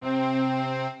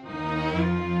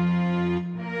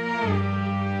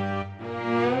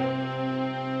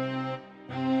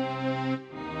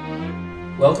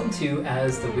Welcome to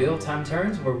As the Wheel of Time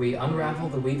Turns, where we unravel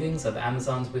the weavings of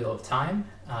Amazon's Wheel of Time.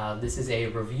 This is a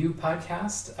review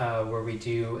podcast where we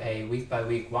do a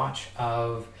week-by-week watch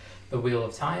of the Wheel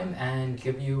of Time and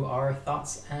give you our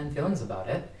thoughts and feelings about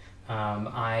it.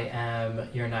 I am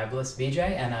your Nibelist, BJ,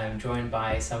 and I'm joined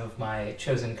by some of my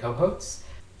chosen co-hosts.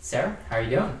 Sarah, how are you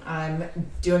doing? I'm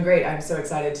doing great. I'm so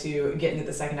excited to get into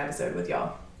the second episode with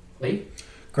y'all. Lee?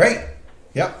 Great.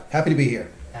 Yep. Happy to be here.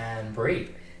 And Bree.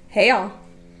 Hey, y'all.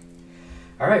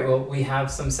 All right, well, we have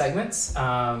some segments.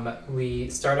 We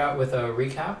start out with a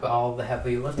recap, all the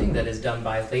heavy lifting that is done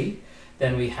by Lee.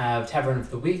 Then we have Tavern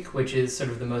of the Week, which is sort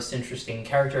of the most interesting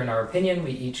character in our opinion. We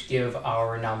each give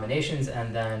our nominations,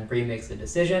 and then Bree makes a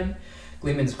decision.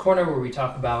 Gleeman's Corner, where we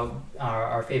talk about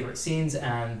our favorite scenes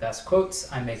and best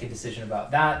quotes. I make a decision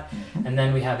about that. Mm-hmm. And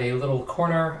then we have a little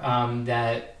corner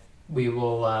that we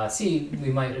will see. We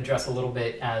might address a little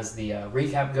bit as the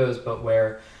recap goes, but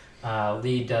where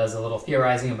Lee does a little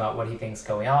theorizing about what he thinks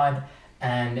going on.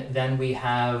 And then we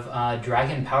have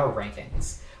Dragon Power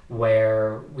Rankings,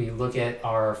 where we look at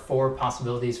our 4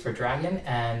 possibilities for Dragon,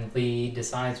 and Lee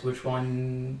decides which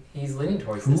one he's leaning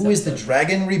towards. Who is the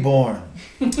Dragon Reborn?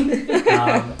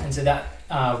 And so that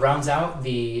rounds out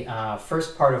the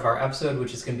first part of our episode,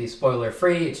 which is going to be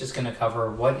spoiler-free. It's just going to cover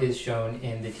what is shown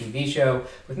in the TV show,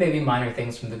 with maybe minor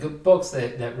things from the good books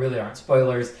that really aren't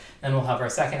spoilers. Then we'll have our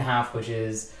second half, which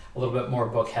is a little bit more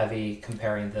book-heavy,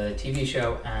 comparing the TV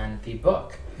show and the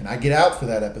book. And I get out for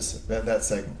that episode, that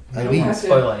segment. I don't want to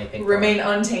spoil anything. Remain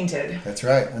untainted. That's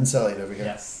right. Unsullied over here.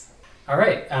 Yes. All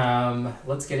right.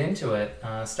 Let's get into it.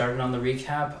 Starting on the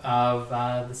recap of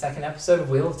the second episode of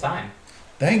Wheel of Time.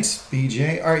 Thanks,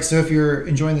 BJ. All right, so if you're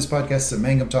enjoying this podcast, it's a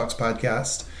Mangum Talks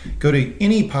podcast. Go to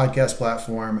any podcast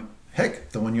platform, heck,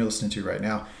 the one you're listening to right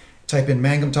now. Type in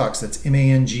Mangum Talks, that's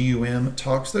M-A-N-G-U-M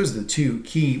Talks. Those are the 2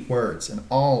 key words, and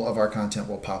all of our content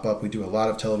will pop up. We do a lot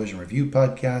of television review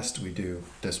podcasts. We do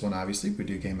this one, obviously. We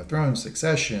do Game of Thrones,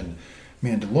 Succession,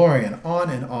 Mandalorian, on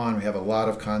and on. We have a lot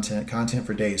of content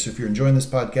for days. So if you're enjoying this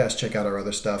podcast, check out our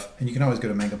other stuff. And you can always go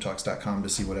to mangumtalks.com to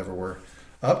see whatever we're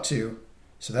up to.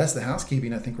 So that's the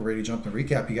housekeeping. I think we're ready to jump to the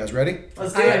recap. You guys ready?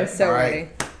 Let's do it. I'm so ready.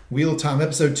 Wheel of Time,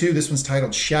 episode 2. This one's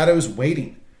titled Shadows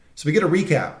Waiting. So we get a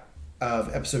recap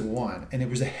of episode 1, and it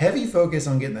was a heavy focus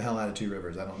on getting the hell out of 2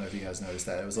 Rivers. I don't know if you guys noticed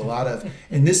that. It was a lot of,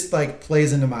 and this like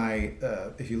plays into my,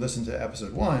 if you listen to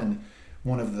episode 1,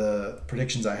 one of the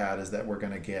predictions I had is that we're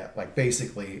going to get like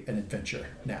basically an adventure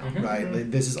now, right?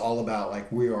 Like, this is all about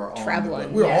like we are traveling.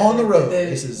 On the road. We're on the road.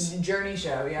 This is journey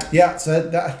show, yeah. Yeah, so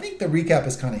I think the recap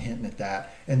is kind of hinting at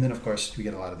that. And then of course we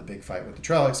get a lot of the big fight with the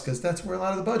Trollocs because that's where a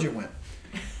lot of the budget went.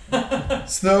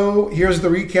 So here's the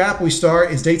recap. We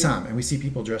start, it's daytime, and we see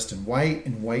people dressed in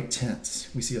white tents.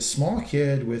 We see a small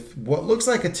kid with what looks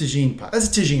like a tagine pie.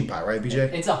 That's a tagine pie, right,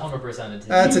 BJ? It's 100% a tagine pie.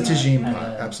 That's a tagine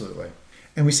pie, absolutely.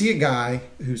 And we see a guy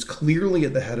who's clearly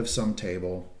at the head of some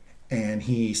table, and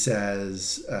he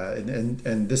says,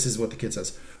 and this is what the kid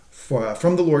says,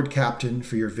 from the Lord Captain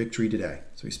for your victory today.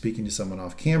 So he's speaking to someone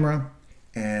off camera,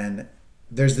 and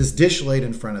there's this dish laid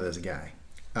in front of this guy.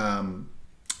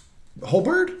 Whole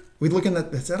bird? We looking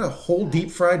at, is that a whole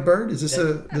deep fried bird? Is this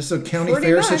a county Pretty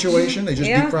fair much. situation? They just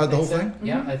deep fried the whole so. thing?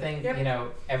 Yeah, I think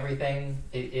everything.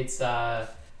 It's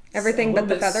everything but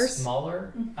the feathers.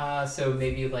 Smaller. So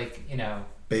maybe like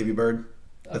baby bird.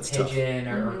 A That's pigeon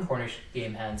tough. or Cornish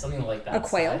game hen, something like that. A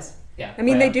quail. Size. Yeah. I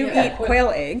mean, quail. they do eat quail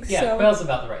eggs. Yeah, so. quail's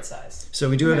about the right size. So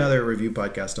we do another review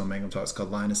podcast on Mangum Talks called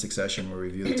Line of Succession, where we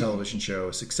review the television show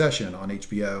Succession on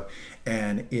HBO.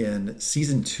 And in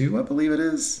season 2, I believe it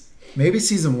is, maybe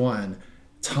season 1,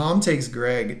 Tom takes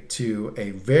Greg to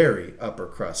a very upper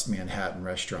crust Manhattan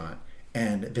restaurant,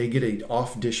 and they get a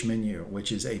off-dish menu,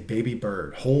 which is a baby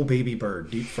bird, whole baby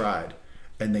bird, deep fried,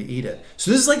 and they eat it.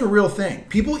 So this is like a real thing.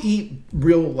 People eat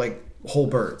real like whole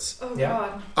birds. Oh, Yeah.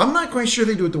 God. I'm not quite sure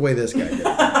they do it the way this guy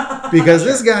did. Because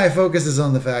this guy focuses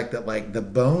on the fact that like the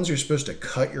bones are supposed to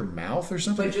cut your mouth or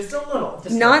something. But just a little.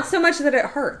 Not so much that it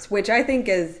hurts, which I think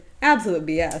is absolute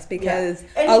BS because Yeah.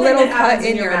 a Anything little that cut happens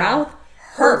in your mouth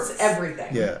hurts.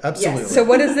 everything. Yeah, absolutely. Yes. So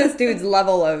what is this dude's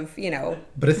level of,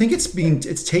 But I think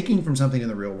it's taking from something in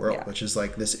the real world, Yeah. which is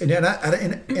like this.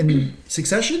 And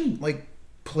Succession like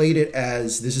played it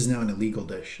as this is now an illegal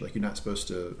dish. Like you're not supposed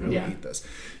to really eat this.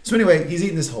 So anyway, he's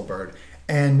eating this whole bird,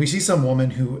 and we see some woman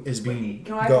who is being.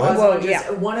 Can I go ahead. pause Well, on just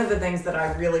yeah. one of the things that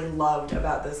I really loved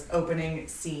about this opening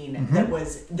scene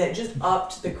that just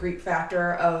upped the creep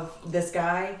factor of this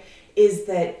guy is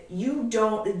that you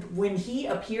don't, when he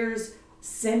appears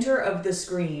center of the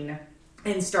screen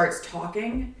and starts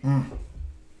talking,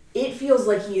 it feels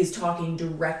like he is talking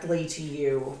directly to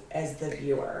you as the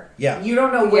viewer. Yeah. You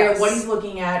don't know Yes. what he's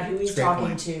looking at, who he's That's a great talking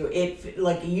point. to. It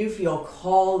like you feel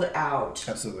called out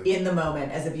Absolutely. in the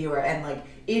moment as a viewer, and like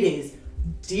it is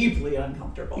deeply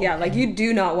uncomfortable. Yeah, like you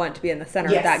do not want to be in the center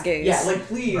Yes. of that gaze. Yeah, like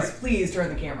please, Right. please turn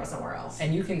the camera somewhere else.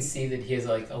 And you can see that he has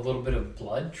like a little bit of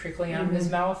blood trickling out of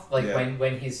his mouth, like Yeah.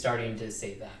 when he's starting to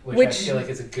say that, which I Which- feel like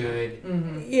is a good.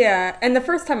 Yeah, and the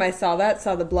first time I saw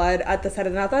the blood at the side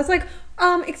of the mouth, I was like,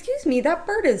 excuse me, that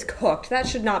bird is cooked. That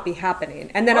should not be happening.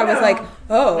 And then Oh, I was no. like,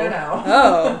 oh, No.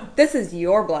 oh, this is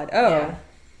your blood. Oh, Yeah.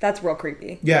 that's real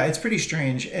creepy. Yeah, it's pretty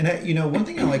strange. And one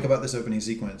thing I like about this opening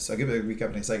sequence, I'll give it a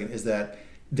recap in a second, is that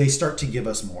they start to give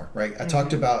us more, right? I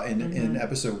talked about in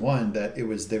episode 1 that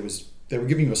they were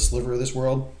giving you a sliver of this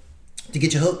world to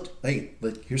get you hooked. Hey,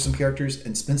 like here's some characters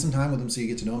and spend some time with them so you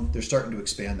get to know them. They're starting to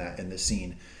expand that in this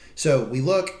scene. So we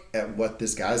look at what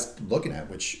this guy's looking at,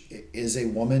 which is a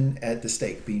woman at the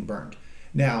stake being burned.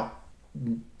 Now,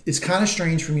 it's kind of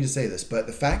strange for me to say this, but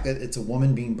the fact that it's a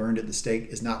woman being burned at the stake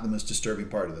is not the most disturbing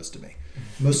part of this to me.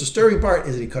 The most disturbing part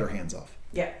is that he cut her hands off.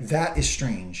 Yeah. That is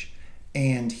strange.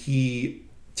 And he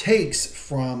takes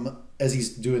from, as he's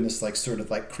doing this like sort of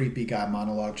like creepy guy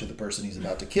monologue to the person he's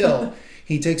about to kill,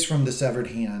 he takes from the severed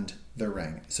hand the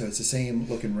ring. So it's the same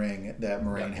looking ring that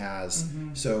Moraine has.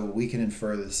 So we can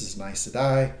infer that this is an Aes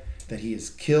Sedai, that he is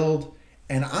killed.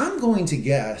 And I'm going to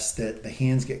guess that the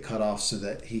hands get cut off so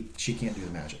that she can't do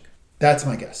the magic. That's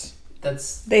my guess.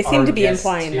 They seem our to be guess,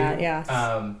 implying too. that, yes.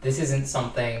 This isn't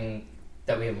something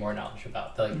that we have more knowledge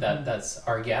about. Like that's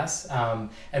our guess.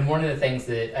 And one of the things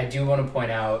that I do want to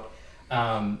point out,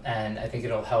 and I think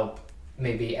it'll help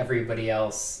maybe everybody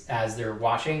else as they're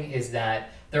watching, is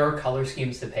that there are color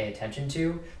schemes to pay attention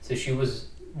to. So she was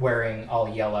wearing all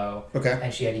yellow, Okay.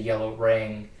 and she had a yellow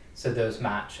ring, so those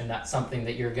match, and that's something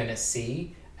that you're gonna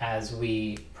see as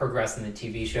we progress in the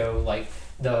TV show. Like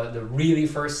the really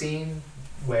first scene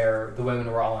where the women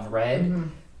were all in red,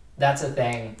 that's a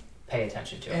thing. Pay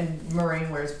attention to it. And Moraine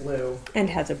wears blue. And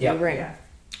has a blue Yep. ring. Yeah.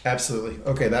 Absolutely.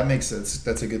 Okay, that makes sense.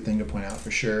 That's a good thing to point out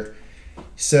for sure.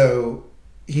 So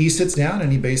he sits down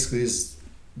and he basically is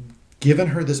giving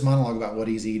her this monologue about what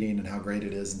he's eating and how great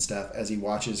it is and stuff as he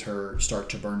watches her start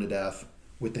to burn to death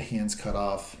with the hands cut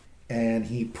off. And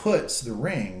he puts the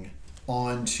ring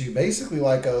onto basically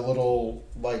like a little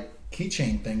like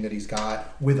keychain thing that he's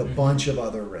got with a bunch of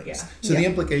other rings. Yeah. So the Yeah.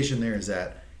 implication there is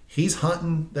that he's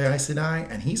hunting the Aes Sedai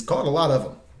and he's caught a lot of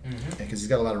them because he's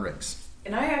got a lot of rings.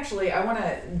 And I want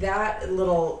to, that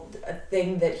little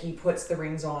thing that he puts the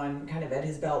rings on kind of at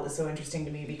his belt is so interesting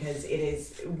to me because it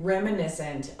is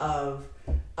reminiscent of,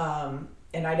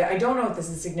 and I don't know if this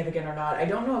is significant or not. I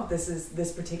don't know if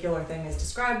this particular thing is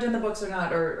described in the books or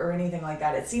not or anything like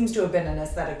that. It seems to have been an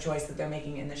aesthetic choice that they're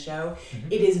making in the show.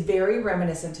 It is very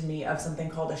reminiscent to me of something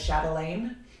called a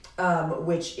chatelaine,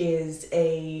 which is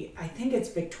I think it's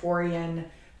Victorian,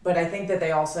 but I think that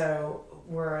they also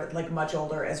were like much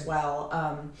older as well.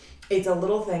 It's a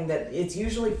little thing that it's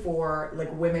usually for like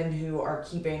women who are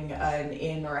keeping an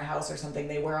inn or a house or something.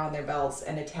 They wear on their belts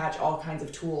and attach all kinds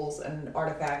of tools and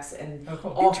artifacts and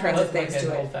all kinds of things like to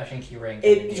an it. old-fashioned key ring.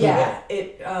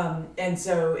 And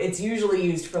so it's usually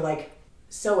used for like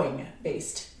sewing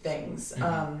based things.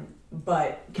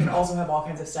 But can also have all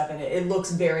kinds of stuff in it. It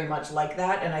looks very much like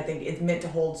that, and I think it's meant to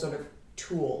hold sort of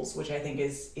tools, which I think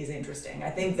is interesting. I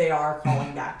think they are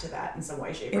calling back to that in some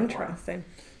way, shape, or form. Interesting.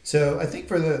 So I think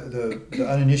for the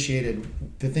uninitiated,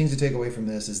 the things to take away from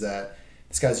this is that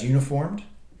this guy's uniformed,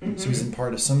 so he's in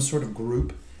part of some sort of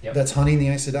group that's hunting the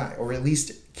Aes Sedai, or at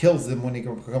least kills them when they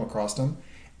come across them,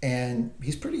 and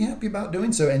he's pretty happy about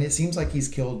doing so. And it seems like he's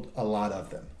killed a lot of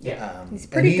them. Yeah. He's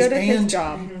pretty good at his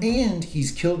job. And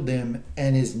he's killed them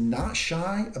and is not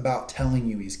shy about telling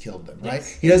you he's killed them, right?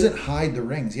 Yes. He doesn't hide the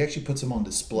rings. He actually puts them on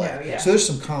display. Yeah, yeah. So there's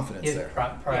some confidence He's there.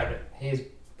 proud. He is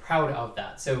proud of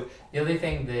that. So the other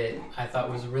thing that I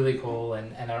thought was really cool,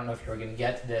 and I don't know if you were going to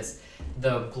get to this,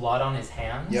 the blood on his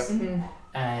hands. Yep.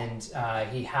 And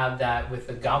he had that with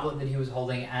the goblet that he was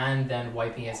holding, and then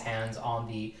wiping his hands on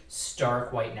the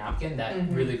stark white napkin. That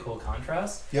really cool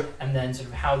contrast. Yep. And then sort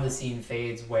of how the scene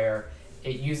fades, where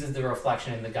it uses the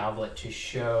reflection in the goblet to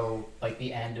show like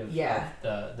the end of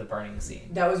the burning scene.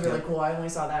 That was really cool. I only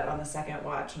saw that on the second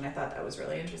watch, and I thought that was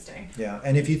really interesting. Yeah,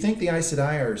 and if you think the Aes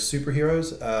Sedai are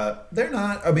superheroes, they're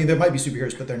not. I mean, there might be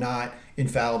superheroes, but they're not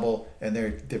infallible, and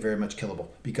they're very much killable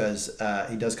because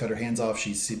he does cut her hands off.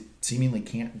 She seemingly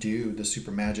can't do the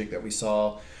super magic that we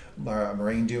saw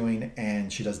Moraine doing,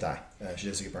 and she does die. She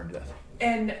does get burned to death.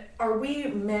 And are we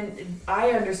meant? I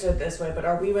understood it this way, but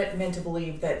are we meant to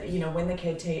believe that when the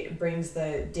kid brings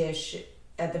the dish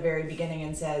at the very beginning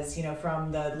and says,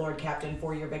 from the Lord Captain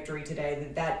for your victory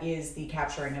today, that is the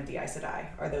capturing of the Aes Sedai.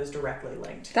 Are those directly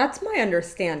linked? That's my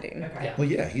understanding. Okay. Yeah. Well,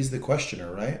 yeah, he's the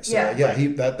questioner, right? So Yeah. he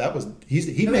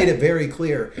made it very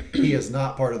clear he is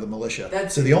not part of the militia.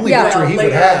 So the only Yeah. victory he would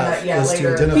Later have in the- is to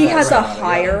later- identify. He has a somebody.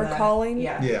 higher calling.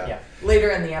 Yeah. Yeah.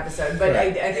 Later in the episode, but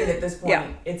Right. I think at this point Yeah.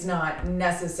 it's not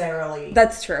necessarily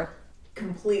That's true.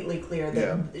 completely clear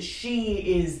that she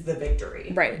is the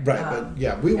victory. Right. Right, but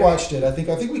yeah, we watched it. I think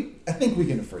we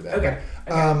can infer that. Okay.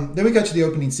 Then we got to the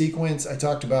opening sequence. I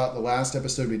talked about the last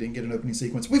episode. We didn't get an opening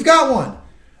sequence. We've got one,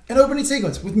 an opening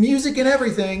sequence with music and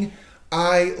everything.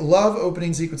 I love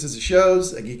opening sequences of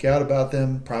shows. I geek out about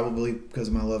them, probably because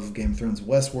of my love of Game of Thrones and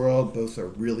Westworld. Both are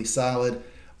really solid.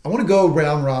 I want to go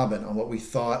round robin on what we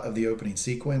thought of the opening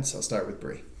sequence. I'll start with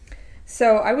Brie.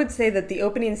 So I would say that the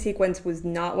opening sequence was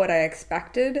not what I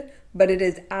expected, but it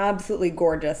is absolutely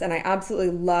gorgeous. And I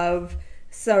absolutely love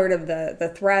sort of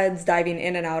the threads diving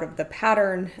in and out of the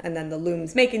pattern, and then the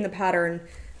looms making the pattern,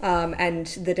 and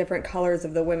the different colors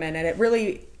of the women. And it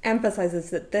really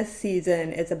emphasizes that this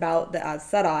season is about the Aes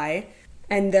Sedai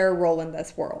and their role in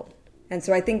this world. And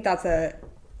so I think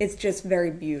it's just very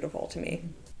beautiful to me.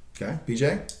 Okay,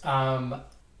 BJ?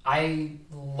 I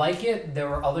like it. There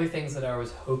were other things that I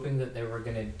was hoping that they were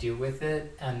going to do with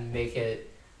it and make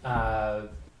it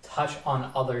touch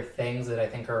on other things that I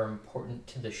think are important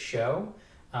to the show.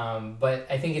 But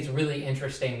I think it's really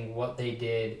interesting what they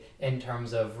did in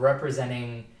terms of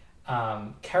representing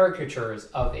caricatures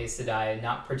of Aes Sedai,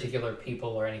 not particular people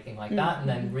or anything like that, and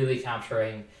then really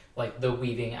capturing like the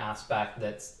weaving aspect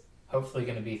that's hopefully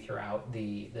going to be throughout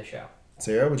the show.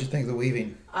 Sarah, what'd you think of the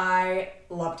weaving? I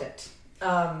loved it.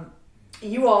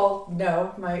 You all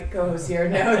know, my co-hosts here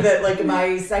know that like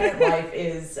my second life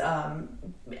is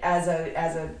as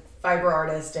a fiber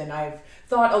artist, and I've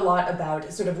thought a lot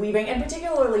about sort of weaving, and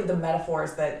particularly the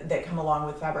metaphors that come along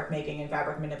with fabric making and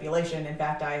fabric manipulation. In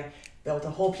fact, I built a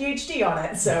whole PhD on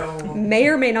it, so May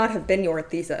or may not have been your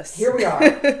thesis. here we are.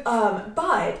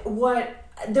 But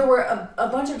there were a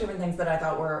bunch of different things that I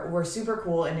thought were super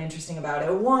cool and interesting about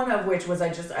it. One of which was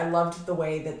I loved the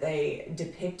way that they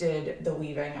depicted the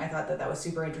weaving. I thought that was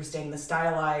super interesting. The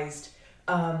stylized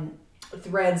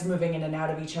threads moving in and out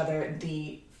of each other.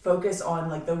 The focus on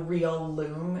like the real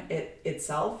loom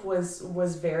itself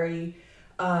was very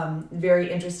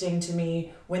very interesting to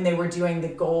me when they were doing the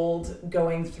gold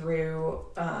going through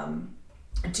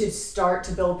to start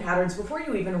to build patterns before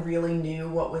you even really knew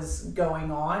what was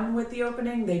going on with the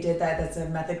opening. They did that. That's a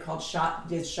method called shot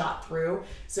through.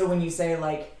 So when you say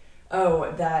like,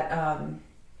 oh,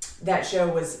 that show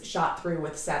was shot through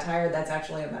with satire, that's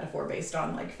actually a metaphor based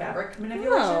on like fabric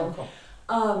manipulation. Oh,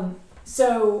 cool.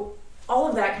 So all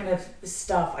of that kind of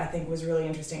stuff I think was really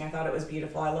interesting. I thought it was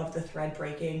beautiful. I loved the thread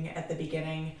breaking at the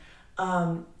beginning.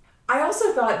 I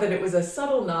also thought that it was a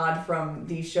subtle nod from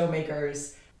the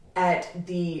showmakers at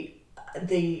the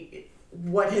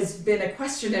what has been a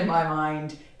question in my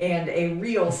mind and a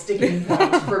real sticking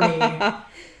point for me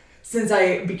since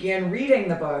I began reading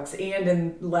the books,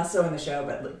 and less so in the show,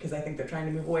 but because I think they're trying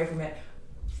to move away from it.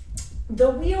 The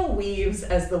wheel weaves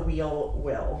as the wheel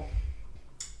will.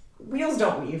 Wheels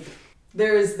don't weave.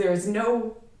 There's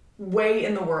no way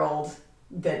in the world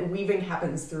that weaving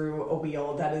happens through a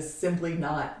wheel. That is simply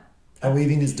not How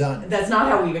weaving is done. That's not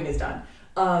how weaving is done.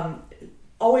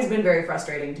 Always been very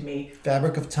frustrating to me.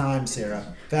 Fabric of time,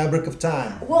 Sarah. Fabric of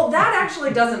time. Well, that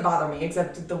actually doesn't bother me,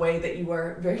 except the way that you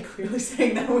were very clearly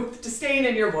saying that with disdain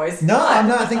in your voice. No, I'm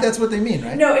not. I think that's what they mean,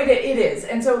 right? No, it is.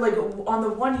 And so, like, on the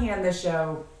one hand, the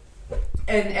show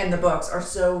and the books are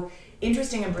so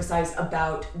interesting and precise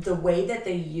about the way that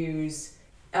they use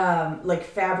like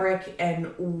fabric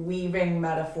and weaving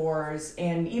metaphors,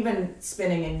 and even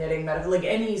spinning and knitting metaphor, like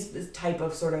any type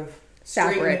of sort of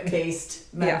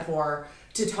string-based metaphor,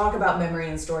 to talk about memory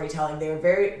and storytelling. They were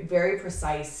very, very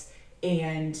precise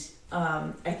and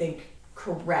I think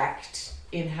correct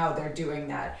in how they're doing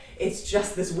that. It's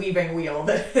just this weaving wheel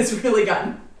that has really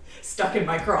gotten stuck in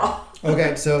my craw.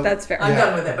 Okay, so that's fair. I'm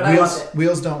done with it, but I loved it.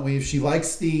 Wheels don't weave. She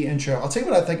likes the intro. I'll tell you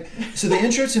what I think. So the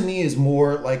intro to me is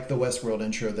more like the Westworld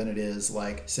intro than it is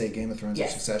like, say, Game of Thrones or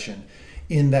Succession,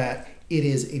 in that it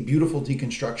is a beautiful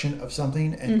deconstruction of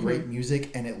something and great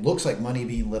music, and it looks like money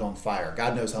being lit on fire.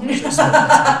 God knows how much they spent on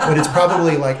this, but it's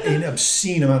probably like an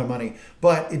obscene amount of money.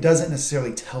 But it doesn't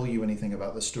necessarily tell you anything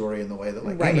about the story in the way that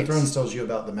like Game of Thrones tells you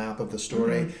about the map of the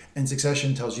story, and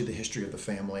Succession tells you the history of the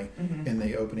family in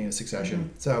the opening of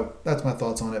Succession. So that's my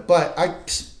thoughts on it. But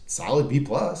solid B+.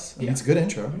 I mean, it's a good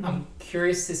intro. I'm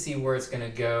curious to see where it's going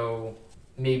to go,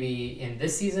 maybe in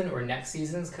this season or next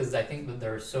seasons, because I think that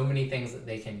there are so many things that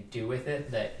they can do with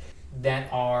it that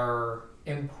are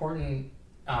important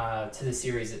to the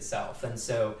series itself. And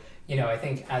so, I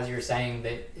think as you're saying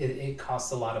that it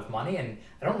costs a lot of money, and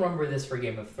I don't remember this for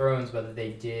Game of Thrones, whether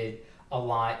they did a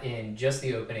lot in just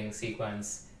the opening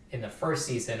sequence in the first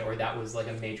season, or that was like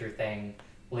a major thing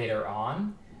later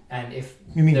on. And if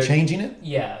you mean changing it?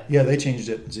 Yeah. Yeah, they changed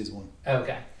it in season 1.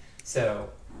 Okay. So,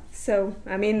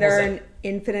 I mean, there are an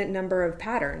infinite number of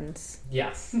patterns.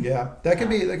 Yes. Yeah, that could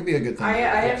be a good thing. I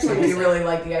actually do really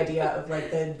like the idea of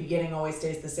like the beginning always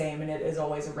stays the same, and it is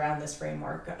always around this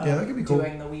framework of that could be cool.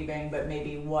 doing the weaving, but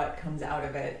maybe what comes out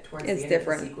of it towards It's the end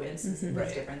different. of the sequence is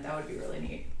Right. different. That would be really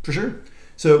neat. For sure.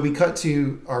 So we cut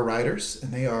to our riders,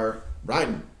 and they are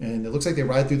riding, and it looks like they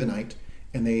ride through the night,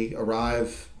 and they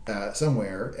arrive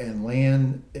somewhere and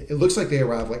land. It looks like they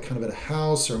arrive like kind of at a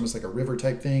house or almost like a river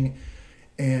type thing.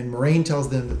 And Moraine tells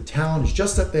them that the town is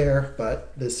just up there,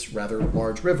 but this rather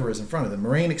large river is in front of them.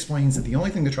 Moraine explains that the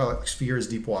only thing the Trollocs fear is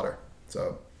deep water.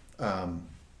 So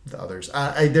the others,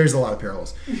 there's a lot of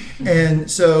parallels.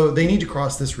 And so they need to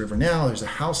cross this river now. There's a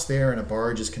house there, and a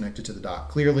barge is connected to the dock,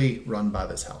 clearly run by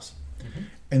this house. Mm-hmm.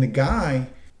 And the guy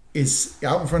is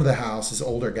out in front of the house, this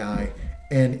older guy,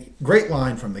 and great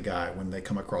line from the guy when they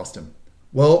come across him.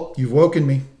 Well, you've woken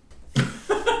me.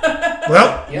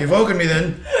 You've woken me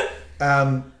then.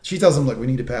 She tells him, look, we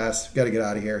need to pass. We've got to get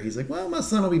out of here. He's like, well, my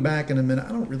son will be back in a minute. I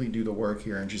don't really do the work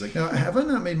here. And she's like, no, have I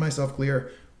not made myself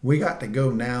clear? We got to go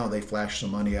now. They flash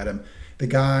some money at him. The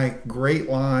guy, great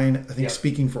line, I think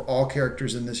speaking for all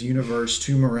characters in this universe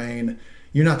to Moraine.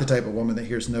 You're not the type of woman that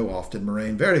hears no often,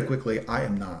 Moraine. Very quickly, I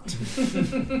am not.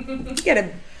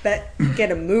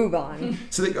 Get a move on.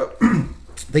 So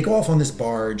they go off on this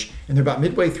barge, and they're about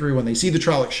midway through when they see the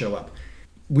Trollocs show up.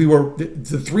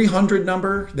 The 300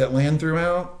 number that land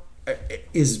throughout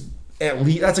is at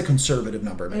least, that's a conservative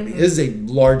number maybe. This is a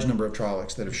large number of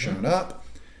Trollocs that have shown up.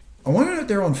 I wonder if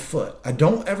they're on foot. I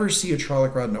don't ever see a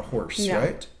Trolloc riding a horse,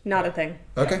 right? Not a thing.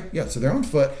 Okay, yeah, so they're on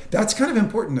foot. That's kind of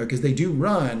important though, because they do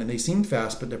run and they seem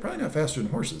fast, but they're probably not faster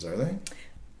than horses, are they?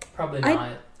 Probably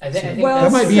not. I think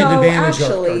that might be an advantage.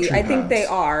 Actually, I think they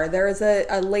are. There is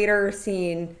a later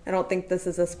scene. I don't think this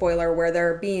is a spoiler, where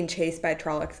they're being chased by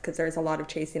Trollocs, because there's a lot of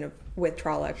chasing with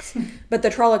Trollocs, but the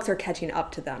Trollocs are catching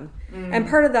up to them. And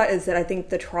part of that is that I think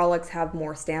the Trollocs have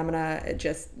more stamina,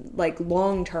 just like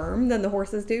long term, than the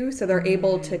horses do, so they're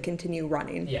able to continue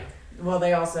running. Yeah. Well,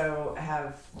 they also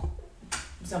have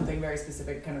something very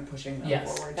specific kind of pushing them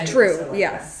forward. And true, so like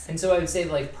yes. And so I would say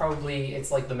like probably it's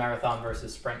like the marathon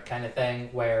versus sprint kind of thing,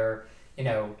 where,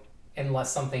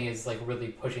 unless something is like really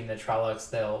pushing the Trollocs,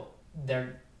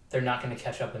 they're not going to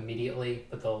catch up immediately,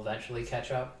 but they'll eventually catch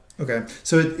up. Okay,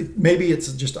 so maybe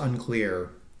it's just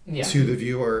unclear to the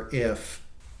viewer if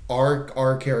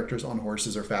our characters on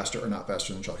horses are faster or not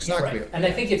faster than Trollocs. It's not clear. And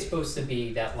I think it's supposed to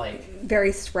be that like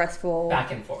very stressful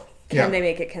back and forth. Can they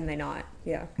make it? Can they not?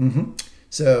 Yeah. Mm-hmm.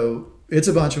 So it's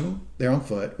a bunch of them. They're on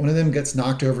foot. One of them gets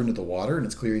knocked over into the water, and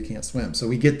it's clear he can't swim. So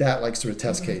we get that like sort of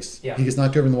test case. Yeah. He gets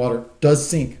knocked over in the water, does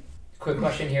sink. Quick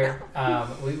question here.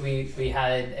 We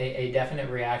had a definite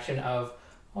reaction of,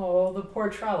 oh, the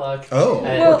poor Trolloc. Oh,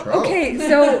 well, poor Trolloc. okay.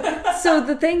 So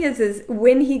the thing is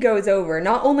when he goes over,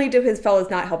 not only do his fellows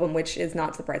not help him, which is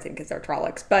not surprising because they're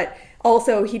Trollocs, but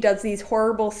also he does these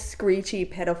horrible, screechy,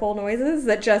 pitiful noises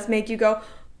that just make you go,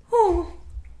 oh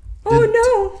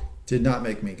no. Did not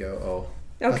make me go,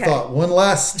 oh. Okay. I thought one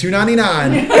less,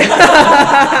 $2.99.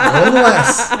 One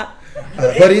less.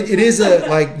 But it is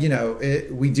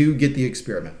we do get the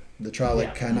experiment. The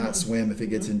Trolloc cannot swim if it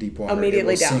gets in deep water.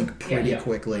 Immediately it will down. sink pretty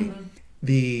quickly.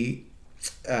 Then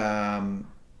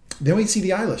we see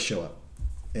the Eyeless show up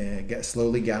and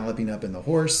slowly galloping up in the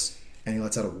horse, and he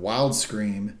lets out a wild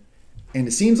scream. And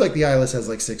it seems like the Eyeless has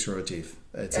like 6 rows of teeth.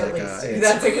 It's At like least.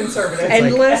 That's a conservative.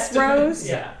 Endless rows.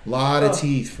 Yeah. a lot of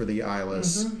teeth for the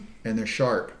Eyeless, and they're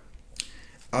sharp.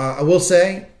 I will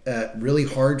say, really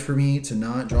hard for me to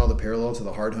not draw the parallel to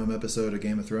the Hardhome episode of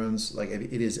Game of Thrones. Like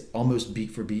it is almost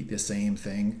beat for beat the same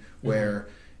thing, where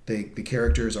the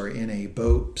characters are in a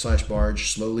boat /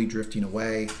 barge, slowly drifting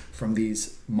away from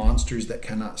these monsters that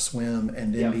cannot swim,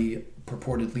 and then the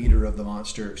purported leader of the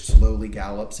monster slowly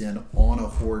gallops in on a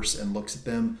horse and looks at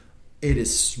them. It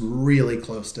is really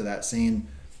close to that scene.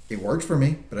 It worked for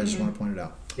me, but I just want to point it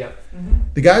out. Yep.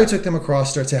 The guy who took them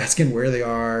across starts asking where they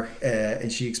are,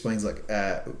 and she explains, look,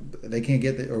 they can't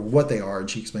get or what they are, and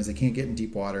she explains they can't get in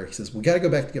deep water. He says, we got to go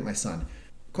back to get my son.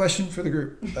 Question for the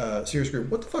group, serious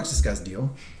group, what the fuck's this guy's deal?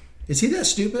 Is he that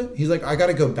stupid? He's like, I got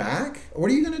to go back?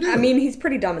 What are you going to do? I mean, he's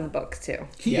pretty dumb in the books too.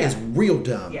 He Yeah. is real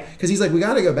dumb. Yeah. Because he's like, we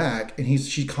got to go back. And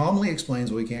she calmly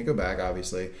explains, well, we can't go back,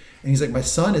 obviously. And he's like, my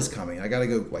son is coming. I got to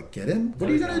go, like, get him? What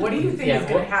are you going to do? What do you think Yeah, is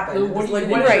going what- to happen? what do you Like,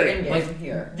 think- what is your Right. end game Like,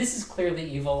 here? this is clearly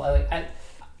evil.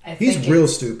 I He's think real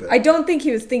it's- stupid. I don't think he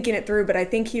was thinking it through, but I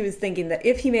think he was thinking that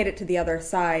if he made it to the other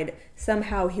side,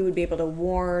 somehow he would be able to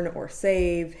warn or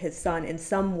save his son in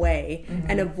some way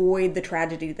and avoid the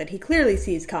tragedy that he clearly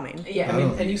sees coming. Yeah. I I don't mean,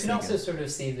 think and you he's can also thinking. sort of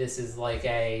see this as like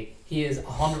he is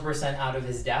 100% out of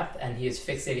his depth, and he is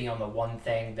fixating on the one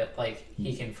thing that like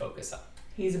he can focus on.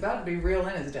 He's about to be real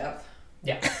in his depth.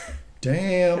 Yeah,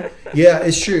 Damn. Yeah,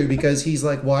 it's true because he's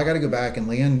like, well, I got to go back. And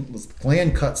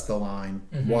Lan cuts the line.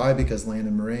 Why? Because Lan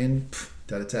and Moraine,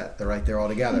 they're right there all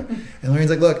together. And Lorraine's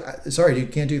like, look, sorry,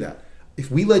 dude, can't do that. If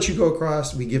we let you go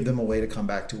across, we give them a way to come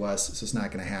back to us. So it's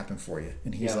not going to happen for you.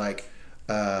 And he's Yeah. like,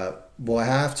 well, I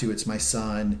have to. It's my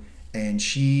son. And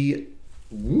she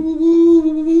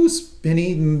woo,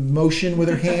 spinning motion with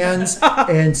her hands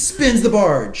and spins the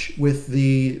barge with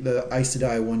the Aes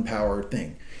Sedai 1 power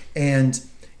thing. And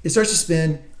it starts to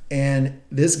spin, and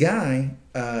this guy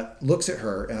looks at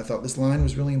her, and I thought this line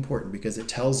was really important because it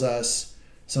tells us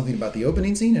something about the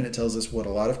opening scene, and it tells us what a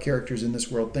lot of characters in this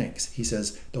world thinks. He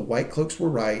says, the White Cloaks were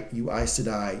right, you Aes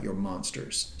Sedai, you're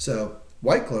monsters. So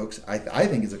White Cloaks, I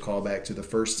think, is a callback to the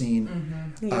first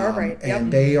scene. You're right. And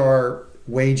Yep. they are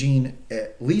waging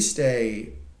at least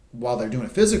while they're doing a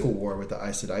physical war with the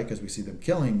Aes Sedai, because we see them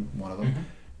killing one of them,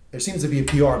 there seems to be a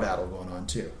PR battle going on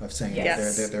too, of saying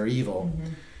Yes. that they're evil.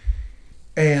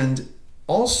 And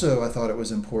also, I thought it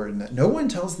was important that no one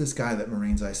tells this guy that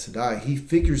Moraine's Aes Sedai. He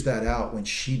figures that out when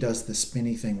she does the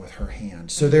spinny thing with her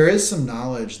hand. So there is some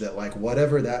knowledge that, like,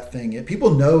 whatever that thing is,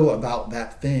 people know about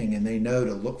that thing, and they know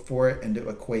to look for it and to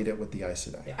equate it with the Aes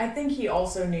Sedai. Yeah. I think he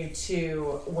also knew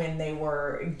too when they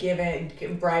were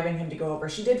bribing him to go over.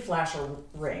 She did flash a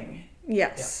ring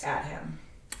Yes. at him,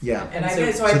 Yeah. and So-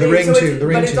 I so think the ring so. too, the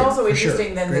ring but it's too, also for sure.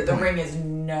 interesting then Great that the point. ring is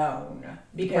known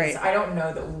because Right. I don't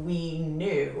know that we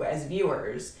knew as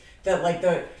viewers that like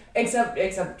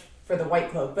except for the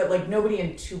White Cloak, but like nobody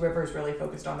in Two Rivers really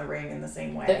focused on the ring in the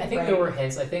same way. I think right? there were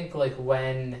hints. I think like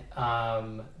when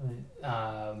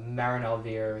Marin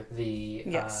Elvir, the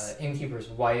Yes. innkeeper's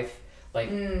wife, like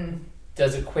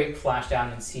does a quick flash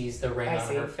down and sees the ring I on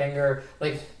see. her finger.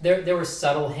 Like there were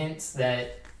subtle hints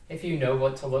that if you know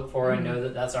what to look for and know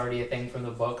that that's already a thing from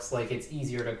the books, like it's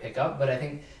easier to pick up. But I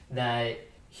think that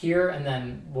here, and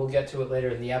then we'll get to it later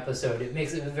in the episode, it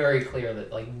makes it very clear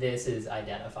that like this is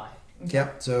identifying.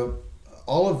 Yep. So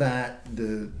all of that,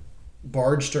 the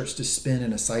barge starts to spin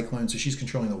in a cyclone. So she's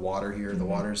controlling the water here. The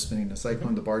water is spinning in a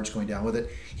cyclone. The barge is going down with it.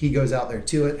 He goes out there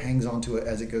to it, hangs onto it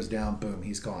as it goes down. Boom,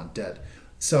 he's gone, dead.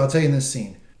 So I'll tell you in this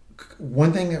scene,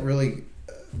 one thing that really,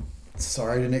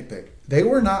 sorry to nitpick, they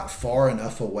were not far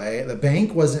enough away. The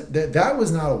bank wasn't, that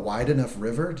was not a wide enough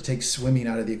river to take swimming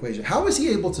out of the equation. How was he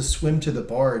able to swim to the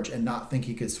barge and not think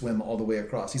he could swim all the way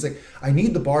across? He's like, I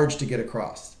need the barge to get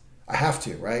across. I have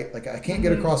to, right? Like, I can't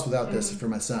get across without this for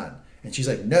my son. And she's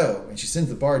like, no. And she sends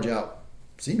the barge out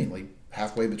seemingly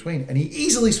halfway between, and he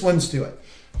easily swims to it.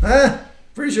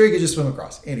 Pretty sure he could just swim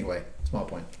across. Anyway, small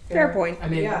point. Fair point. I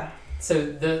mean, Yeah. so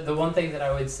the one thing that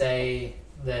I would say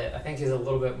that I think is a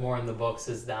little bit more in the books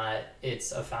is that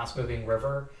it's a fast-moving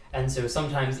river. And so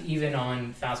sometimes even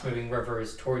on fast-moving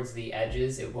rivers towards the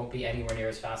edges, it won't be anywhere near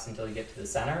as fast until you get to the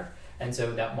center. And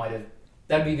so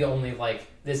that'd be the only, like,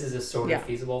 this is a sort Yeah. of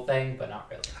feasible thing, but not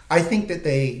really. I think that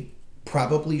they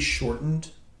probably shortened.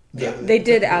 They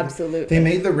did absolutely. They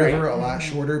made the river Right. a lot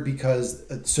shorter because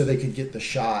so they could get the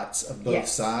shots of both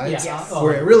Yes. sides. Yeah. Yes.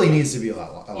 Where it really needs to be a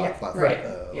lot Yeah, flatter. right.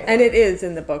 Yeah. And it is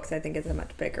in the books. I think it's a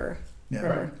much bigger Yeah.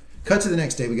 river. Cut to the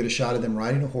next day, we get a shot of them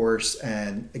riding a horse,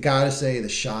 and I gotta say the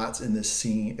shots in this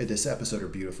scene, this episode, are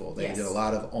beautiful. They Yes. did a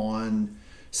lot of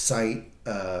on-site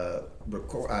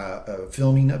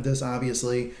filming of this,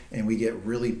 obviously, and we get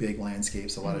really big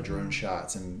landscapes, a lot of drone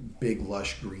shots, and big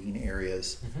lush green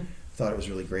areas. Thought it was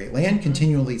really great. Lan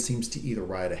continually seems to either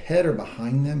ride ahead or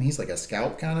behind them. He's like a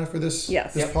scout kind of for this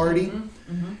Yes. this Yep. party.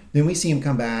 Then we see him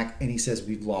come back, and he says,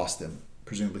 "We've lost them,"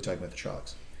 presumably talking about the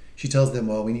Troggs. She tells them,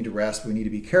 well, we need to rest, we need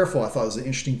to be careful. I thought it was an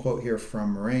interesting quote here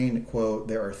from Moraine, quote,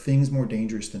 there are things more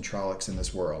dangerous than Trollocs in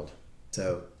this world.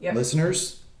 So Yep.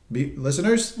 listeners,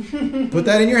 put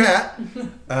that in your hat,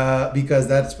 because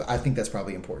I think that's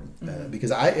probably important. Because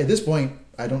at this point,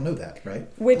 I don't know that, right?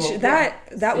 Which Well,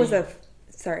 that was see-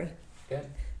 sorry. Good.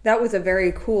 That was a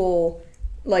very cool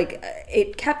like,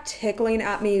 it kept tickling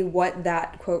at me what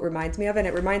that quote reminds me of, and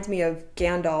it reminds me of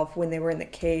Gandalf when they were in the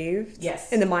cave.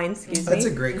 Yes. In the mines, excuse me. That's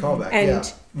a great callback.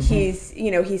 And yeah. he's,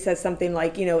 he says something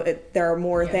like, there are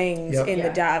more things Yep. in Yeah.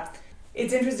 the depth.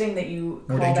 It's interesting that you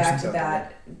More call dangerous back to things out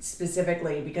that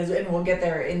specifically because, and we'll get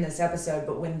there in this episode,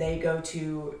 but when they go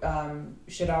to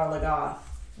Shadar Logoth,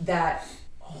 that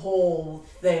whole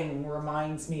thing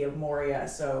reminds me of Moria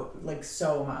so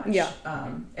much. Yeah.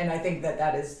 And I think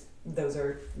those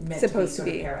are meant Supposed to to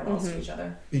be be. sort of parallels Mhm. to each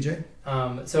other.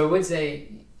 BJ? So I would say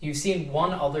you've seen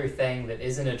one other thing that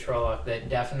isn't a Trolloc that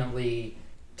definitely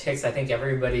ticks, I think,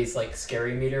 everybody's like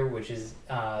scary meter, which is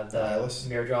the Eyeless.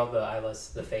 Mirajal, the eyeless,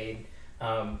 the fade.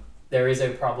 There is a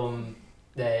problem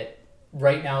that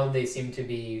right now they seem to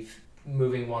be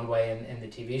moving one way in the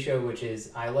TV show, which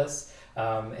is eyeless.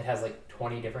 It has like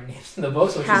 20 different names in the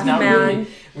books, which is not Half-man.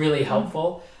 really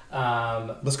helpful.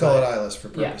 Let's call it eyeless for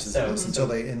yeah, purposes so- of this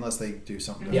unless they do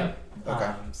something. Yeah.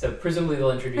 Okay. So presumably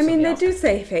they'll introduce. I mean, something they else. do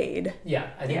say fade. Yeah,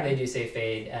 I think Yeah. they do say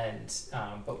fade, and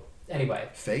but anyway,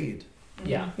 Fade.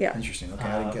 yeah. Yeah. Interesting. Okay,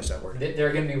 I didn't catch that word. There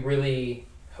are going to be really,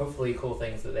 hopefully, cool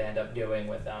things that they end up doing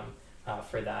with them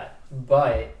for that.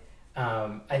 But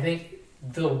I think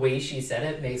the way she said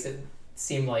it makes it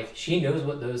seem like she knows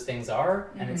what those things are,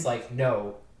 and it's like,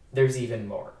 no, there's even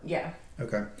more. Yeah.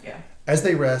 Okay. Yeah. As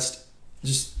they rest,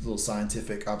 just a little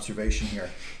scientific observation here.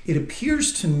 It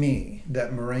appears to me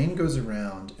that Moraine goes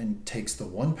around and takes the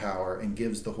one power and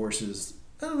gives the horses,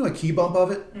 I don't know, a key bump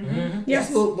of it. Mm-hmm. Yes.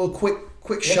 Just a little quick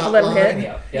Yeah, shot a little line. hit.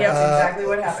 Yeah, Yeah. yeah. That's exactly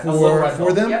what happened. A little red For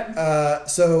ball. them. Yep.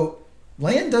 So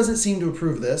Lan doesn't seem to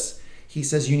approve of this. He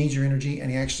says you need your energy,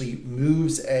 and he actually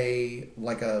moves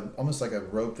almost like a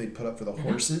rope they put up for the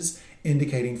horses,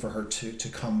 indicating for her to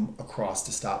come across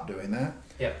to stop doing that.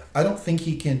 Yep. I don't think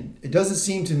he can. It doesn't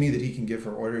seem to me that he can give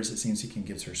her orders. It seems he can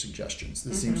give her suggestions.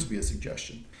 This seems to be a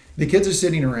suggestion. The kids are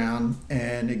sitting around,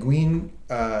 and Egwene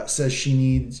says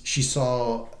she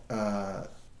saw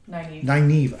Nynaeve.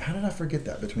 Nynaeve. How did I forget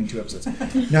that between two episodes?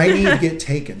 Nynaeve get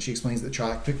taken. She explains that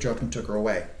Chalk picked her up and took her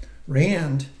away.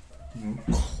 Rand,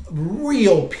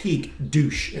 real peak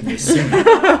douche in this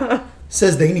scene,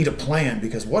 says they need a plan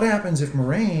because what happens if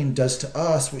Moraine does to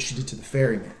us what she did to the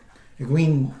ferryman?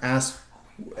 Egwene asks,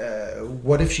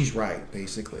 what if she's right,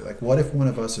 basically? Like, what if one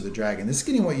of us are the dragon? This is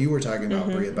getting what you were talking about,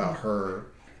 Brie, about her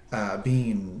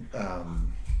being...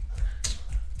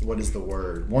 what is the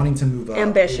word? Wanting to move up.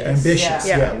 Ambitious. Ambitious,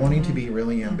 Yeah. yeah. Wanting to be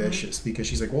really ambitious because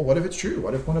she's like, well, what if it's true?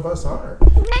 What if one of us are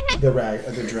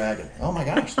the dragon? Oh my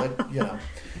gosh,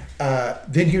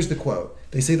 Then here's the quote.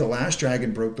 They say the last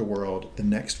dragon broke the world, the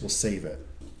next will save it.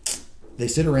 They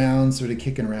sit around sort of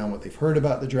kicking around what they've heard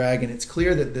about the dragon. It's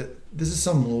clear that this is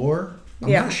some lore.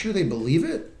 I'm not sure they believe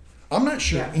it. I'm not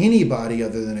sure anybody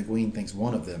other than Egwene thinks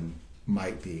one of them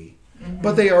might be.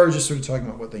 But they are just sort of talking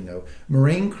about what they know.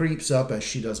 Moraine creeps up, as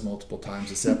she does multiple times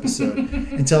this episode,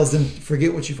 and tells them,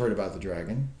 forget what you've heard about the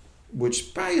dragon, which is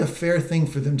probably a fair thing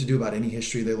for them to do about any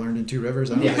history they learned in Two Rivers.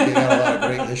 I don't think they got a lot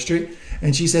of great history.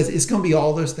 And she says, it's going to be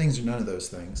all those things or none of those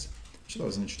things. Which I thought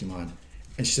was an interesting line.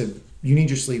 And she said, you need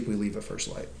your sleep, we leave at first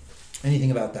light.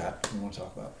 Anything about that you want to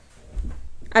talk about?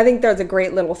 I think there's a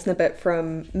great little snippet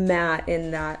from Matt in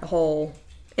that whole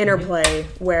interplay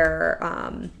where,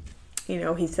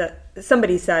 he said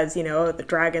somebody says, the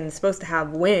dragon's supposed to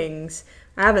have wings.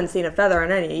 I haven't seen a feather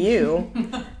on any of you,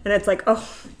 and it's like, oh,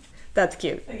 that's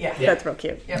cute. Yeah. That's real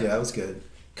cute. Yep. Yeah, that was good.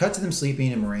 Cut to them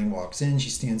sleeping, and Moraine walks in. She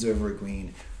stands over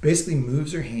Egwene, basically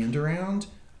moves her hand around.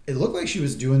 It looked like she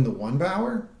was doing the one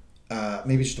bower,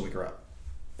 maybe just to wake her up.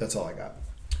 That's all I got.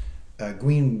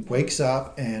 Egwene wakes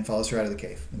up and follows her out of the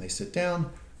cave, and they sit down.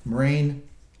 Moraine,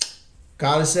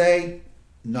 gotta say,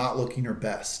 not looking her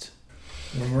best.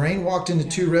 When Moraine walked into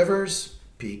Two Rivers,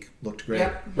 peak, looked great.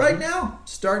 Yep. Right now,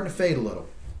 starting to fade a little.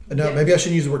 No, Yeah. maybe I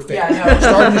shouldn't use the word fade. Yeah, no.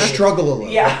 Starting to struggle a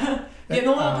little. Yeah. Getting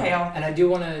a little pale. And I do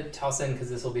want to toss in, because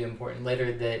this will be important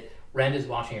later, that Rand is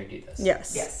watching her do this.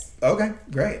 Yes. Yes. Okay,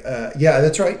 great. Yeah,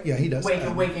 that's right. Yeah, he does.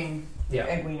 Waking Yeah.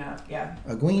 Egwene up. Yeah.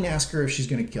 Egwene asks her if she's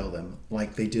going to kill them,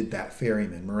 like they did that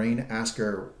ferryman. Moraine asks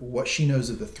her what she knows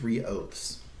of the 3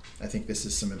 oaths. I think this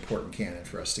is some important canon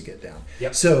for us to get down.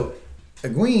 Yep. So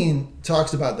Egwene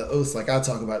talks about the oaths like I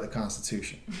talk about the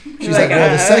Constitution. She's like,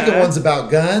 well, the second one's about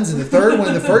guns, and the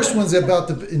first one's about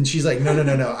and she's like,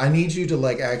 no. I need you to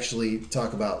actually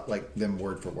talk about them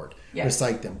word for word. Yeah.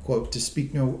 Recite them. Quote, to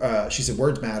speak no, she said,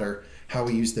 words matter, how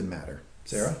we use them matter.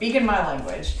 Sarah? Speak in my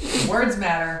language. Words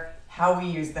matter. How we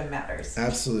use them matters.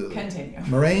 Absolutely. Continue.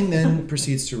 Moraine then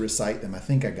proceeds to recite them. I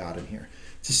think I got it here.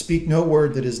 To speak no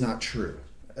word that is not true.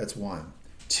 That's 1.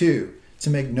 2, to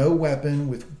make no weapon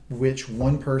with which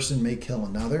one person may kill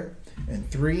another. And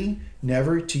 3,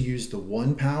 never to use the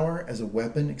one power as a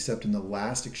weapon except in the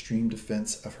last extreme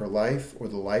defense of her life or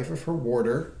the life of her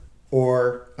warder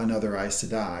or another Aes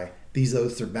Sedai. These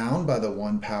oaths are bound by the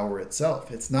one power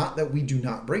itself. It's not that we do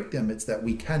not break them, it's that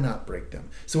we cannot break them.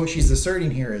 So what she's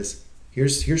asserting here is,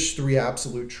 here's 3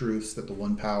 absolute truths that the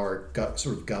one power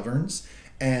sort of governs,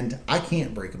 and I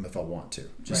can't break them if I want to,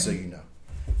 just so you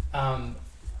know.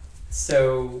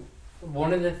 So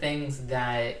one of the things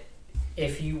that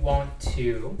if you want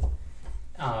to,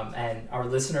 and our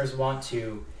listeners want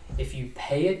to, if you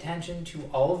pay attention to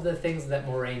all of the things that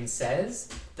Moiraine says,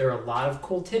 there are a lot of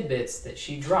cool tidbits that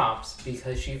she drops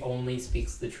because she only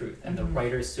speaks the truth. And the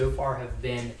writers so far have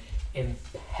been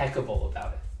impeccable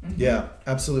about it. Yeah,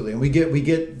 absolutely. And we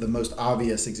get the most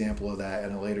obvious example of that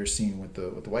in a later scene with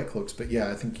the White Cloaks. But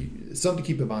yeah, I think it's something to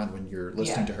keep in mind when you're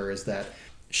listening to her is that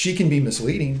she can be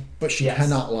misleading, but she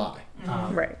cannot lie.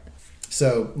 Right.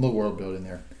 So, a little world building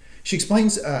there. She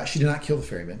explains she did not kill the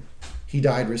ferryman. He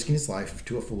died risking his life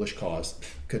to a foolish cause.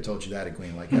 Could have told you that,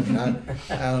 Egwene. Like, I mean,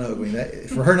 I don't know, Egwene.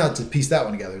 For her not to piece that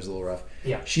one together is a little rough.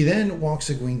 Yeah. She then walks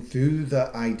Egwene through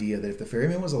the idea that if the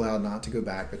ferryman was allowed not to go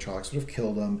back, the Trollocs would have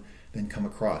killed him, then come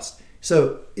across.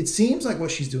 So it seems like what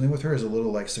she's doing with her is a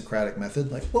little like Socratic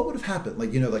method. Like, what would have happened?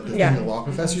 Like, like the thing the law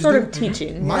professors sort do. of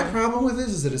teaching. My problem with this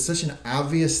is that it's such an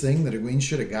obvious thing that Egwene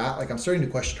should have got. Like, I'm starting to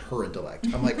question her intellect.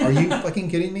 I'm like, are you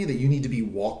fucking kidding me that you need to be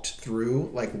walked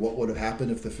through like what would have happened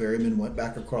if the ferryman went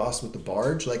back across with the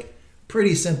barge? Like,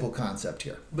 pretty simple concept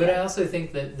here. But I also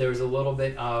think that there's a little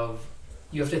bit of,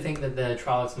 you have to think that the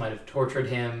Trollocs might have tortured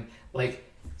him, like,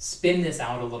 spin this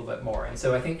out a little bit more. And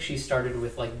so I think she started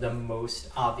with like the most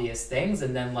obvious things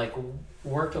and then like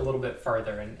worked a little bit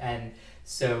further. And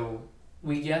so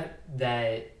we get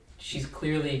that she's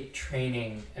clearly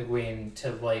training Egwene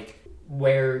to like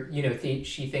where,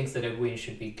 she thinks that Egwene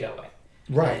should be going.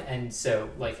 Right. And so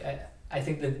like, I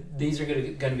think that these are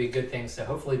going to be good things to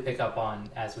hopefully pick up on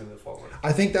as we move forward.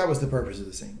 I think that was the purpose of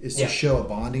the scene, is to show a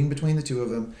bonding between the two of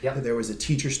them, that there was a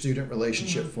teacher-student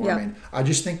relationship forming. I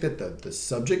just think that the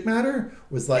subject matter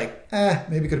was like,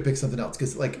 maybe could have picked something else,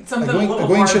 because like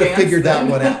Egwene should have figured that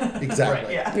one out.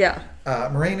 Exactly.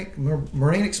 Right,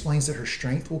 Moiraine explains that her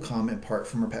strength will come in part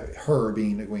from her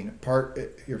being Egwene.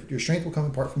 Your strength will come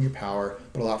in part from your power,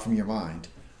 but a lot from your mind.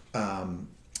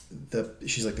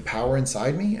 She's like, the power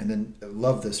inside me, and then I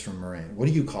love this from Moiraine. What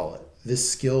do you call it? This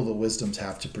skill the wisdoms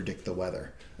have to predict the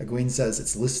weather. Egwene says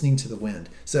it's listening to the wind.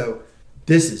 So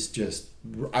this is just,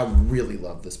 I really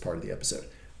love this part of the episode.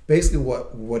 Basically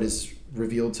what is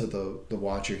revealed to the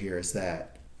watcher here is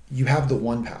that you have the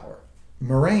one power.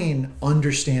 Moiraine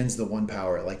understands the one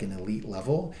power at like an elite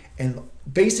level, and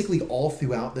basically all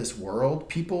throughout this world,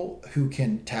 people who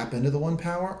can tap into the one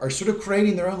power are sort of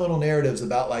creating their own little narratives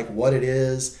about like what it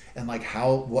is and like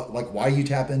why you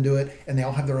tap into it, and they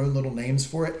all have their own little names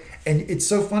for it. And it's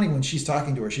so funny when she's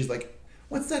talking to her, she's like,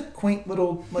 what's that quaint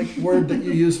little like word that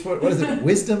you use for it? What is it?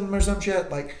 Wisdom or some shit?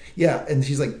 Like, yeah. And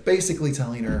she's like basically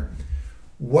telling her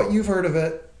what you've heard of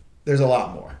it, there's a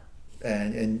lot more.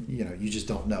 And you just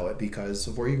don't know it because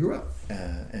of where you grew up,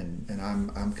 and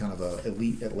I'm kind of a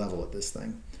elite at level at this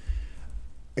thing.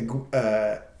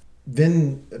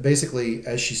 Then basically,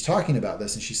 as she's talking about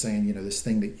this and she's saying, this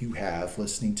thing that you have,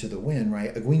 listening to the wind,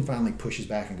 right? Egwene finally pushes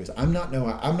back and goes, I'm not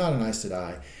an Aes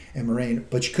Sedai, and Moiraine,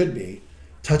 but you could be.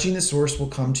 Touching the source will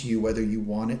come to you whether you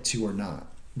want it to or not.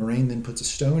 Moiraine then puts a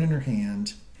stone in her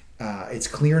hand. It's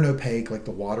clear and opaque like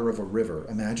the water of a river.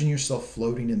 Imagine yourself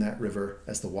floating in that river.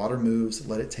 As the water moves,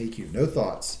 let it take you. No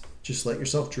thoughts. Just let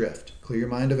yourself drift. Clear your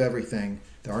mind of everything.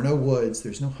 There are no woods.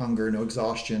 There's no hunger, no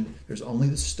exhaustion. There's only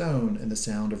the stone and the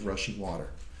sound of rushing water.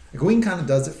 Egwene kind of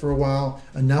does it for a while,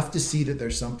 enough to see that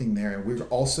there's something there. And we're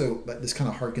also, this kind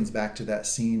of harkens back to that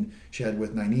scene she had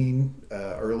with Nynaeve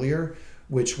earlier,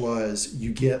 which was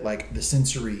you get like the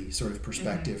sensory sort of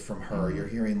perspective from her. You're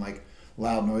hearing like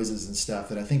loud noises and stuff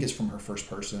that I think is from her first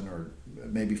person or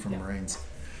maybe from Moraine's.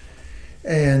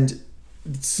 And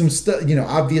some stuff,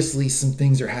 obviously some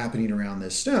things are happening around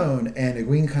this stone, and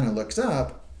Egwene kind of looks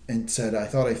up and said, I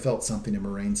thought I felt something, and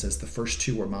Moiraine says, the first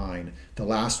two were mine. The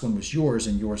last one was yours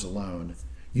and yours alone.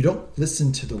 You don't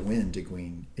listen to the wind,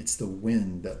 Egwene. It's the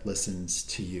wind that listens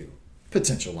to you.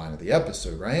 Potential line of the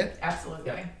episode, right? Absolutely.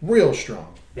 Yeah. Real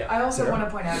strong. Yeah. I also Sarah? want to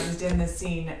point out, just in this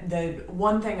scene, the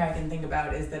one thing I can think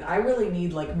about is that I really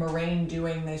need like Moiraine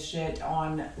doing this shit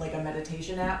on like a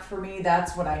meditation app for me.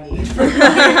 That's what I need.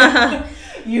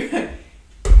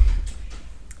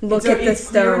 Look at the it's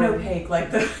clear and stone. opaque,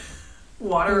 like the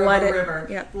water Let of a it- river.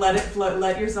 yeah. Let it float.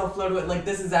 Let yourself float away. Like,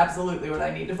 this is absolutely what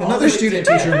I need to fall Another asleep to.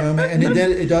 student-teacher moment, and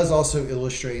it does also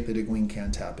illustrate that Egwene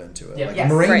can tap into it. Yeah. Like Yes.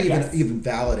 Moraine Right. even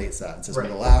validates that and says, Right.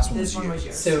 well, the last one This was one you. was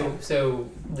yours. So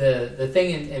the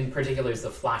thing in particular is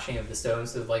the flashing of the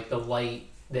stones. So like the light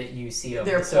that you see of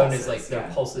Their the stone pulses, is like their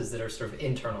yeah. pulses that are sort of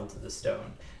internal to the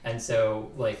stone. And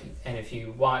so like, and if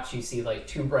you watch, you see like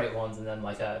two bright ones and then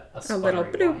like a little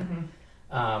sputtering bloop.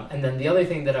 one. And then the other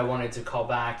thing that I wanted to call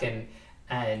back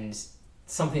and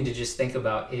something to just think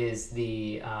about is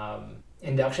the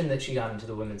induction that she got into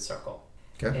the women's circle.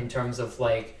 Okay. In terms of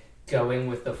like going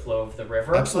with the flow of the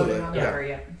river. Absolutely. Floating on the Yeah. river,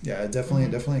 yeah. Yeah, definitely a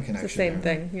connection. It's the same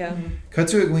there. thing. Yeah. Cut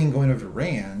to Egwene going over to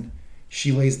Rand.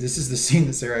 She lays. This is the scene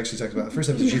that Sarah actually talked about in the first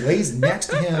episode. She lays next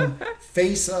to him,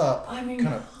 face up, I mean,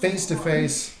 kind of face to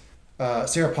face.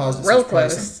 Sarah paused. And Real says, probably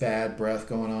close. some bad breath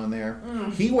going on there.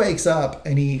 He wakes up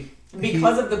and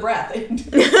Because of the breath.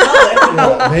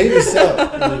 yeah, maybe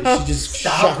so. She just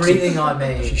Stop shocks breathing him. on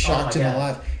me. She shocked Oh my him God.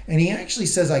 alive, and he actually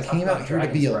says, "I came about out here to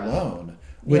be dragon's breath. alone,"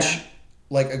 which, Yeah.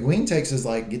 like, Egwene takes as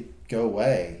like, "Go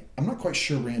away." I'm not quite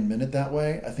sure Rand meant it that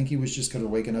way. I think he was just kind of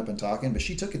waking up and talking, but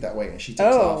she took it that way, and she takes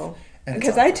off. Oh, And it's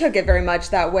because off. I took it very much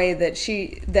that way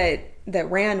that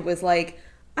Rand was like,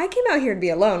 I came out here to be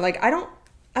alone. Like, I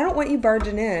don't want you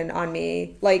barging in on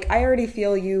me. Like, I already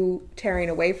feel you tearing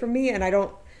away from me, and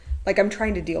I'm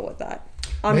trying to deal with that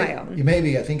on my own.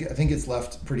 Maybe I think it's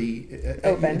left pretty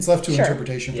Open. It's left to Sure.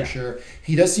 interpretation for Yeah. sure.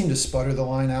 He does seem to sputter the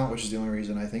line out, which is the only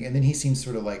reason I think. And then he seems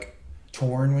sort of like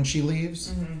torn when she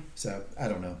leaves. So I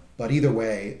don't know. But either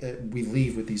way, we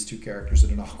leave with these two characters at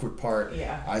an awkward part.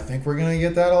 Yeah. I think we're gonna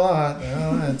get that a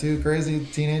lot. Two crazy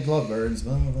teenage lovebirds.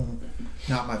 Blah, blah, blah.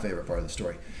 Not my favorite part of the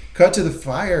story. Cut to the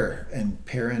fire, and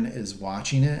Perrin is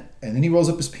watching it, and then he rolls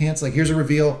up his pants leg. Here's a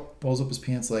reveal. Rolls up his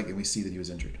pants leg, and we see that he was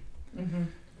injured.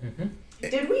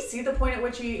 Did we see the point at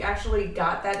which he actually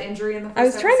got that injury in the first I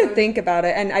was trying to episode? think about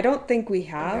it, and I don't think we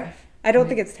have. Okay. I don't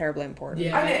think it's terribly important.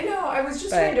 Yeah. I was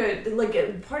just But- trying to,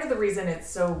 like, part of the reason it's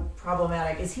so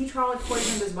problematic is he Trolloc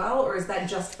poisoned as well, or is that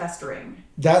just festering?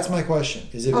 That's my question.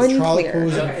 Is it Unclear. Trolloc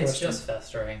poison? No, or it's festering? just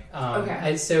festering.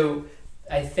 Okay. So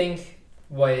I think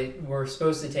what we're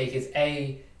supposed to take is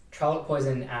Trolloc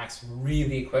poison acts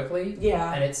really quickly.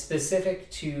 Yeah. And it's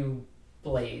specific to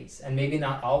blades, and maybe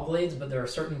not all blades, but there are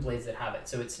certain blades that have it.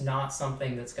 So it's not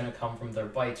something that's going to come from their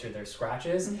bites or their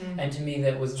scratches. Mm-hmm. And to me,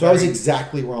 that was So I was very-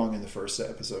 exactly wrong in the first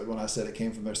episode when I said it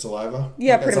came from their saliva.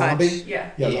 Yeah, Like a pretty much. zombie? Yeah.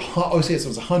 Yeah, Yeah. it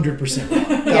was 100%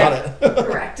 wrong. Got it.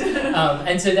 Correct.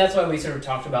 and so that's why we sort of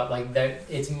talked about like that.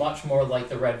 It's much more like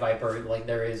the red viper. Like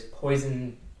there is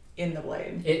poison In the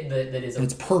blade. that is And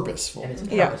it's purposeful. and it's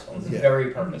Yeah. purposeful. It's Yeah.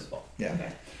 very purposeful. Yeah. Okay.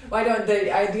 Well, I don't.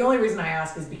 The only reason I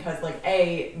ask is because, like,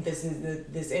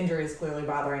 this injury is clearly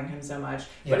bothering him so much,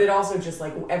 but Yeah. it also just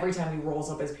like every time he rolls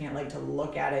up his pant leg to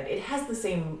look at it, it has the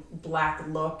same black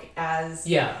look as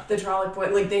Yeah. the Trolloc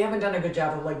poison. Like, they haven't done a good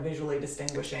job of like visually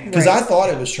distinguishing. Because Right. I thought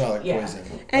it was Trolloc Yeah. poison.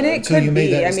 And it until could you made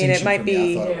be. that I mean, it distinction might for me, I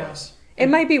be- thought it Yeah. was. It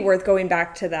might be worth going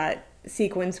back to that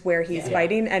sequence where he's Yeah.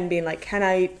 fighting and being like, can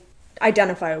I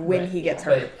identify when Right. he gets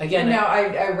hurt? But again, And now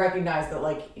I recognize that,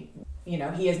 like, you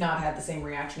know, he has not had the same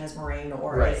reaction as Moraine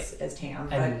or Right. as Tam.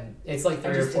 But and it's like I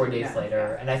 3 or just 4 didn't days know.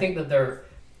 later, and I think that there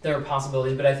are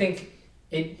possibilities, but I think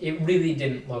it really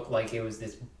didn't look like it was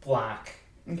this black,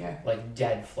 okay. like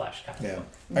dead flesh kind of Yeah. thing.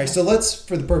 All right, so let's,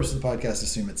 for the purpose of the podcast,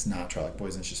 assume it's not Trolloc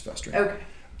poison, it's just festering. Okay.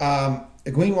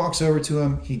 Egwene walks over to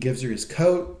him. He gives her his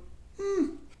coat.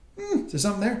 Is there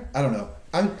something there? I don't know.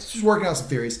 I'm just working out some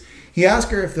theories. He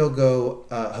asks her if they'll go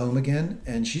home again,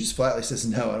 and she just flatly says,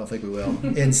 "No, I don't think we will."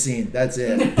 End scene. That's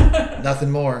it.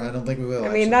 Nothing more. I don't think we will. I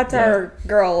mean, that's our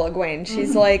girl, Egwene.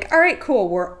 She's like, all right, cool,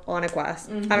 we're on a quest.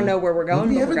 I don't know where we're Will going,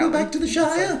 we but ever we're go going. back to the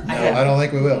Shire? No, have- I don't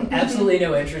think we will. Absolutely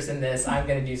no interest in this. I'm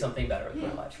going to do something better with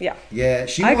my life. Yeah. Yeah,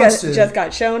 she I wants to. just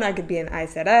got shown I could be an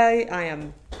Aes Sedai. I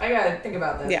am, I gotta think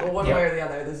about this. Yeah. Well, one Yeah. way or the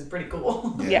other, this is pretty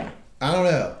cool. yeah. I don't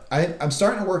know. I'm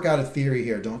starting to work out a theory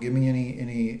here. Don't give me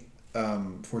any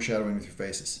foreshadowing with your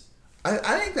faces.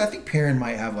 I think Perrin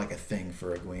might have like a thing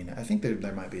for Egwene. I think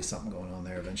there might be something going on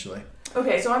there eventually.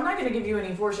 Okay, so I'm not going to give you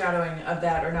any foreshadowing of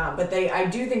that or not, but I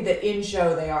do think that in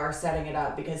show they are setting it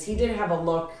up because he did have a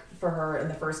look for her in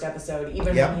the first episode,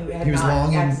 even Yep, when he had he was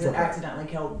not longing for her. accidentally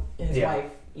killed his Yeah.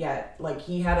 wife yet. Like,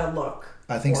 he had a look.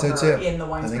 I think for so her too. In the I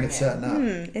Wine think it's Spring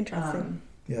setting up. Interesting.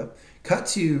 Yep. Cut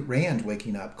to Rand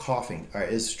waking up, coughing. All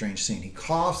right, it's a strange scene. He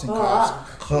coughs and coughs.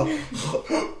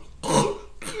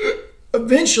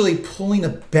 Eventually pulling a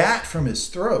bat from his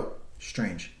throat.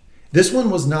 Strange. This one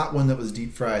was not one that was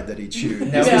deep fried that he chewed.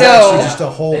 This was No. actually just a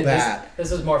whole This- bat.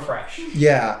 This is more fresh.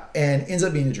 Yeah, and ends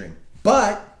up being a dream.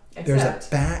 But there's a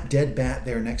Except- dead bat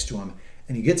there next to him.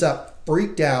 And he gets up,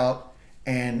 freaked out,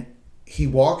 and he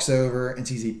walks over and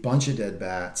sees a bunch of dead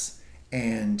bats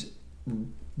and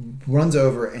runs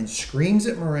over and screams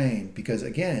at Moraine because,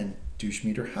 again, douche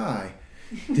meter high.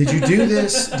 Did you do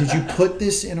this? Did you put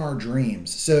this in our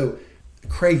dreams? So,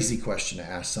 crazy question to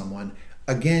ask someone.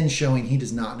 Again, showing he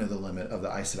does not know the limit of the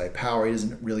Aes Sedai power. He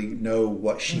doesn't really know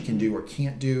what she can do or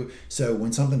can't do. So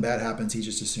when something bad happens, he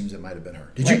just assumes it might have been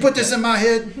her. Did you put this in my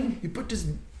head? You put this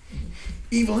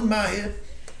evil in my head?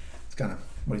 It's kind of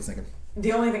what he's thinking.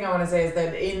 The only thing I want to say is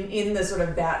that in the sort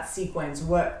of bat sequence,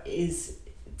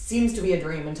 seems to be a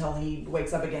dream until he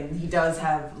wakes up again. He does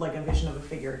have like a vision of a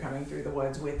figure coming through the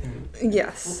woods with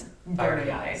Yes.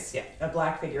 burning eyes. Yeah. A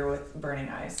black figure with burning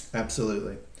eyes.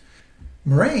 Absolutely.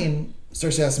 Moraine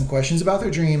starts to ask some questions about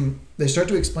their dream. They start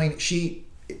to explain.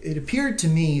 It appeared to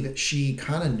me that she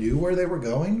kind of knew where they were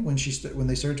going when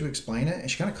they started to explain it, and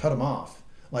she kind of cut them off.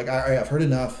 Like, I've heard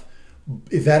enough.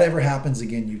 If that ever happens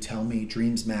again, you tell me.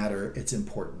 Dreams matter. It's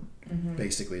important.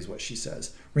 Basically, is what she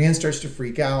says. Rand starts to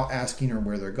freak out, asking her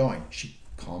where they're going. She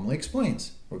calmly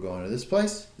explains, "We're going to this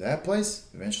place, that place,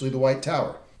 eventually the White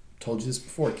Tower. Told you this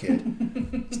before,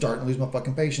 kid. Starting to lose my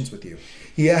fucking patience with you."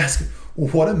 He asks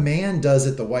what a man does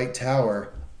at the White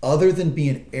Tower other than be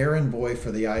an errand boy for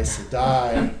the Aes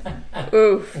Sedai.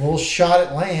 Oof. A little shot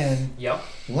at Lan. Yep.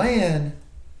 Lan,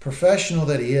 professional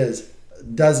that he is,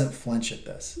 doesn't flinch at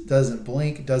this. Doesn't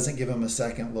blink, doesn't give him a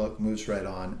second look, moves right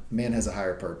on. Man has a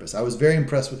higher purpose. I was very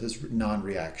impressed with his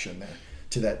non-reaction there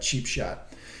to that cheap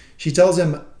shot. She tells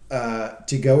him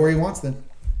to go where he wants then.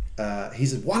 He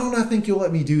said, "Why don't I think you'll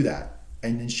let me do that?"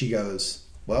 And then she goes,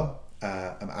 "Well,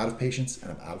 I'm out of patience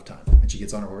and I'm out of time." And she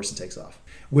gets on her horse and takes off,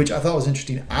 which I thought was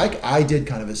interesting. I did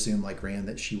kind of assume, like Rand,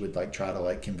 that she would like try to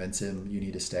like convince him, "You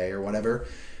need to stay," or whatever.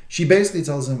 She basically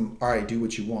tells him, "All right, do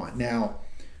what you want." Now,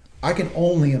 I can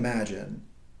only imagine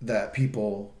that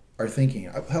people are thinking,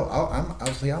 hell,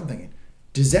 I'm thinking,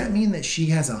 does that mean that she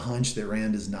has a hunch that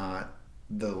Rand is not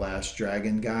the last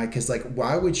dragon guy? Because, like,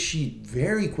 why would she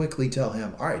very quickly tell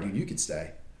him, "All right, dude, you can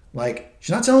stay"? Like, she's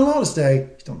not telling him all to stay.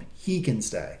 She's telling him he can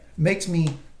stay. Makes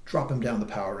me drop him down the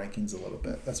power rankings a little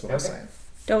bit. That's what I'm saying.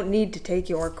 Don't need to take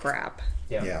your crap.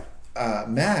 Yeah.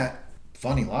 Matt,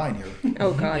 funny line here.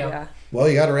 Oh, God, Yep. yeah. Well,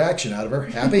 you got a reaction out of her.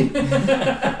 Happy?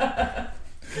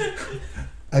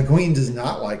 Egwene does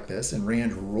not like this, and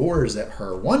Rand roars at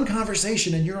her. "One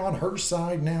conversation and you're on her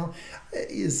side now."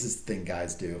 Is this thing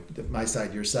guys do? My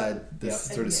side, your side, this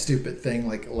sort of stupid thing,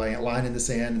 like line in the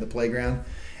sand in the playground.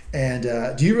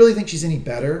 And do you really think she's any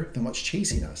better than what's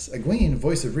chasing us? Egwene,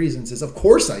 voice of reason, says, "Of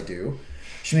course I do."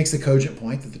 She makes the cogent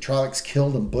point that the Trollocs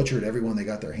killed and butchered everyone they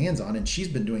got their hands on, and she's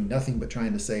been doing nothing but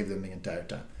trying to save them the entire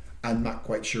time. I'm not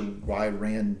quite sure why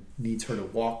Rand needs her to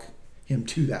walk him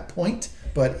to that point,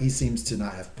 but he seems to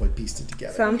not have pieced it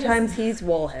together. Sometimes he's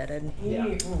wool-headed.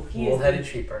 Wool-headed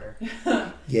sheep herder.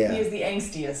 Yeah. He is the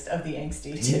angstiest of the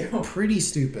angsty, too. Pretty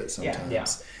stupid sometimes. Yeah.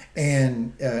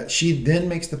 And she then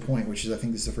makes the point, which is, I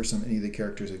think this is the first time any of the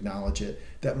characters acknowledge it,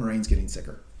 that Moraine's getting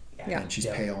sicker. Yeah. And she's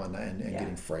pale and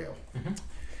getting frail. Mm-hmm.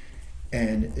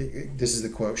 And this is the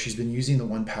quote: "She's been using the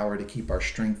one power to keep our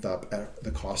strength up at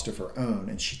the cost of her own,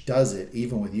 and she does it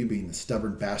even with you being the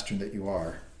stubborn bastard that you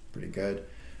are." Pretty good.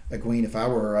 Egwene, if I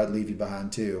were her, I'd leave you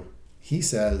behind too. He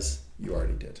says, "You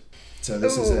already did." So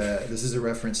this is a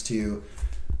reference to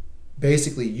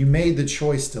basically, you made the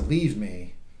choice to leave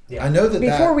me. Yeah. I know that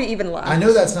Before we even left. I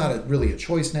know that's not really a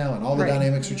choice now, and all the Right.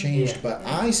 dynamics are changed. Yeah. But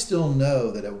I still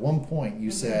know that at one point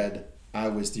you said I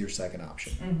was your second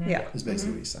option. Yeah. Is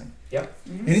basically what he's saying. Yep.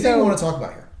 Anything So- you want to talk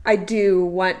about here? I do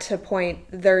want to point,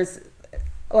 there's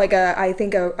like I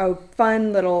think a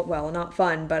fun little, well, not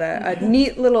fun, but a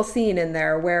neat little scene in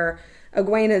there where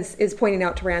Egwene is pointing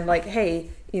out to Rand, like, hey,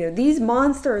 these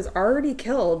monsters already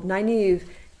killed Nynaeve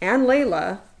and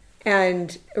Layla.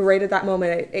 And right at that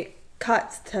moment, it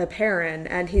cuts to Perrin,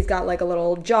 and he's got like a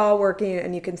little jaw working,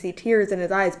 and you can see tears in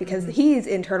his eyes because he's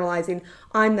internalizing,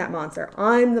 I'm that monster.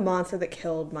 I'm the monster that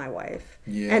killed my wife.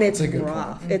 Yeah, and it's that's a good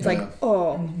rough. point. It's Yeah. like,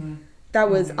 oh, that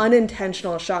was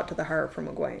unintentional shot to the heart from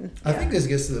Egwene. I think this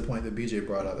gets to the point that BJ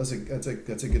brought up. That's a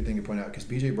good thing to point out, because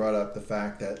BJ brought up the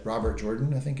fact that Robert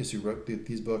Jordan, I think, is who wrote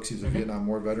these books. He was a Vietnam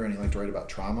War veteran. He liked to write about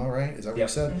trauma, right? Is that what you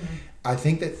said? I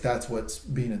think that's what's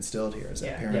being instilled here. Is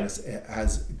that Perrin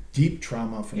has deep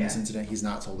trauma from this incident. He's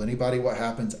not told anybody what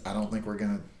happens. I don't think we're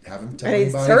going to have him tell And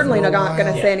anybody. he's certainly for a not going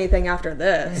to while. say anything after He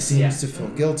this. seems to feel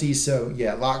guilty. So,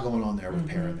 a lot going on there with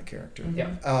Perrin, the character.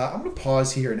 Yeah. I'm going to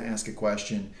pause here and ask a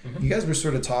question. You guys were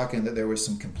sort of talking that there was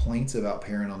some complaints about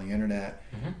Perrin on the internet.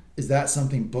 Is that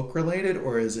something book related,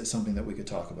 or is it something that we could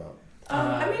talk about?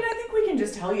 I mean, I think we can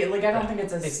just tell you. Like, I don't think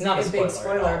it's not a big spoiler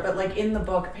spoiler, at all. but like in the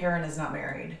book, Perrin is not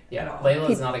married at all.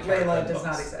 Layla's not a character. Layla in the does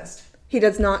not books. exist. He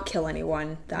does not kill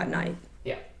anyone that night.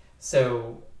 Yeah.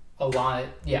 So a lot.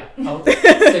 Yeah.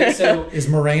 So Is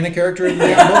Moraine a character in the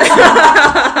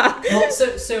book? well,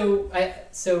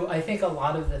 so I think a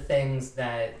lot of the things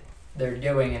that they're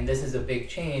doing, and this is a big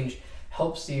change,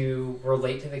 helps you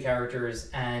relate to the characters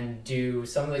and do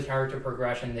some of the character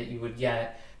progression that you would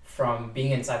get from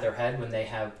being inside their head when they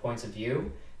have points of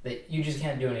view that you just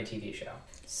can't do in a TV show.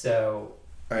 So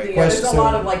All right, There's question. a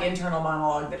lot of like internal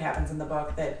monologue that happens in the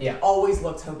book that always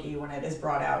looks hokey when it is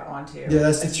brought out onto. Yeah,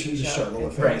 that's a the TV show. struggle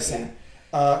with Right, fantasy.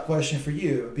 Question for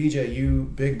you, BJ. You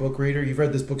big book reader. You've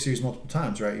read this book series multiple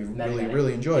times, right? You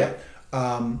really enjoy it.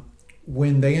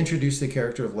 When they introduced the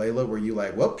character of Layla, were you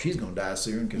like, "Well, she's gonna die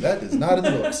soon"? Because that is not in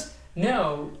the books.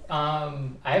 No,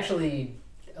 I actually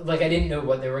I didn't know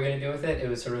what they were going to do with it. It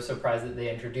was sort of surprised that they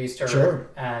introduced her. Sure.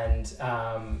 And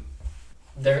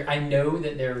I know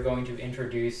that they're going to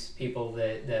introduce people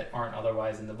that aren't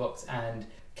otherwise in the books and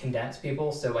condense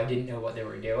people. So I didn't know what they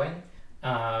were doing.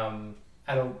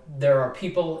 There are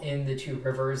people in the Two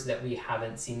Rivers that we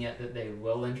haven't seen yet that they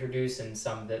will introduce, and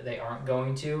some that they aren't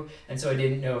going to. And so I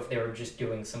didn't know if they were just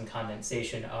doing some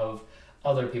condensation of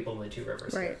other people in the Two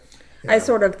Rivers. Right. Yeah. I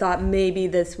sort of thought maybe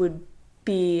this would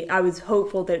be, I was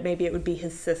hopeful that maybe it would be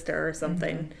his sister or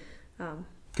something.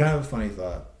 Kind of a funny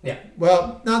thought. Yeah.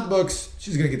 Well, not the books.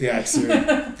 She's gonna get the axe soon.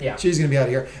 Yeah. She's gonna be out of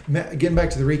here. Getting back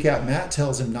to the recap, Matt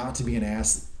tells him not to be an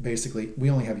ass. Basically, we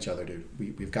only have each other, dude.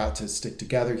 We've got to stick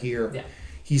together here. Yeah.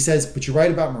 He says, but you're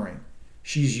right about Moraine.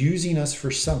 She's using us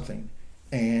for something.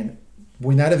 And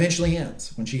when that eventually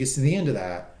ends, when she gets to the end of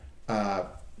that,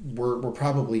 we're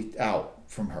probably out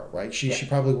from her, right? She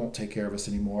probably won't take care of us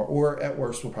anymore, or at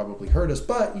worst will probably hurt us.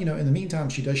 But, in the meantime,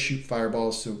 she does shoot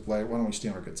fireballs, so why don't we stay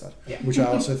on her good side? Yeah. Which I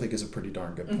also think is a pretty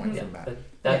darn good point from Matt.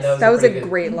 That was a pretty good-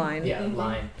 great line. Yeah,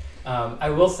 line. I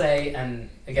will say, and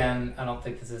again, I don't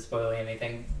think this is spoiling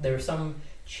anything, there's some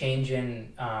change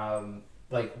in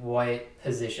what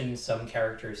position some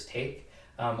characters take.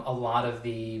 A lot of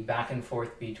the back and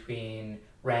forth between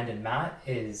Rand and Matt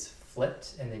is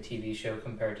flipped in the TV show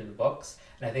compared to the books.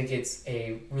 And I think it's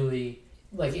a really,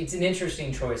 it's an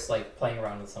interesting choice, playing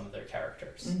around with some of their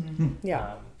characters. Mm-hmm.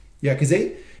 Yeah. Yeah, because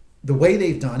the way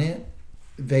they've done it,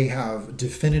 they have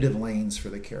definitive lanes for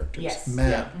the characters. Yes.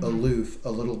 Matt, aloof, a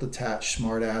little detached,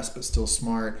 smart ass, but still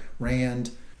smart.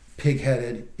 Rand,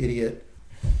 pig-headed, idiot.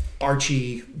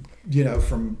 Archie,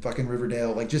 from fucking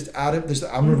Riverdale, just out of this.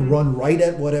 I'm going to run right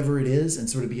at whatever it is and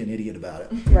sort of be an idiot about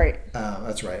it. Right.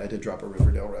 That's right. I did drop a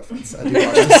Riverdale reference. I do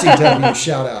watch the CW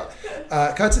shout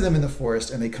out. Cut to them in the forest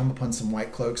and they come upon some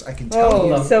white cloaks. I can tell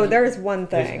you. So there's one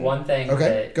thing. There's one thing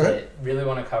Okay, go ahead. that really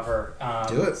want to cover.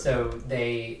 Do it. So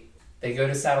they go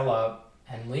to saddle up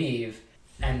and leave,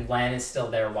 and Lan is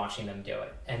still there watching them do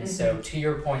it. And so to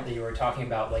your point that you were talking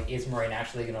about, is Moraine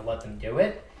actually going to let them do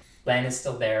it? Lan is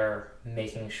still there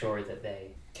making sure that they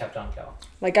kept on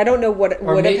going. I don't know what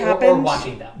would have happened. Or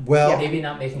watching them. Well, maybe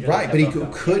not making sure. Right, but they he kept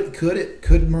on going.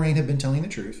 could Moraine have been telling the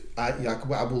truth? I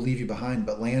will leave you behind,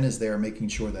 but Lan is there making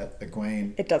sure that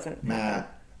Egwene, It doesn't.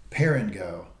 Matt, Perrin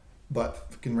go,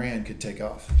 but fucking Rand could take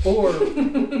off. Or,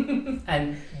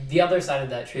 and the other side of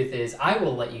that truth is, I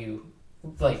will let you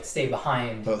stay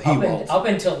behind But he won't. up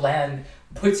until Lan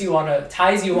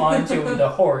ties you onto the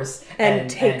horse And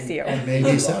takes you. And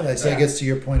Maybe so. Yeah. So it gets to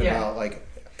your point Yeah. about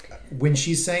when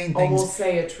she's saying Or things, we'll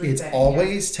say a true it's thing.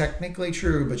 always technically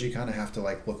true, but you kind of have to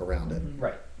look around it.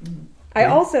 Right. I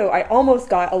almost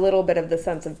got a little bit of the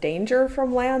sense of danger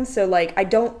from Lan. So I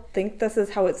don't think this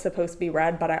is how it's supposed to be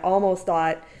read, but I almost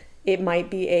thought it might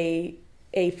be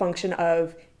a function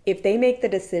of, if they make the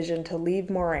decision to leave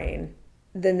Moraine,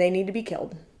 then they need to be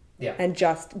killed. Yeah. And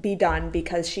just be done,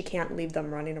 because she can't leave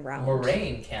them running around.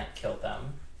 Moraine can't kill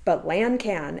them. But Lan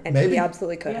can, and Maybe. he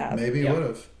absolutely could have. Maybe Yeah. he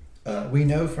would have. We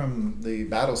know from the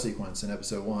battle sequence in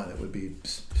episode 1, it would be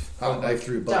hot knife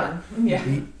through butter. Done. Yeah.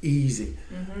 It'd be easy.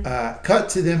 Cut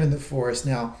to them in the forest.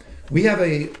 Now, we have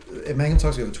at Mangum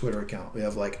Talks, we have a Twitter account. We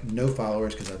have no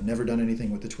followers because I've never done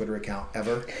anything with the Twitter account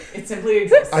ever. It simply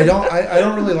exists. I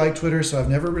don't really like Twitter, so I've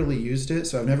never really used it.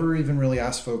 So I've never even really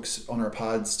asked folks on our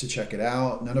pods to check it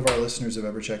out. None of our listeners have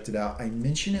ever checked it out. I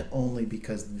mention it only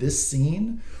because this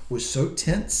scene was so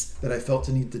tense that I felt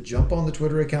the need to jump on the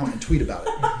Twitter account and tweet about it.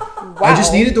 Wow. I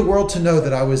just needed the world to know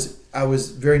that I was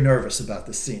very nervous about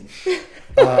this scene.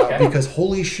 Because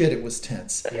holy shit, it was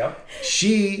tense. Yep.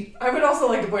 I would also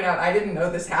like to point out, I didn't know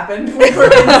this happened. We were in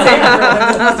the same room and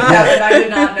this must have happened. I did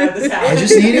not know this happened. I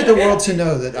just needed the world to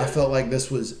know that I felt like this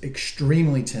was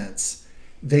extremely tense.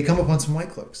 they come upon some white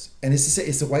cloaks, and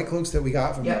it's the white cloaks that we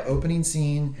got from the opening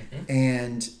scene,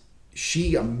 and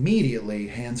she immediately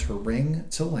hands her ring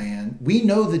to Lan. We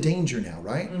know the danger now,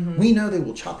 right? We know they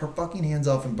will chop her fucking hands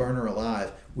off and burn her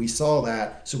alive. We saw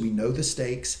that, so we know the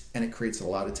stakes, and it creates a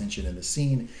lot of tension in the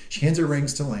scene. She hands her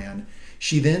rings to Lan.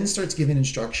 She then starts giving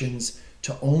instructions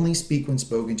to only speak when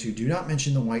spoken to. Do not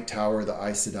mention the White Tower, the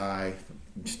Aes Sedai.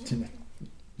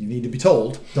 You need to be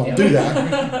told. Don't do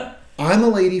that. I'm a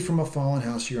lady from a fallen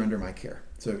house. You're under my care.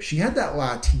 So she had that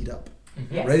lie teed up,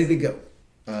 ready to go.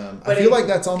 I feel like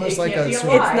that's almost like a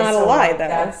sort of... It's not a lie,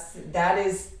 though.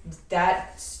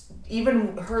 That's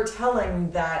even her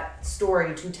telling that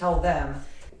story to tell them.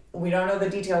 We don't know the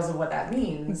details of what that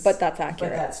means. But that's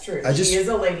accurate. But that's true. She is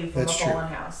a lady from a fallen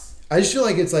house. I just feel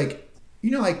like it's like,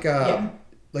 you know, like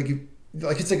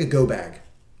it's like a go bag.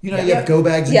 You know, you have go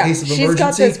bags in case of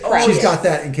emergency. She's got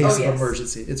that in case of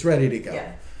emergency. It's ready to go.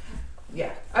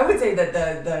 Yeah. I would say that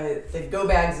the go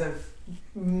bags of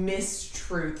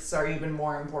mistruths are even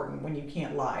more important when you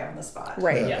can't lie on the spot.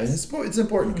 Right. Yeah. And it's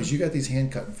important because you got these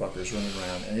hand cutting fuckers running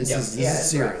around, and this is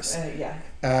serious.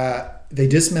 They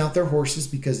dismount their horses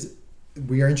because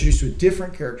we are introduced to a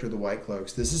different character, the White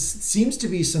Cloaks. Seems to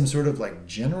be some sort of like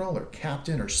general or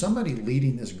captain or somebody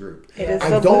leading this group. It is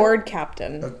the Lord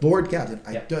Captain. Lord Captain.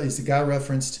 Is the guy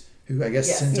referenced who I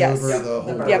guess sends over the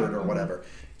whole herd or whatever.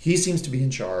 He seems to be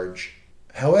in charge.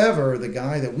 However, the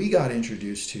guy that we got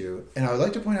introduced to, and I would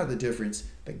like to point out the difference,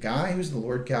 the guy who's the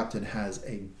Lord Captain has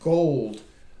a gold,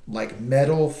 like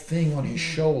metal thing on his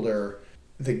shoulder.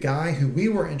 The guy who we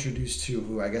were introduced to,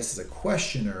 who I guess is a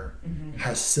questioner,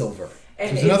 has silver.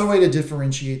 And there's another way to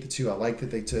differentiate the two. I like that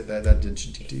they took that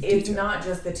attention to detail. It's not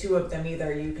just the two of them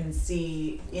either. You can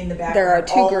see in the background there are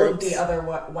two all groups. Of the other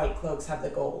White Cloaks have the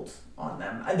gold on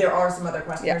them. There are some other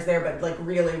questioners there, but like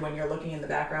really when you're looking in the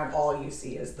background, all you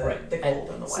see is the gold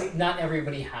and the white. So not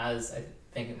everybody has, I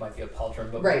think it might be a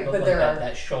pauldron, but but like there are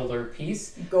that shoulder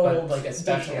piece. Gold, but like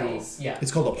especially, details.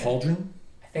 It's called a pauldron?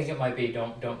 I think it might be.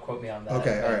 Don't quote me on that.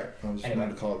 Okay, all right. I was trying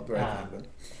to call it the right thing, but.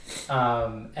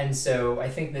 And so I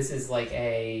think this is like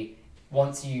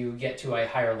once you get to a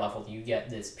higher level, you get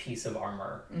this piece of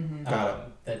armor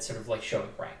that's sort of like showing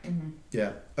rank.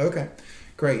 Yeah. Okay.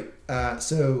 Great.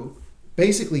 So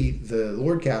basically, the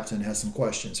Lord Captain has some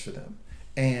questions for them,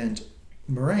 and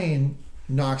Moiraine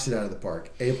knocks it out of the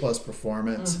park. A+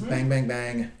 performance. Bang, bang,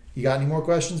 bang. You got any more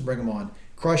questions? Bring them on.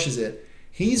 Crushes it.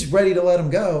 He's ready to let him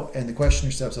go, and the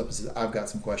questioner steps up and says, I've got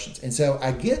some questions. And so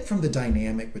I get from the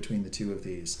dynamic between the two of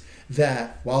these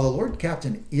that while the Lord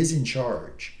Captain is in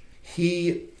charge,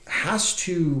 he has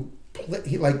to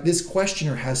play, like this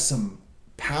questioner has some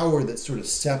power that's sort of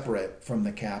separate from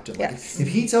the captain. Like if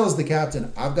he tells the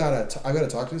captain, I've got to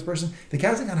talk to this person, the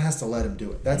captain kind of has to let him do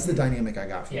it. That's the dynamic I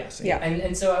got from this.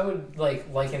 And so I would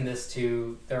like liken this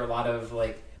to, there are a lot of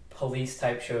like police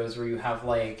type shows where you have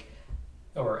like,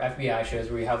 or FBI shows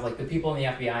where you have like the people in the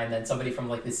FBI and then somebody from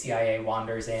like the CIA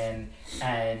wanders in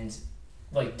and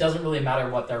like doesn't really matter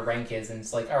what their rank is, and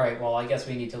it's like, all right, well, I guess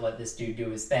we need to let this dude do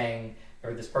his thing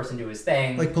or this person do his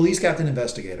thing. Like police captain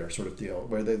investigator sort of deal,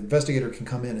 where the investigator can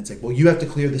come in and say, well, you have to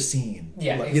clear the scene.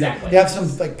 Yeah, like, exactly. You have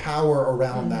some like power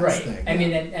around that thing. I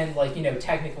mean, and like, you know,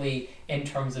 technically in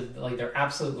terms of like their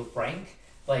absolute rank,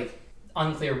 like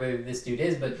unclear whether this dude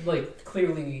is, but like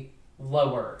clearly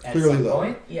lower at some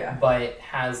point. Yeah. But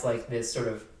has like this sort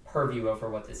of purview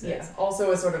over what this is. Yeah.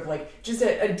 Also a sort of like just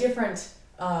a different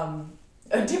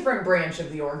branch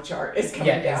of the org chart is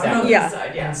coming down on this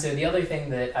side. Yeah. And so the other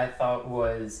thing that I thought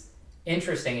was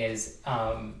interesting is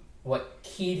what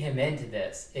keyed him into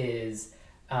this is,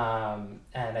 and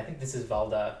I think this is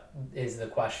Velda, is the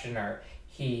questioner.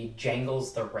 He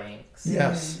jangles the ranks.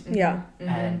 Yes. Yeah.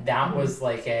 And that was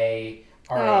like a,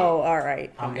 all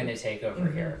right. I'm gonna take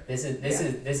over here. This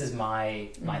is my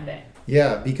thing.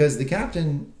 Yeah, because the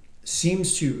captain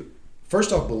seems to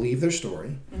first off believe their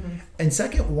story, and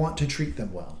second want to treat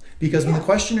them well. Because when the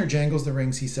questioner jangles the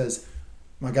rings, he says,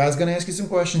 "My guy's gonna ask you some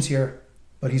questions here,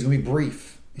 but he's gonna be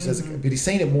brief." He says, but he's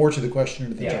saying it more to the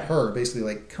questioner than to her. Basically,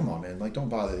 like, "Come on, man, like, don't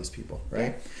bother these people."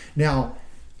 Right now,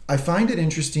 I find it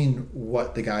interesting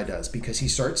what the guy does because he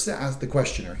starts to ask the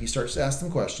questioner. He starts to ask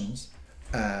them questions.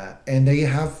 And they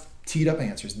have teed up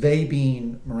answers, they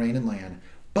being Moiraine and Lan.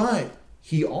 But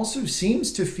he also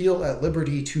seems to feel at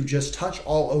liberty to just touch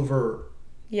all over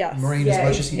Moiraine as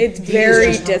much as he... It's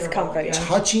very discomforting.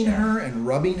 Touching her and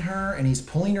rubbing her, and he's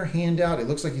pulling her hand out. It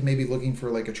looks like he's maybe looking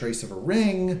for like a trace of a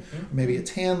ring, maybe a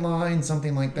tan line,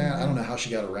 something like that. I don't know how she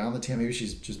got around the tan. Maybe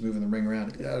she's just moving the ring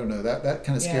around. I don't know. That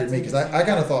kind of scared me because I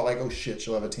kind of thought like, oh shit,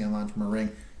 she'll have a tan line from her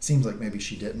ring. Seems like maybe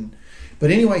she didn't.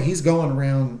 But anyway, he's going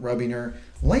around rubbing her.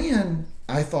 Lan,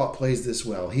 I thought, plays this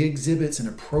well. He exhibits an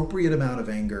appropriate amount of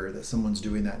anger that someone's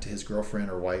doing that to his girlfriend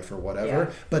or wife or whatever, Yeah.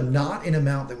 but not an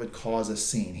amount that would cause a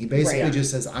scene. He basically Right.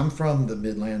 just says, I'm from the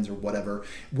Midlands or whatever,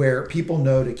 where people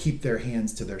know to keep their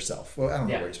hands to themselves. Well, I don't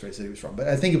know where he said he was from, but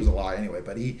I think it was a lie anyway.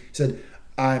 But he said,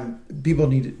 people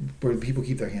need where people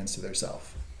keep their hands to themselves.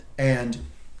 And,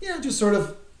 just sort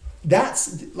of,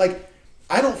 that's like,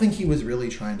 I don't think he was really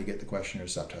trying to get the questioner to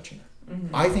stop touching her.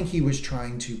 I think he was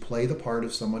trying to play the part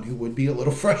of someone who would be a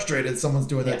little frustrated someone's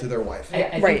doing that to their wife.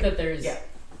 I Right. think that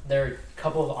there are a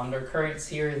couple of undercurrents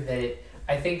here that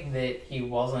I think that he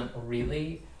wasn't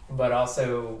really, but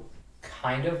also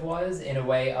kind of was, in a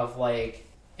way of like,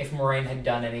 if Moraine had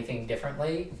done anything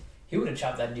differently, he would have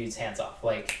chopped that dude's hands off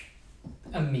like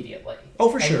immediately. Oh,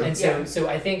 for sure. And so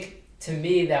I think to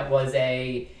me that was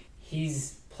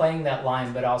he's playing that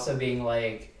line, but also being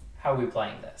like, how are we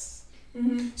playing this?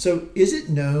 So is it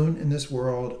known in this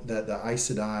world that the Aes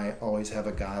Sedai always have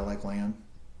a guy like Lan?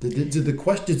 Does the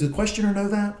questioner know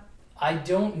that? I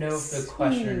don't know if the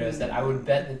questioner knows that. I would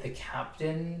bet that the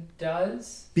captain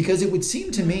does. Because it would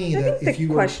seem to me I that think if the you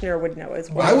were... questioner would know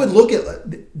as well. I would look at...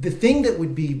 The thing that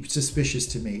would be suspicious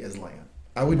to me is Lan.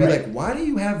 I would be like, why do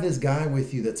you have this guy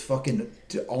with you that's fucking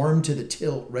armed to the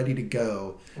tilt, ready to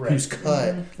go, who's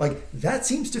cut? Like, that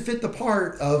seems to fit the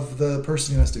part of the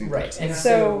person who has to be Right. present. And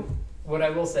so what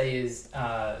I will say is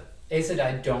Aes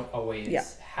Sedai don't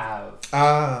always have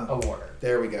a warder.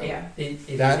 There we go. Yeah.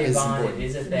 It That is is a bond, important. it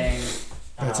is a thing.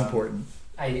 That's important.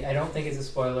 I don't think it's a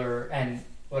spoiler. And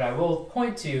what I will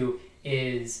point to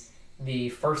is the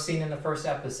first scene in the first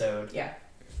episode. Yeah.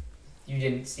 You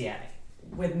didn't see any.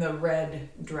 With the red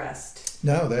dressed.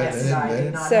 No, they Aes Sedai did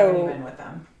didn't. not So- have any men with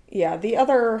them. Yeah, the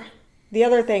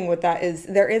other thing with that is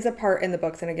there is a part in the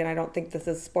books, and again, I don't think this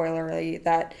is spoilery,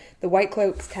 that the White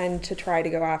Cloaks tend to try to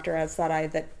go after Aes Sedai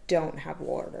that don't have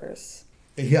warders.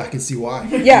 Yeah, I can see why.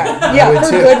 Yeah, would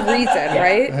for too. good reason,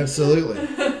 right? Absolutely.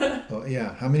 Well,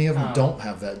 yeah. How many of them don't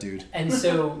have that dude? And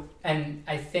so, and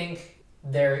I think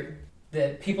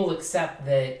that people accept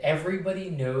that everybody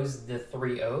knows the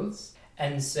three oaths,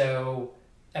 and so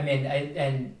I mean,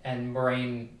 and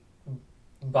Moraine,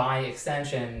 by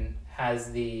extension,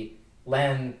 has the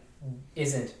Lan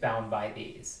isn't bound by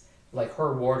these. Like,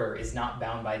 her warder is not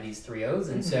bound by these three oaths,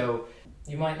 and so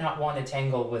you might not want to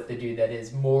tangle with the dude that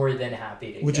is more than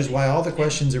happy to. Which kill is you. why all the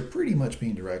questions are pretty much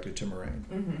being directed to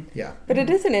Moraine. Yeah. But it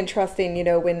is an interesting,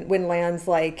 when Lan's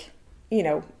like,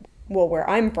 well, where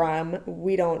I'm from,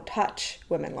 we don't touch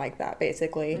women like that,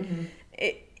 basically.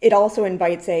 It also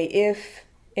invites if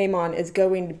Aemon is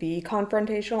going to be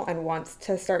confrontational and wants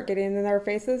to start getting in their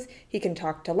faces, he can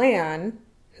talk to Lan,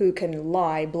 who can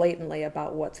lie blatantly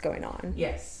about what's going on.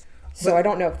 Yes. So I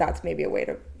don't know if that's maybe a way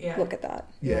to look at that.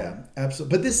 Yeah,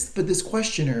 absolutely. But this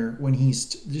questioner, when he's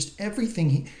just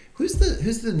everything, who's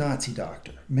the Nazi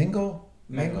doctor? Mengele?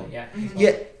 Yeah.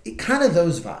 Yeah, kind of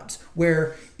those vibes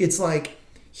where it's like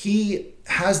he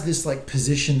has this like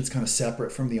position that's kind of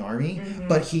separate from the army,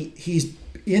 but he's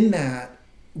in that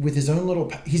with his own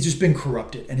little, he's just been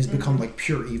corrupted and has become like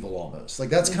pure evil almost. Like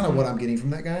that's kind of what I'm getting from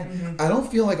that guy. I don't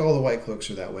feel like all the White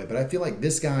Cloaks are that way, but I feel like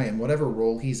this guy in whatever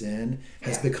role he's in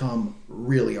has become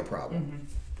really a problem.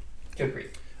 Good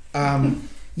brief.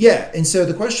 Yeah, and so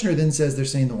the questioner then says they're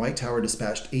saying the White Tower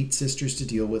dispatched 8 sisters to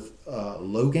deal with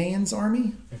Logain's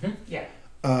army. Yeah.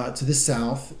 To the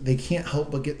south. They can't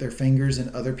help but get their fingers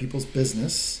in other people's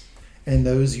business, and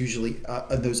those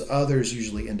others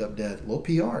usually end up dead. Little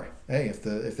PR. Hey, if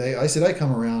they Aes Sedai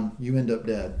come around, you end up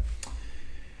dead.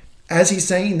 As he's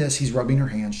saying this, he's rubbing her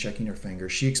hands, checking her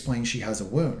fingers. She explains she has a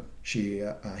wound. He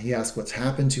asks what's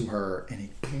happened to her, and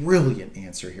a brilliant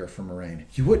answer here from Moraine.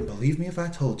 You wouldn't believe me if I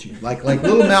told you. Like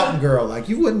little mountain girl, like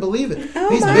you wouldn't believe it. Oh,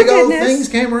 These my big old goodness. things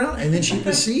came around, and then she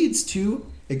proceeds to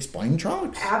explain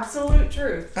Trollocs. Absolute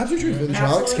truth. Absolute truth. The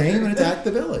Absolute Trollocs came truth. and attacked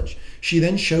the village. She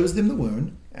then shows them the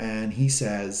wound, and he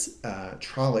says,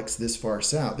 Trollocs this far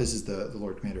south. This is the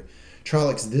Lord Commander.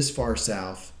 Trollocs this far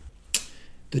south.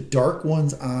 The Dark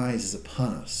One's eyes is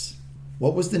upon us.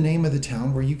 What was the name of the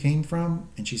town where you came from?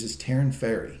 And she says Terran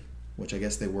Ferry, which I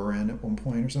guess they were in at one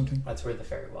point or something. That's where the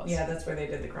ferry was. Yeah, that's where they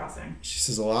did the crossing. She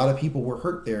says a lot of people were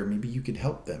hurt there. Maybe you could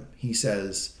help them. He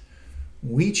says,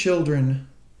 we children,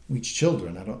 I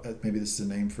don't, maybe this is a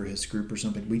name for his group or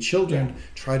something. We children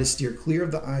try to steer clear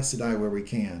of the Aes Sedai where we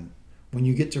can. When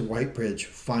you get to Whitebridge,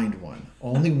 find one.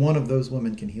 Only one of those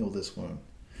women can heal this wound.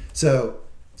 So,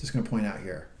 just going to point out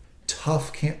here,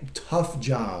 tough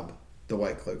job the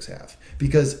White Cloaks have,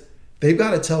 because they've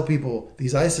got to tell people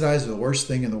these Aes Sedai are the worst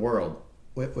thing in the world.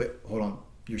 Wait, hold on.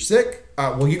 You're sick?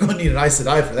 Well, you're going to need an Aes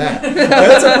Sedai for that.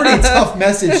 That's a pretty tough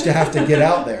message to have to get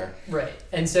out there. Right.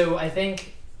 And so I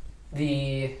think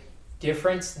the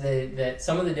difference that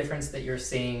some of the difference that you're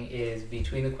seeing is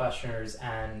between the questioners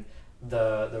and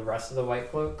the rest of the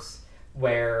White Cloaks,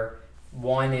 where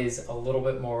one is a little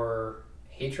bit more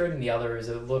hatred and the other is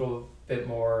a little bit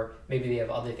more, maybe they have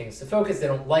other things to focus. They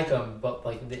don't like them, but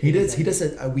like he does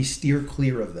say we steer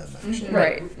clear of them, actually.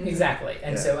 Right. Exactly.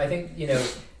 And so I think,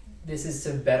 this is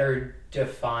to better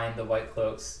define the White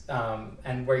Cloaks,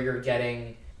 and where you're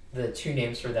getting the two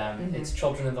names for them. It's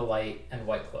Children of the Light and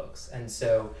White Cloaks. And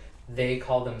so they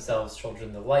call themselves Children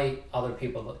of the Light. Other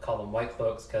people call them White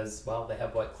Cloaks because, well, they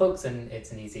have white cloaks and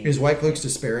it's an easy... Is White Cloaks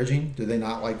disparaging? Do they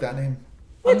not like that name?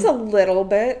 It's a little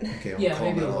bit. Okay, yeah,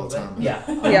 maybe a little bit. Yeah.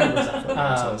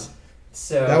 Yeah.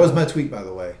 So that was my tweet, by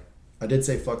the way. I did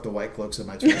say fuck the White Cloaks in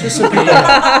my tweet. Just so people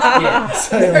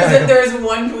there's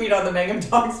one tweet on the Mangum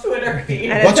Talks Twitter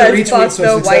feed. A bunch of retweets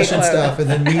of Succession stuff, and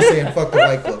then me saying fuck the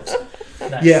White Cloaks.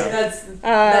 Nice. Yeah.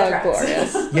 That's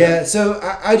glorious. Yeah, so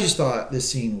I just thought this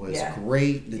scene was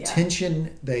great. The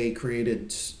tension they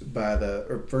created by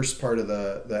the first part of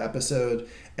the episode,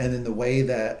 and then the way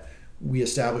that we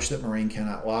established that Moiraine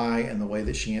cannot lie, and the way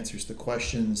that she answers the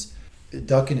questions,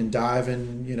 ducking and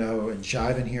diving, and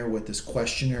jiving here with this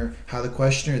questioner. How the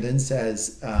questioner then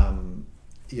says,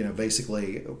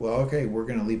 basically, well, okay, we're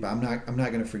going to leave, but I'm not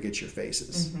going to forget your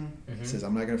faces. He says,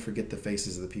 I'm not going to forget the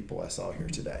faces of the people I saw here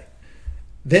today.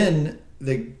 Then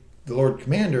the Lord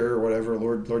Commander or whatever,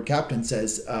 Lord Captain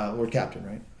says, Lord Captain,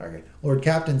 right? Okay. Lord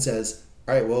Captain says,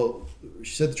 all right, well,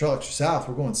 she said the Trollocs are south.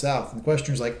 We're going south. And the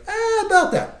questioner's like,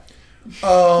 about that.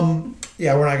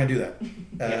 Yeah, we're not going to do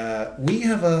that. We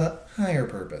have a higher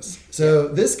purpose. So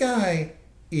this guy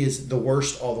is the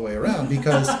worst all the way around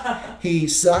because he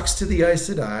sucks to the Aes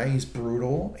Sedai. He's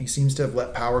brutal. He seems to have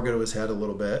let power go to his head a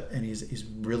little bit, and he's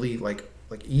really like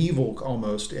evil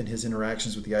almost in his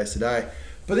interactions with the Aes Sedai.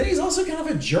 But then he's also kind of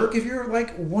a jerk if you're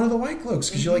like one of the White Cloaks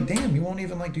because you're like, damn, you won't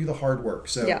even like do the hard work.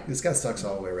 So this guy sucks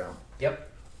all the way around. Yep.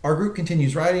 Our group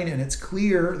continues riding, and it's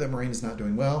clear that Moiraine is not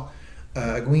doing well.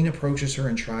 Egwene approaches her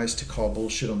and tries to call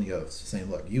bullshit on the oaths,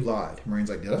 saying, look, you lied. Moiraine's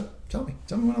like, did I? Tell me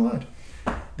when I lied.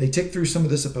 They tick through some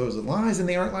of the supposed lies, and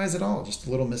they aren't lies at all, just a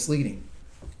little misleading.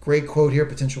 Great quote here,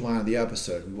 potential line of the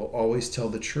episode. We will always tell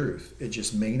the truth. It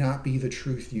just may not be the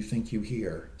truth you think you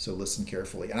hear, so listen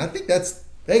carefully. And I think that's,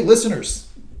 hey, listeners,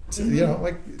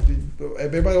 like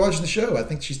everybody watching the show, I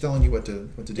think she's telling you what to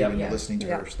do when you're listening to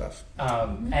her stuff.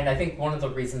 And I think one of the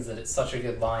reasons that it's such a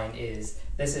good line is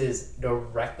this is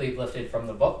directly lifted from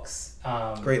the books.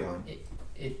 Great line.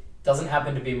 It doesn't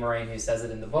happen to be Moiraine who says it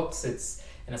in the books. It's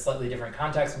in a slightly different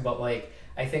context, but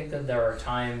I think that there are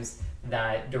times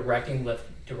that directly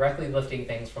lifting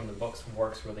things from the books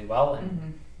works really well,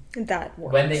 and that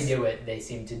works. When they do it, they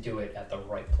seem to do it at the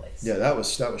right place. Yeah, that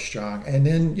was strong. And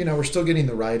then we're still getting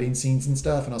the riding scenes and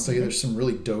stuff, and I'll tell you, there's some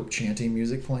really dope chanting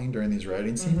music playing during these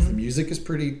riding scenes. The music is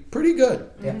pretty good.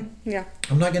 Yeah.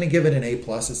 I'm not going to give it an A+.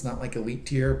 It's not like elite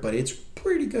tier, but it's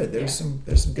pretty good. There's some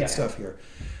good stuff here.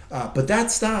 But that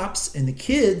stops, and the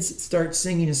kids start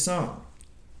singing a song.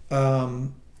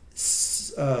 Sing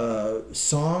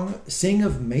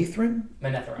of Manetheren?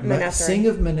 Manetheren. Sing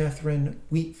of Manetheren,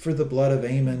 weep for the blood of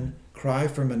Aemon, cry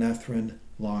for Manetheren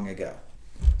long ago.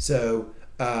 So,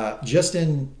 I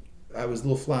was a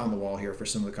little fly on the wall here for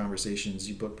some of the conversations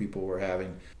you book people were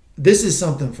having. This is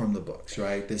something from the books,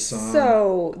 right? This song.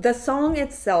 So, the song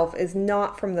itself is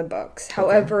not from the books. Okay.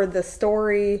 However, the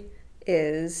story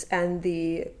is, and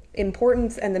the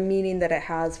importance and the meaning that it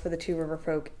has for the Two River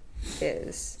folk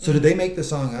is. So did they make the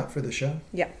song up for the show?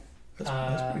 Yeah.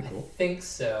 That's pretty cool. I think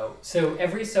so. So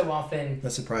every so often... That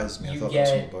surprises me. I thought that was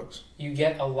from the books. You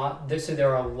get a lot... So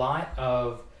there are a lot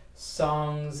of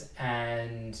songs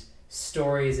and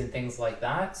stories and things like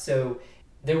that. So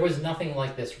there was nothing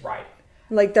like this writing.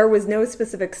 Like there was no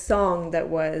specific song that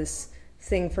was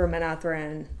sing for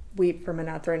Manetheren, weep for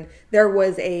Manetheren. There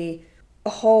was a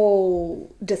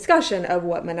whole discussion of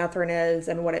what Manetheren is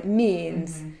and what it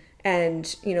means. And,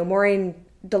 Moiraine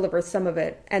delivers some of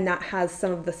it, and that has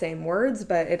some of the same words,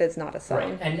 but it is not a song.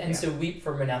 Right, and so weep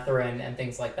for Manetheren and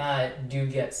things like that do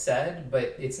get said,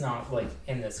 but it's not like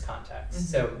in this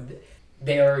context. So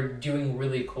they are doing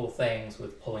really cool things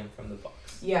with pulling from the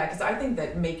books. Yeah, because I think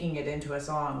that making it into a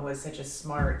song was such a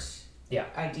smart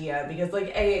idea, because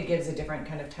A, it gives a different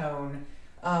kind of tone,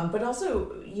 but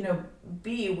also,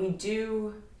 B, we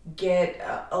do get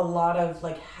a lot of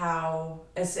like how,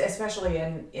 especially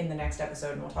in the next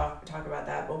episode, and we'll talk about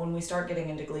that, but when we start getting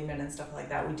into Gleeman and stuff like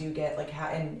that, we do get like how,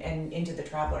 and into the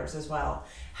Travelers as well,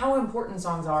 how important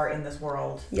songs are in this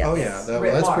world. Yes. Oh yeah,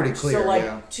 writ that's large. pretty clear. So like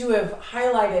yeah. to have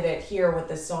highlighted it here with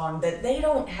this song that they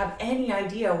don't have any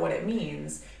idea what it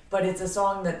means, but it's a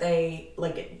song that they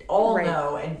like all Right.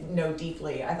 know and know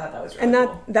deeply. I thought that was really And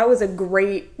cool. that was a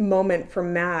great moment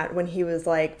from Matt when he was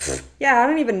like, yeah, I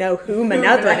don't even know who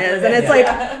Manetheren is. And it's like,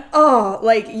 oh,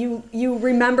 like you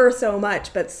remember so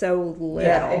much, but so little.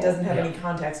 Yeah, it doesn't have Yeah. any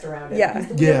context around it. Yeah.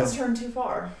 Because the Yeah. wheels turn too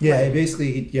far. Yeah, it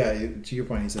basically, to your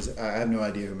point, he says, I have no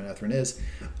idea who Manetheren is.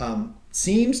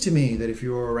 Seems to me that if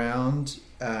you were around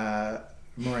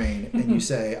Moraine and you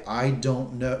say, I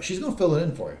don't know, she's going to fill it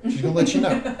in for you. She's going to let you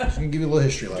know. She's going to give you a little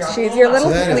history lesson. She's your little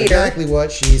So that is leader. exactly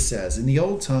what she says. In the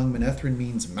old tongue, Manetheren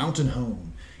means mountain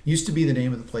home. Used to be the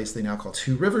name of the place they now call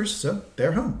Two Rivers, so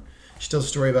their home. She tells a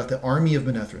story about the army of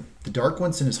Manetheren. The Dark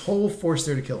One sent his whole force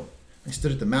there to kill him. They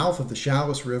stood at the mouth of the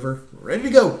shallowest river, ready to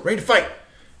go, ready to fight.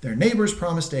 Their neighbors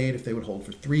promised aid if they would hold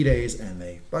for 3 days, and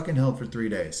they fucking held for 3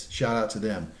 days. Shout out to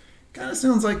them. Kind of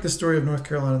sounds like the story of North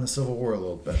Carolina and the Civil War a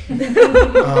little bit.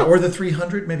 Or the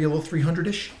 300, maybe a little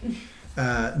 300-ish.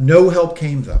 No help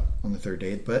came, though, on the third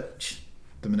day. But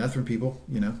the Manetheren people,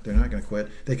 they're not going to quit.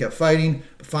 They kept fighting.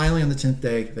 But finally, on the 10th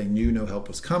day, they knew no help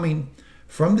was coming.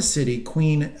 From the city,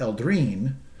 Queen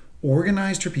Eldrine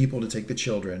organized her people to take the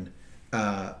children.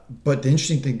 But the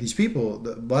interesting thing, these people,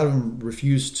 a lot of them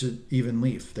refused to even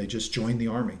leave. They just joined the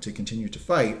army to continue to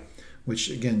fight, which,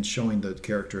 again, showing the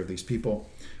character of these people.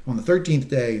 On the 13th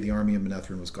day, the army of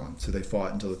Manetheren was gone, so they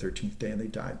fought until the 13th day and they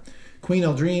died. Queen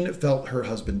Eldrine felt her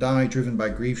husband die. Driven by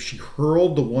grief, she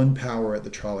hurled the One Power at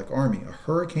the Trolloc army. A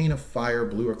hurricane of fire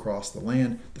blew across the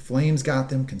land. The flames got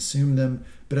them, consumed them,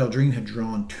 but Eldrine had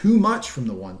drawn too much from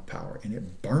the One Power, and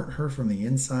it burnt her from the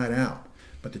inside out.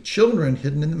 But the children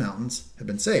hidden in the mountains had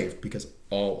been saved because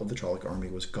all of the Trolloc army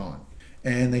was gone.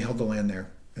 And they held the land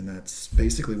there, and that's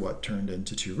basically what turned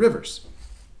into Two Rivers.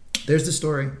 There's the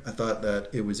story. I thought that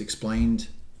it was explained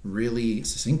really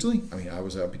succinctly. I mean, I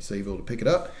was able to pick it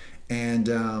up.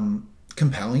 And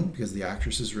compelling because the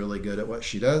actress is really good at what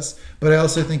she does. But I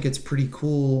also think it's pretty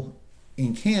cool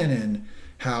in canon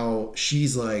how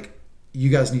she's like, you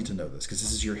guys need to know this because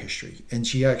this is your history. And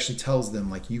she actually tells them,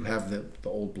 like, you have the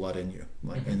old blood in you.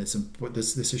 Like, and it's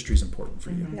this history is important for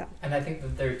you. Yeah. And I think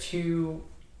that there are two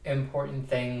important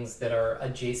things that are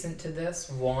adjacent to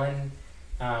this. One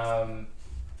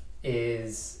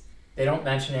is they don't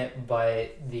mention it,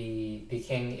 but the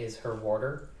king is her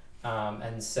warder,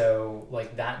 and so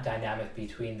like that dynamic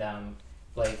between them,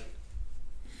 like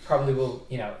probably will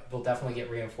definitely get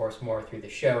reinforced more through the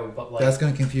show. But like that's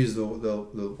going to confuse the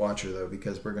watcher though,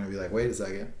 because we're going to be like, wait a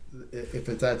second, if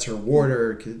that's her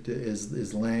warder,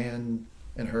 is Lan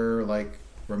and her like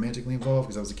romantically involved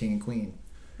because that was the king and queen?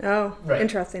 Oh, Right.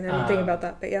 Interesting. I didn't think about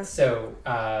that, but yeah. So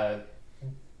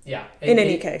yeah. In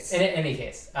any case. In any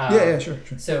case. Yeah, sure.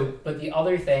 So, but the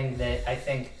other thing that I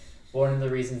think one of the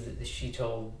reasons that she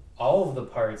told all of the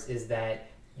parts is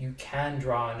that you can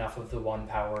draw enough of the One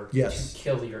Power Yes. to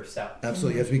kill yourself.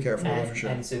 Absolutely, you have to be careful And, for sure.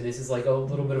 and so this is like a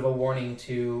little bit of a warning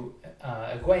to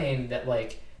Egwene that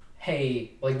like,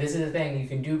 hey, like this is a thing, you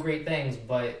can do great things,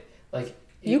 but like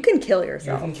You can kill you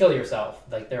yourself. can kill yourself.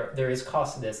 Like there is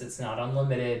cost to this. It's not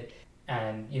unlimited,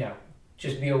 and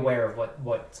just be aware of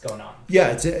what's going on. Yeah,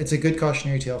 it's a good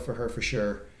cautionary tale for her for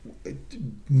sure,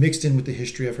 mixed in with the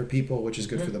history of her people, which is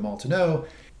good for them all to know.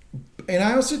 And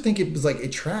I also think it was like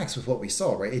it tracks with what we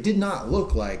saw, right? It did not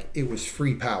look like it was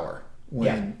free power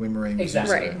when Moraine was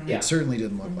Exactly. using it. Right. Yeah. It certainly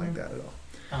didn't look like that at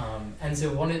all. And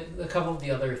so a couple of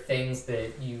the other things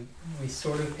that we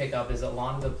sort of pick up is a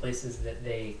lot of the places that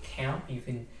they camp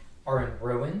are in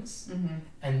ruins,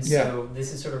 and so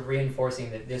this is sort of reinforcing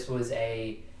that this was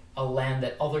a land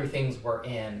that other things were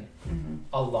in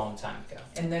a long time ago.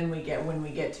 And then when we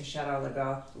get to Shadow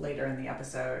Lagoth later in the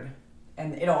episode,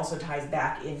 and it also ties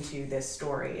back into this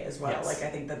story as well. Yes. Like I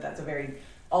think that's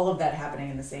all of that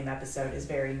happening in the same episode is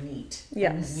very neat and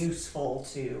Yes. useful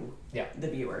to the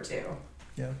viewer too.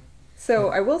 Yeah. So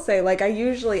I will say, like,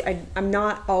 I'm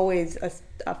not always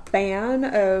a fan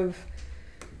of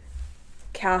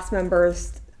cast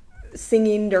members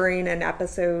singing during an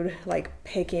episode, like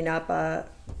picking up a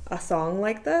song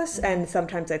like this, and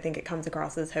sometimes I think it comes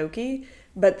across as hokey,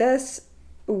 but this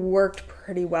worked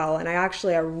pretty well, and I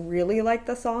really like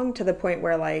the song to the point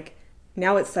where like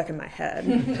now it's stuck in my head.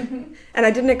 And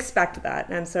I didn't expect that,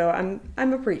 and so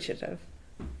I'm appreciative.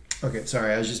 Okay,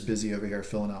 sorry, I was just busy over here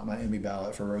filling out my Emmy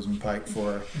ballot for Rosamund Pike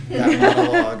for that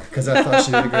monologue because I thought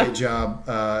she did a great job.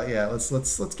 Yeah,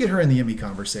 let's get her in the Emmy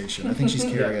conversation. I think she's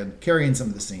carrying some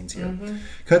of the scenes here.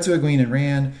 Cut to Egwene and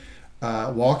Rand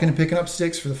walking and picking up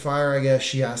sticks for the fire. I guess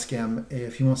she asked him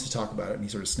if he wants to talk about it, and he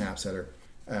sort of snaps at her.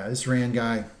 This Rand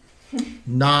guy,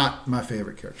 not my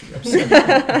favorite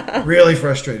character. Really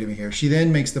frustrated me here. She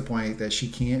then makes the point that she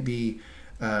can't be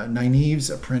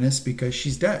Nynaeve's apprentice because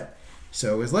she's dead.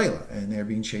 So is Layla, and they're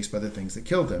being chased by the things that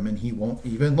killed them, and he won't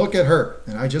even look at her.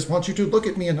 And I just want you to look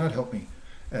at me and not help me,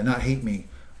 and not hate me.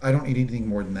 I don't need anything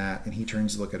more than that. And he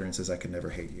turns to look at her and says, I could never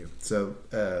hate you. So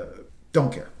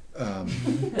don't care.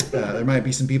 There might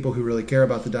be some people who really care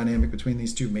about the dynamic between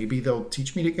these two. Maybe they'll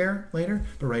teach me to care later,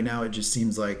 but right now it just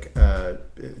seems like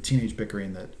teenage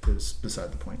bickering that is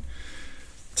beside the point.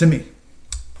 To me.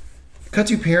 Cut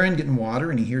to Perrin getting water,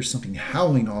 and he hears something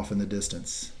howling off in the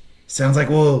distance. Sounds like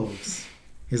wolves.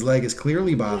 His leg is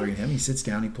clearly bothering him. He sits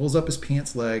down. He pulls up his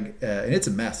pants leg, and it's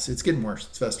a mess. It's getting worse.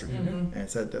 It's festering. And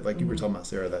it's that, like you were talking about,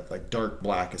 Sarah, that like dark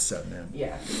black is setting in.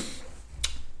 Yeah.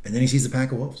 And then he sees a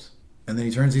pack of wolves. And then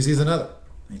he turns, he sees another.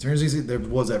 And he turns, he sees, there are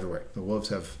wolves everywhere. The wolves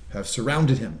have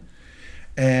surrounded him.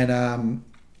 And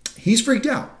he's freaked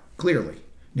out, clearly.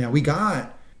 Now, we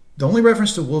got, the only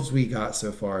reference to wolves we got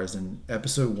so far is in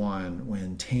episode 1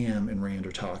 when Tam and Rand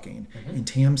are talking. And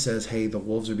Tam says, hey, the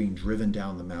wolves are being driven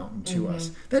down the mountain to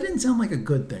us. That didn't sound like a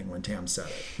good thing when Tam said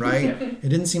it, right? It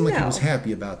didn't seem like he was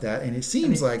happy about that. And it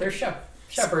seems like... They're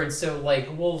shepherds, so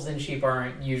like wolves and sheep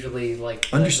aren't usually like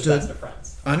the best of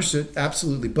friends. Understood,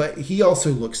 absolutely. But he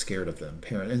also looks scared of them,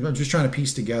 Perrin. And I'm just trying to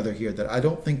piece together here that I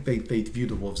don't think they view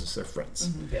the wolves as their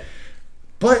friends. Yeah.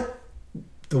 But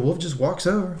the wolf just walks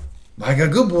over like a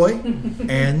good boy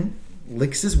and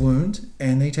licks his wound,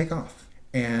 and they take off.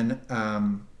 And I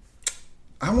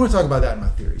want to talk about that in my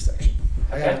theory section.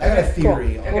 I got a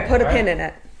theory. Cool. We'll put a pin in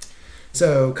it.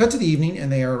 So, cut to the evening,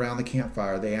 and they are around the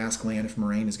campfire. They ask Lan if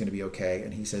Moiraine is going to be okay,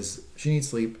 and he says she needs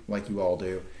sleep, like you all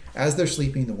do. As they're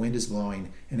sleeping, the wind is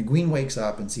blowing, and Egwene wakes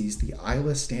up and sees the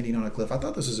eyeless standing on a cliff. I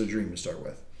thought this was a dream to start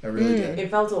with. I really did.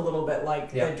 It felt a little bit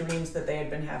like the dreams that they had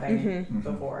been having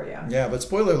before, Yeah, but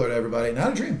spoiler alert, everybody,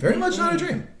 not a dream. Very much not a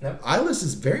dream. Nope. Eyeless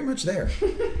is very much there.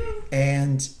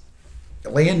 And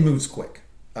Lan moves quick,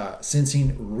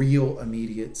 sensing real,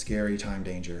 immediate, scary time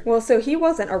danger. Well, so he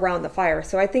wasn't around the fire,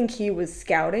 so I think he was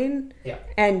scouting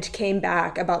and came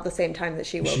back about the same time that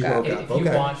she woke up. If you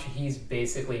watch, he's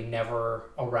basically never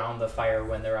around the fire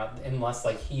when they're out, unless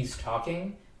like he's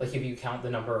talking. Like if you count the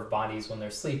number of bodies when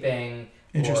they're sleeping.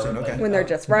 Interesting, or, like, when they're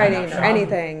just riding or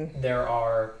anything. There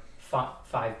are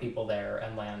 5 people there,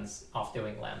 and Lan's off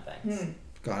doing Lan things.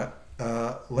 Got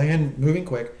it. Lan, moving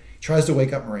quick, tries to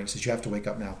wake up Moiraine. Says, you have to wake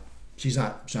up now. She's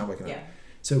not waking up.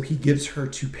 So he gives her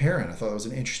to Perrin. I thought it was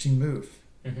an interesting move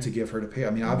to give her to Perrin.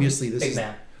 I mean, obviously this is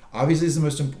the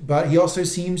most, but he also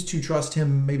seems to trust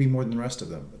him maybe more than the rest of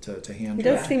them to hand. He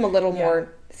does seem a little more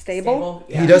stable.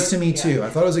 He does to me too. I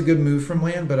thought it was a good move from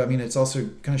Lan, but I mean, it's also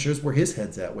kind of shows where his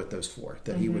head's at with those 4.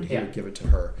 That he would give it to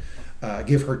her,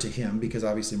 give her to him, because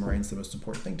obviously Moraine's the most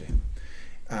important thing to him.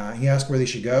 He asks where they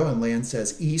should go, and Lan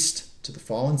says east to the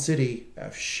fallen city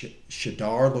of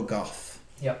Shadar Logoth.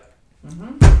 Yep.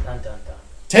 Dun, dun, dun.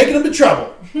 Taking them to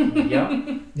trouble.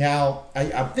 Yep. Now,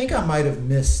 I think I might have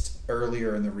missed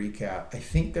earlier in the recap. I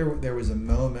think there was a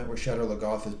moment where Shadar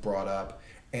Logoth is brought up,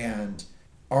 and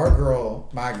our girl,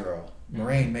 my girl,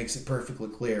 Moiraine, makes it perfectly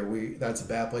clear that's a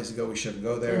bad place to go. We shouldn't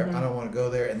go there. I don't want to go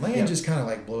there. And Lan just kind of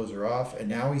like blows her off, and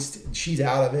now she's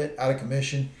out of it, out of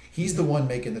commission. He's the one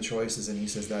making the choices, and he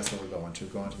says that's where we're going to.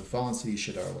 We're going to the fallen city,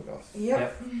 Shadar Logoth.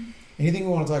 Yep. Anything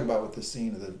we want to talk about with this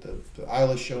scene of the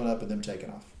Eyeless showing up and them taking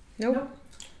off? Nope.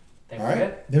 All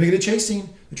right. Then we get a chase scene.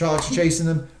 The Trollocs are chasing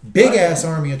them. Big ass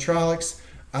army of Trollocs.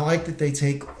 I like that they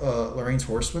take Lorraine's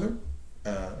horse with her.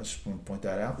 I just want to point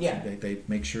that out. Yeah. They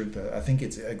make sure I think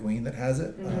it's Egwene that has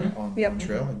it on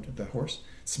trail, the horse.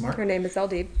 Smart. Her name is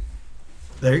Eldib.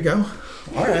 There you go.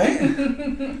 All right.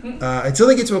 Until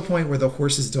they get to a point where the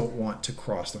horses don't want to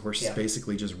cross. The horses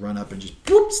basically just run up and just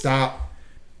boop, stop.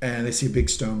 And they see a big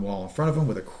stone wall in front of them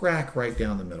with a crack right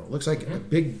down the middle. It looks like a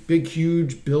big,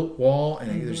 huge built wall,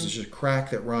 and there's just a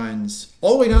crack that runs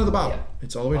all the way down to the bottom. Yeah.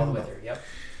 It's all the way down to the bottom. Yep.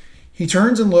 He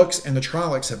turns and looks, and the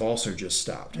Trollocs have also just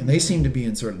stopped. And they seem to be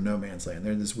in sort of no man's land.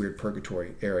 They're in this weird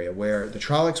purgatory area where the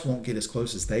Trollocs won't get as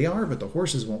close as they are, but the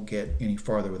horses won't get any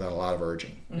farther without a lot of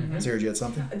urging. Sarah, you had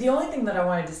something? The only thing that I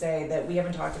wanted to say that we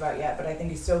haven't talked about yet, but I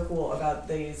think is so cool about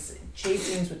these chase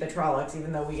scenes with the Trollocs,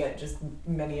 even though we get just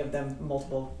many of them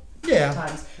multiple Yeah.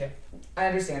 times. Yeah. I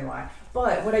understand why.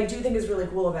 But what I do think is really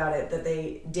cool about it that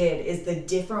they did is the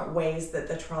different ways that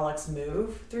the Trollocs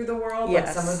move through the world. Yes.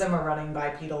 Like some of them are running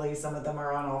bipedally, some of them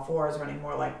are on all fours, running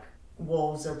more like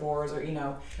wolves or boars, or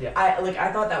Yeah.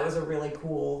 I thought that was a really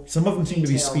cool. Some of them seem to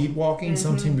be detail. speed walking.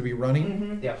 Some seem to be running.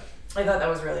 Mm-hmm. Yeah. I thought that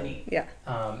was really neat. Yeah.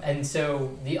 And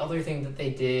so the other thing that they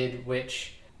did,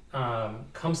 which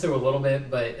comes through a little bit,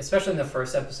 but especially in the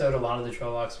first episode, a lot of the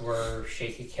Trollocs were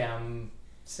shaky cam.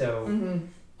 So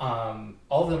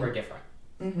all of them are different.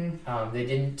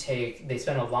 They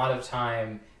spent a lot of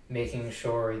time making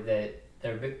sure that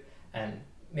they're, and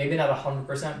maybe not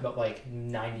 100%, but like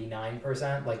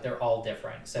 99%, like they're all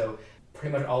different. So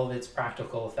pretty much all of its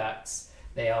practical effects.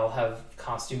 They all have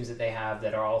costumes that they have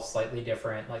that are all slightly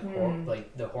different. Like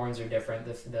like the horns are different,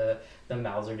 the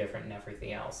mouths are different, and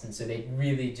everything else. And so they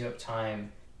really took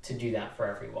time to do that for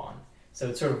everyone. So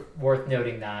it's sort of worth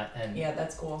noting that. And Yeah,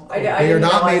 that's cool. They are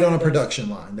not made on a production. production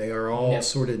line. They are all Yep.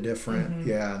 sort of different.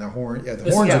 Yeah, and the horns are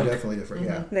Bespoke. definitely different.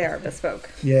 Yeah. They are bespoke.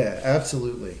 Yeah,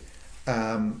 absolutely.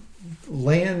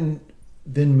 Lan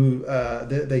then move.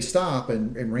 They stop,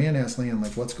 and Rand asks Lan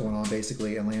like, "What's going on?"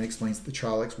 Basically, and Lan explains that the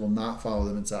Trollocs will not follow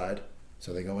them inside,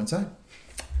 so they go inside.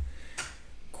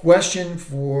 Question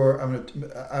for I'm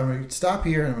gonna stop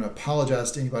here, and I'm gonna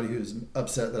apologize to anybody who's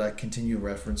upset that I continue to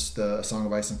reference the Song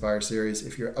of Ice and Fire series.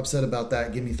 If you're upset about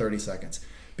that, give me 30 seconds.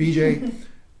 BJ,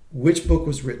 which book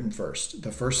was written first?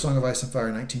 The first Song of Ice and Fire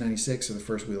in 1996, or the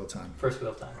first Wheel of Time? first Wheel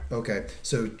of Time. Okay,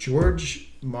 so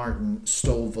George Martin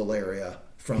stole Valeria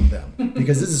from them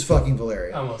because this is fucking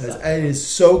Valeria. Almost. It is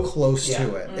so close Yeah.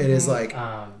 to it. It is like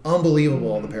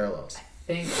unbelievable, all the parallels.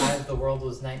 I think Eye of the World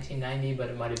was 1990, but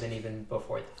it might have been even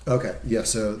before that. Okay, yeah.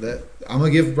 So that I'm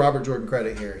gonna give Robert Jordan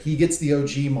credit here. He gets the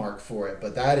OG mark for it,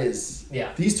 but that is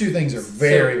Yeah. These two things are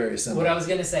very So, very similar. What I was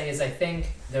going to say is I think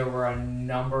there were a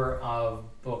number of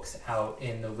books out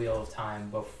in the Wheel of Time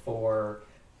before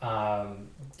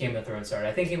Game of Thrones started.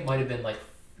 I think it might have been like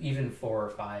even 4 or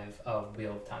 5 of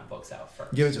Wheel of Time books out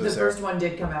first. Give it to The us, Sarah. first one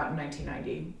did come out in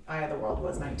 1990. Eye of the World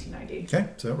was 1990. Okay,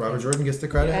 so Robert Jordan gets the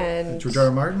credit. And George R.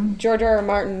 R. Martin. George R. R.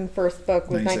 Martin first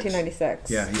book was 96. 1996.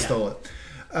 Yeah, he Yeah. stole it.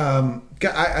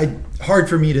 Hard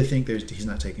for me to think he's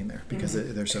not taking there because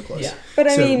they're so close. Yeah. But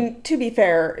I So- mean, to be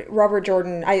fair, Robert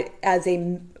Jordan, is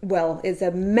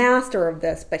a master of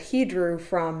this, but he drew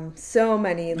from so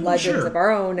many legends sure. of our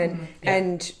own Yeah.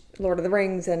 and Lord of the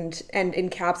Rings and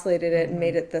encapsulated it and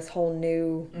made it this whole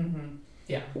new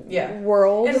Yeah. Yeah.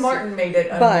 world. And Martin made it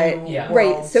a But new Yeah.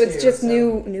 world right, so it's too, just so.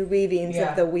 new weavings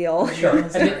Yeah. of the wheel. Sure.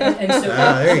 And so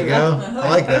There you go. I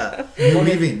like that. New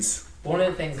weavings. one of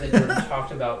the things that Jordan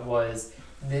talked about was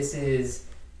this is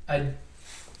a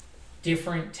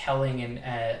different telling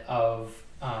of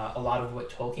a lot of what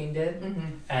Tolkien did.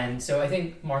 And so I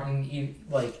think Martin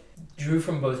drew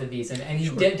from both of these and he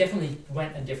definitely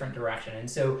went a different direction. And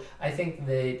so I think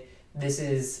that this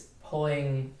is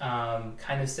pulling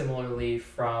kind of similarly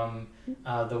from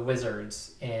the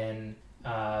wizards in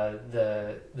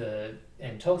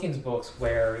in Tolkien's books,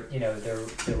 where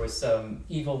there was some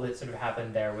evil that sort of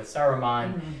happened there with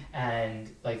Saruman and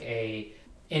like a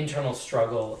internal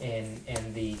struggle in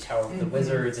the Tower of the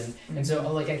Wizards, and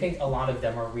so like I think a lot of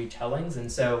them are retellings,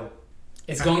 and so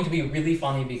it's going to be really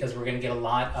funny because we're going to get a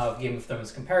lot of Game of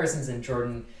Thrones comparisons, and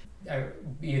Jordan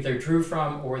either drew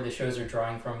from or the shows are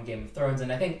drawing from Game of Thrones,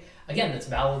 and I think again that's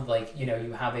valid. Like you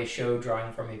have a show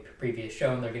drawing from a previous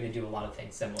show, and they're going to do a lot of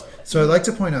things similarly. So I'd like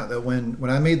to point out that when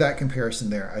I made that comparison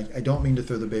there, I don't mean to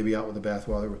throw the baby out with the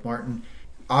bathwater with Martin.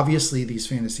 Obviously, these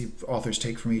fantasy authors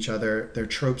take from each other. They're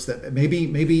tropes that maybe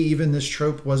even this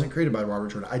trope wasn't created by Robert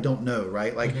Jordan. I don't know,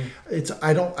 right? Like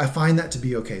I find that to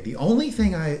be okay. The only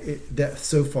thing that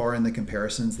so far in the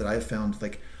comparisons that I've found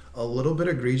like a little bit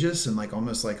egregious and like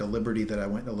almost like a liberty that I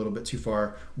went a little bit too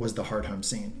far was the Hardhome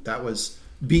scene. That was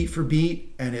beat for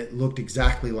beat, and it looked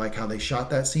exactly like how they shot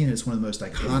that scene. It's one of the most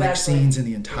iconic scenes in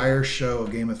the entire show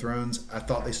of Game of Thrones. I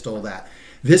thought they stole that.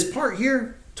 This part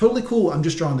here, totally cool. I'm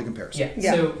just drawing the comparison.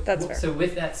 Yeah, so that's fair. So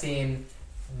with that scene,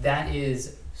 that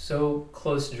is so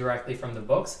close directly from the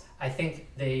books. I think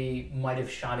they might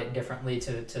have shot it differently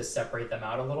to separate them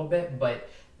out a little bit, but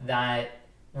that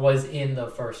was in the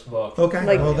first book. Okay,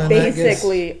 Like, well then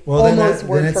basically, then almost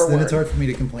word for then word. it's hard for me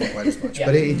to complain quite as much. Yeah.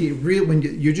 But it really, when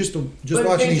you're just But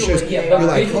watching these shows, visually, you're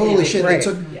like, visually, holy shit! right. They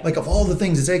took like of all the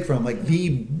things to take from, like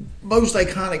the most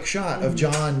iconic shot of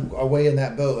John away in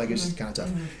that boat. Like it's just kind of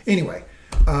tough. Anyway,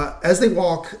 as they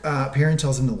walk, Perrin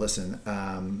tells him to listen. There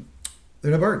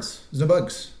are no birds. There's no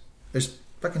bugs. There's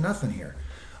fucking nothing here.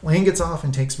 Lan gets off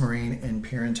and takes Moraine, and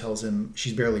Perrin tells him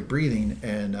she's barely breathing,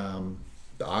 and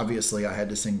obviously I had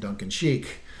to sing Duncan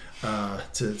Sheik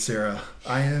to Sarah,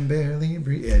 I am barely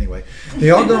breathing. Anyway, they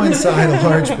all go inside a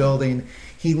large building.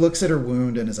 He looks at her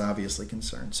wound and is obviously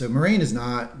concerned. So Moiraine is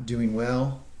not doing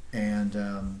well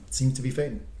and seems to be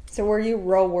fading. So were you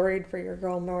real worried for your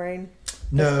girl, Moiraine?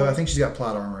 No, I think she's got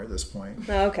plot armor at this point.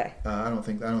 Oh, okay. I don't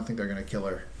think they're going to kill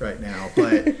her right now.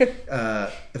 But if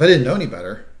I didn't know any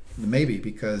better, maybe,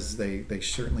 because they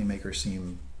certainly make her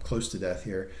seem close to death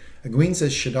here. Egwene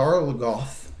says Shadar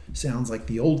Logoth sounds like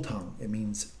the old tongue. It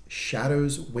means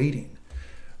shadows waiting.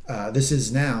 This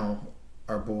is now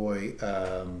our boy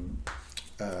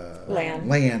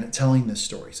Lan telling this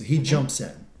story. So he jumps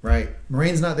in, right?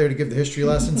 Moraine's not there to give the history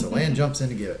lesson, so Lan jumps in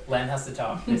to give it. Lan has to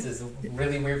talk. This is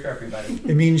really weird for everybody.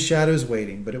 It means shadows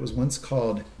waiting, but it was once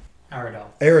called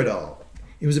Aradal.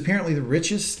 It was apparently the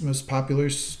richest, most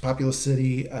populous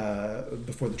city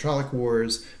before the Trolloc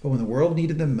Wars, but when the world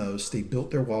needed them most, they built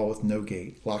their wall with no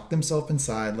gate, locked themselves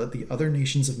inside, let the other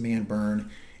nations of man burn.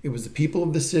 It was the people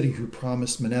of the city who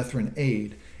promised Manetheren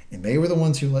aid, and they were the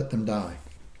ones who let them die.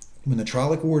 When the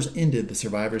Trolloc Wars ended, the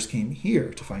survivors came here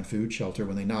to find food, shelter.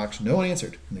 When they knocked, no one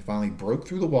answered. When they finally broke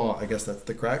through the wall, I guess that's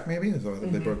the crack maybe, so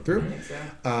they broke through,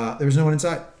 there was no one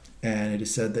inside. And it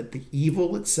is said that the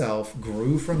evil itself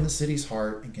grew from the city's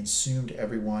heart and consumed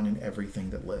everyone and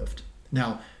everything that lived.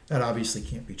 Now, that obviously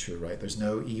can't be true, right? There's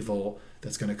no evil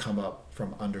that's going to come up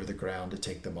from under the ground to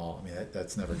take them all. I mean,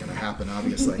 that's never going to happen,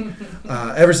 obviously.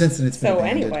 Ever since then, it's been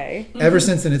abandoned. Ever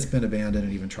since then, it's been abandoned,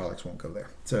 and even Trollocs won't go there.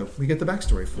 So we get the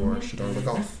backstory for Shadar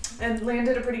Logoth. And Lan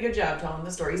did a pretty good job telling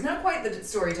the story. He's not quite the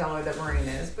storyteller that Moiraine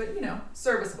is, but,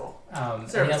 serviceable. And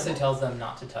he also tells them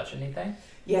not to touch anything.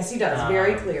 Yes, he does.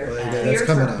 Very clear. Well, clear that's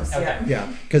coming terms. up. Okay.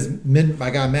 Yeah, because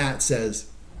my guy Matt says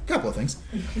a couple of things.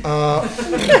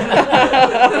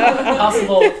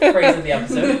 Possible phrase of the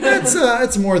episode.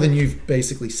 That's more than you've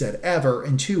basically said ever.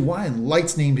 And two, why in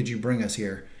light's name did you bring us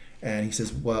here? And he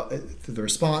says, well, the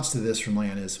response to this from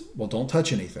Lan is, well, don't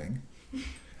touch anything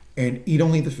and eat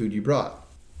only the food you brought.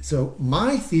 So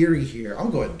my theory here,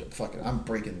 I'm going to I'm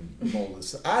breaking the mold of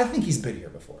this. I think he's been here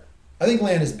before. I think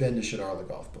Lan has been to Shadar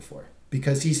Logoth before,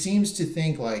 because he seems to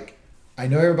think like, I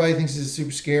know everybody thinks this is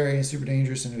super scary and super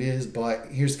dangerous, and it is, but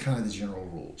here's kind of the general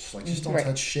rules. Like, just don't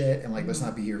touch shit, and let's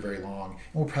not be here very long, and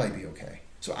we'll probably be okay.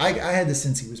 So I had the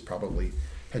sense he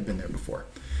had been there before.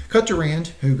 Cut to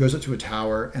Rand, who goes up to a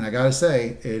tower, and I gotta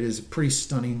say, it is a pretty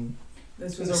stunning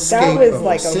escape of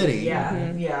the city.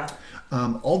 Yeah.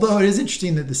 Although it is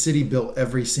interesting that the city built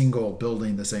every single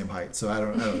building the same height, so I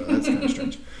don't know. That's kind of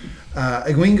strange.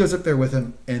 Egwene goes up there with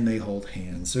him, and they hold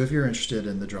hands. So if you're interested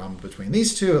in the drama between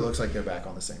these two, it looks like they're back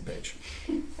on the same page.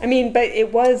 I mean, but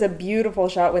it was a beautiful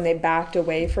shot when they backed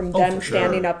away from them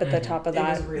standing up at the top of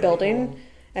that building. Cool.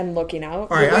 And looking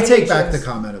out. All right, I take back the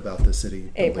comment about the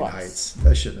city building heights.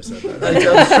 I shouldn't have said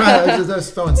that. I was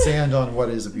throwing sand on what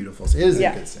is a beautiful city. It is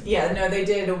a good scene. Yeah, no, they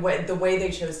did. The way they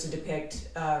chose to depict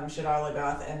Shadar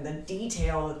Logoth and the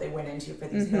detail that they went into for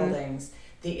these buildings,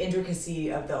 the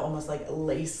intricacy of the almost like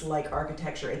lace-like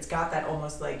architecture. It's got that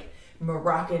almost like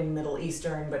Moroccan, Middle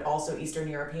Eastern, but also Eastern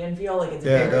European feel. Like it's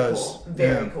very cool.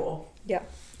 Very cool. Yeah.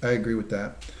 I agree with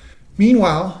that.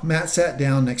 Meanwhile, Matt sat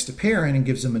down next to Perrin and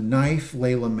gives him a knife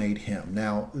Layla made him.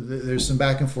 Now, there's some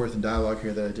back and forth and dialogue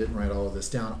here that I didn't write all of this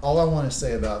down. All I want to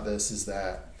say about this is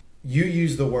that you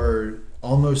use the word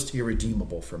almost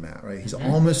irredeemable for Matt, right? He's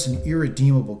almost an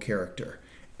irredeemable character.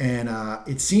 And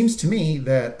it seems to me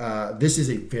that this is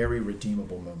a very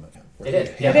redeemable moment. It is.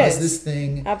 He has this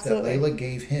thing Absolutely. that Layla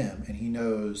gave him, and he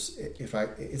knows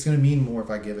it's going to mean more if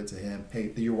I give it to him.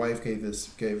 Hey, your wife gave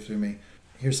it to me.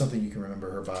 Here's something you can remember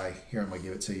her by. Here, I'm going to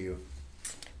give it to you.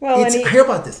 Well, how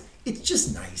about this? It's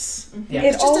just nice. Yeah.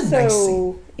 It's just a nice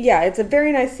scene. Yeah, it's a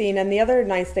very nice scene. And the other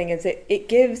nice thing is it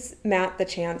gives Matt the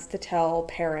chance to tell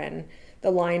Perrin the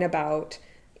line about,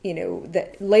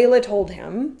 that Layla told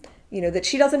him, that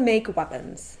she doesn't make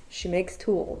weapons. She makes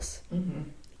tools. Mm-hmm.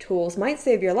 Tools might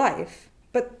save your life,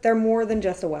 but they're more than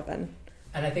just a weapon.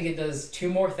 And I think it does two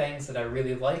more things that I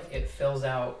really like. It fills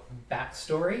out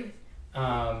backstory.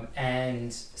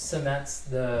 And cements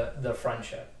the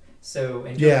friendship. So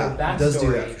in terms of backstory, it does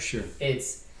do that for sure.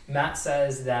 It's Matt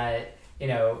says that,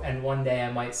 and one day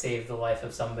I might save the life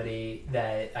of somebody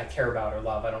that I care about or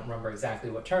love. I don't remember exactly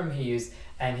what term he used.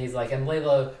 And he's like, and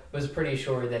Layla was pretty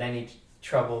sure that any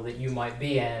trouble that you might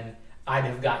be in, I'd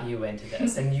have got you into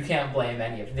this. And you can't blame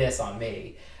any of this on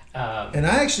me. And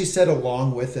I actually said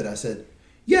along with it, I said,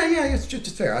 yeah,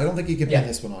 it's fair. I don't think you can pin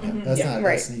this one on him. That's not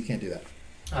right. You can't do that.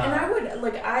 And I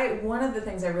would one of the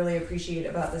things I really appreciate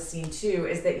about this scene too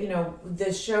is that, you know,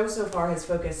 the show so far has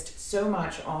focused so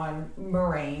much on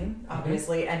Moraine,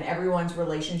 obviously, and everyone's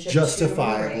relationship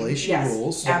Justifiably, to Moraine. she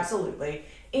rules. Absolutely.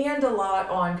 And a lot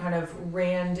on kind of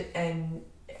Rand and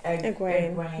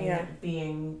Egwene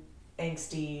being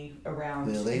angsty around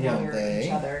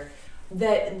each other.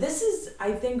 That this is,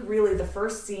 I think, really the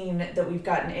first scene that we've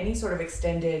gotten any sort of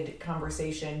extended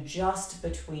conversation just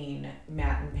between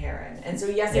Matt and Perrin. And so,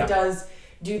 yes, it does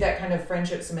do that kind of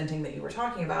friendship cementing that you were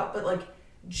talking about, but like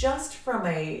just from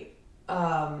a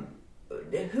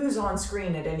who's on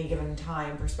screen at any given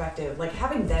time perspective, like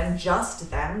having them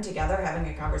together having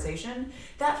a conversation,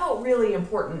 that felt really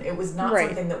important. It was not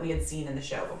something that we had seen in the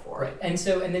show before. Right. And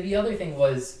so, and then the other thing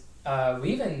was,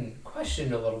 we even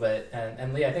questioned a little bit,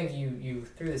 and Lee, I think you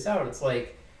threw this out. It's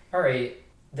like, all right,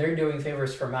 they're doing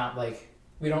favors for Matt, like,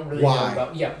 we don't really know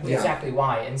about exactly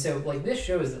why. And so, like, this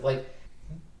shows that, like,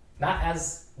 Matt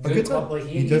has good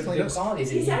qualities.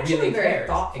 He's actually really very cares.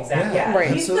 thoughtful. Exactly. Yeah.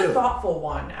 Right. He's the thoughtful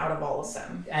one out of all of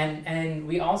them. And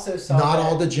we also saw not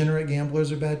all degenerate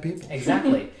gamblers are bad people.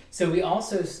 Exactly. So we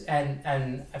also,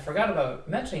 and I forgot about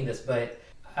mentioning this, but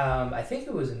I think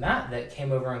it was Matt that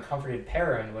came over and comforted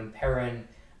Perrin when Perrin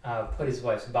put his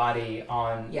wife's body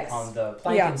on the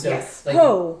plank. Yeah. And so,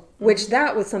 like, which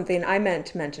that was something I meant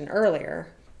to mention earlier.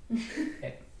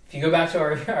 If you go back to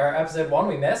our episode 1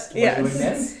 we missed, what did we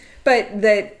miss? But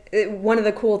that one of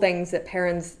the cool things that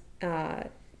Perrin's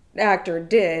actor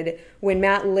did when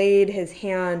Matt laid his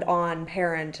hand on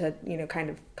Perrin to, you know, kind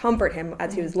of comfort him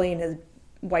as he was laying his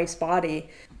wife's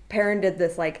body, Perrin did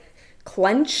this like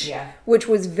clench, which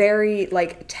was very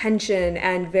like tension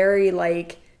and very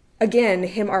like, again,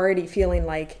 him already feeling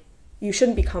like, you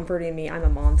shouldn't be comforting me, I'm a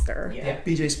monster. Yeah.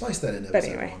 BJ, splice that into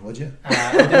episode 1, would you? Put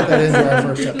that into our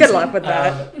first episode. Good luck with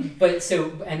that. But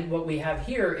so, and what we have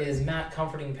here is Matt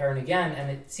comforting Perrin again,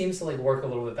 and it seems to like work a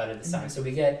little bit better this time. So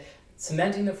we get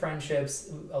cementing the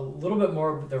friendships, a little bit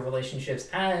more of the relationships,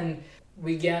 and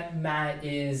we get Matt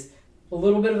is a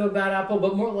little bit of a bad apple,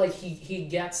 but more like he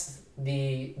gets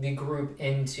the group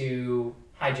into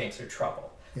hijinks or trouble.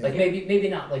 Yeah. Like maybe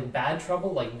not like bad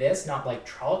trouble like this, not like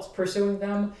Trollocs pursuing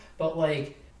them, but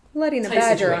like letting a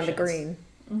badger on the green.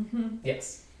 Mm-hmm.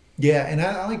 Yes. Yeah, and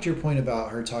I liked your point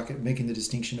about her making the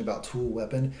distinction about tool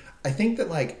weapon. I think that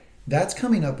like that's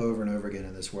coming up over and over again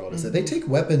in this world is that they take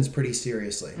weapons pretty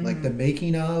seriously. Like the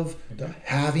making of, the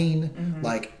having,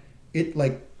 like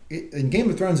in Game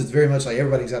of Thrones, it's very much like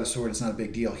everybody's got a sword. It's not a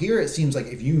big deal. Here, it seems like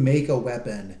if you make a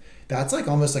weapon, that's like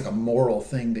almost like a moral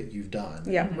thing that you've done.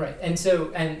 Yeah. Right. And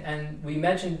so, and we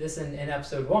mentioned this in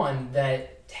episode 1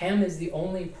 that Tam is the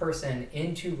only person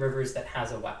in Two Rivers that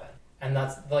has a weapon. And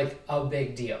that's like a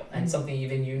big deal. And something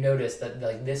even you notice that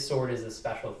like this sword is a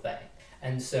special thing.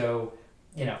 And so,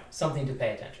 you know, something to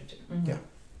pay attention to. Yeah.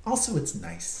 Also, it's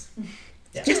nice.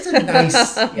 Yeah. Just a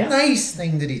nice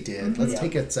thing that he did. Let's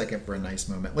take a second for a nice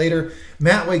moment. Later,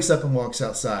 Matt wakes up and walks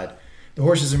outside. The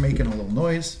horses are making a little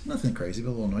noise. Nothing crazy, but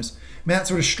a little noise. Matt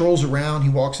sort of strolls around. He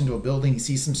walks into a building. He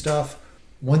sees some stuff.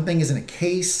 One thing is in a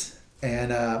case,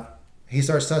 and he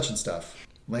starts touching stuff.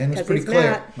 Land was pretty clear.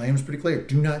 Matt. Land was pretty clear.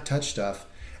 Do not touch stuff.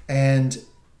 And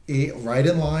right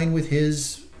in line with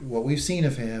what we've seen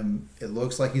of him, it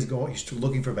looks like he's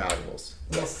looking for valuables.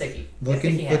 A little sticky. Look a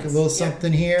little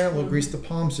something here, a little grease the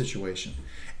palm situation.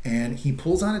 And he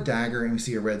pulls out a dagger and we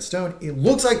see a red stone. It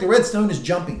looks like the red stone is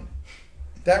jumping.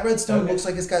 That red stone looks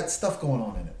like it's got stuff going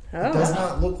on in it. It does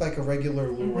not look like a regular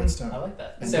little red stone. I like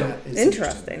that. And So that is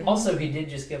interesting. Also, he did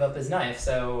just give up his knife,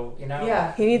 so you know.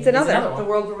 Yeah, he needs another. one. The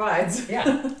world provides.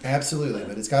 Yeah. Absolutely,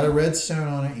 but it's got a red stone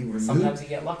on it. Sometimes you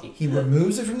get lucky. He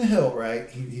removes it from the hilt, right?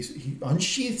 He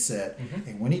unsheaths it,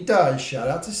 and when he does, shout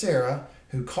out to Sarah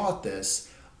who caught this.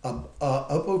 Up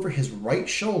over his right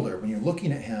shoulder, when you're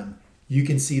looking at him, you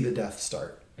can see the death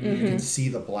start. You can see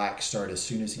the black start as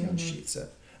soon as he unsheaths it.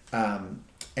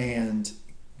 And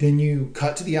then you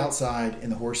cut to the outside,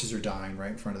 and the horses are dying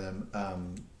right in front of them.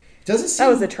 It doesn't seem...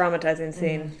 That was a traumatizing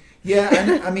scene.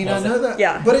 Yeah, I mean, I know that.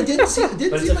 Yeah. But it didn't seem... But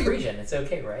it's a Frisian. It's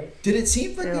okay, right? Did it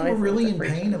seem like they were really in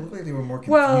pain? It looked like they were more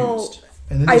confused. Well,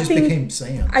 and then they just became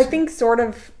Sam. I think sort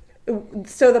of...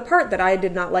 So the part that I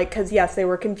did not like, because yes, they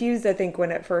were confused, I think,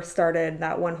 when it first started,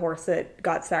 that one horse that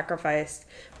got sacrificed.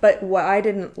 But what I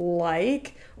didn't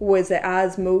like was that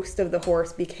as most of the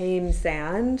horse became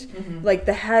sand, like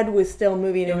the head was still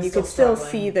moving and you could still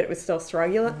see that it was still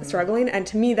struggling. And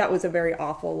to me, that was a very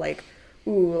awful, like,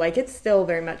 ooh, like it's still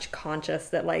very much conscious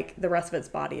that like the rest of its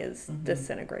body is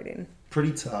disintegrating.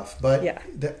 Pretty tough. But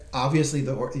obviously,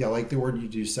 like the word you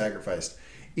do, sacrificed.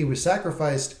 It was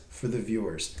sacrificed for the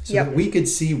viewers so Yep. that we could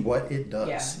see what it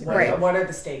does. Yeah. Right. What are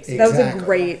the stakes? Exactly. That was a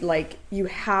great, like, you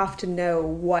have to know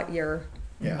what you're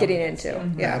Yeah. getting into.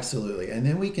 Yeah. Absolutely. And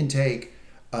then we can take,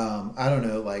 I don't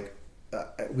know, like,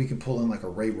 we can pull in like a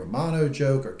Ray Romano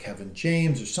joke or Kevin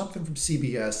James or something from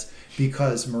CBS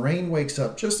because Moraine wakes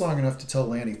up just long enough to tell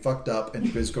Lanny fucked up and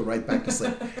just go right back to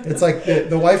sleep. It's like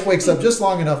the wife wakes up just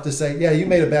long enough to say, yeah, you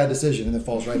made a bad decision, and then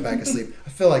falls right back asleep. I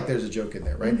feel like there's a joke in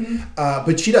there, right?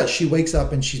 But she does. She wakes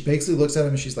up and she basically looks at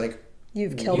him and she's like,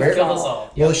 You've killed Where- us Kill us all.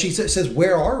 all. well, Yep. she says,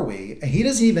 where are we? And he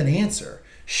doesn't even answer.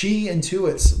 She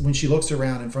intuits when she looks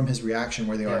around and from his reaction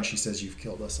where they are, Yeah. and she says, you've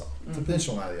killed us all. It's the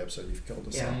potential line of the episode, you've killed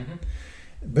us Yeah. all. Mhm.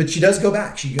 But she does go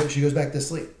back. She goes back to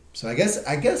sleep. So I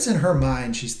guess in her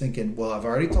mind she's thinking, well, I've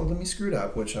already told him he screwed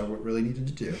up, which I really needed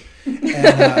to do,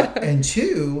 and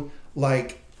two,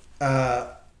 like I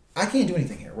can't do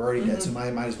anything here. We're already dead, so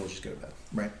I might as well just go to bed,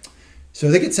 right? So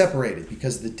they get separated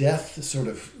because the death sort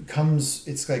of comes.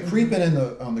 It's like creeping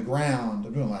on the ground.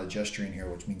 I'm doing a lot of gesturing here,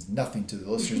 which means nothing to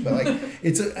the listeners, but like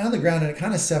it's on the ground and it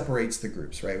kind of separates the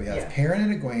groups, right? We have Perrin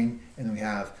and Egwene, and then we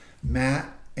have Matt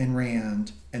and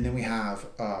Rand, and then we have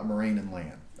Moraine and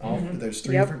Lan. There's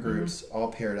three different groups, all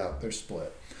paired up. They're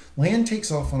split. Lan takes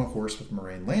off on a horse with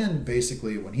Moraine. Lan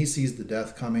basically, when he sees the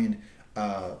death coming,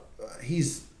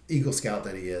 he's Eagle Scout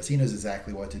that he is. He knows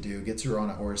exactly what to do. Gets her on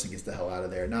a horse and gets the hell out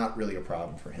of there. Not really a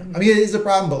problem for him. I mean, it is a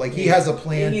problem, but like he has a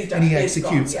plan He's and done. he It's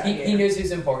gone. executes. Yeah. He knows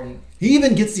who's important. He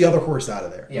even gets the other horse out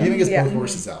of there. Yeah. He even gets Yeah. both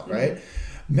horses out, right?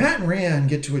 Matt and Rand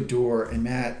get to a door, and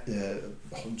Matt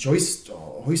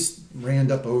hoists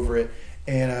Rand up over it,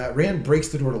 and Rand breaks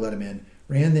the door to let him in.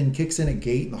 Rand then kicks in a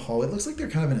gate in the hall. It looks like they're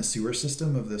kind of in a sewer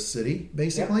system of the city,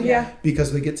 basically. Yeah.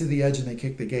 Because they get to the edge and they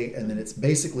kick the gate, and then it's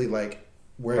basically like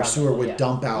where a Round sewer level, would yeah.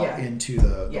 dump out Yeah. into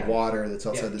the Yeah. water that's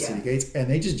outside Yeah. the Yeah. city gates, and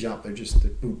they just jump. They're just,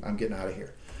 boom, I'm getting out of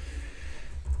here.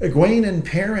 Egwene and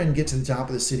Perrin get to the top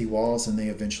of the city walls, and they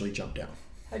eventually jump down.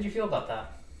 How'd you feel about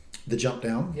that? The jump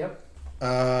down? Yep.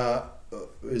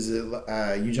 Is it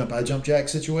you jump, I jump Jack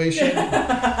situation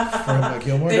from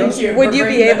Gilmore Thank Girls? you. Would for you be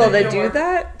bringing able that to up, do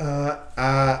Gilmore.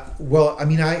 that? Well, I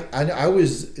mean, I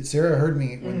was, Sarah heard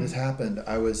me when this happened.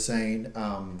 I was saying,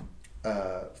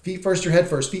 feet first or head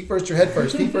first, feet first or head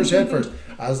first, feet first or head first.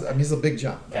 I mean, it's a big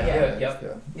jump. Yeah, Yeah.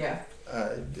 yep. Yeah.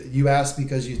 You asked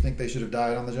because you think they should have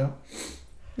died on the jump?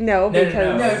 No, No, no, because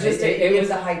no. No, just It if was-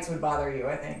 the heights would bother you,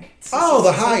 I think. Oh,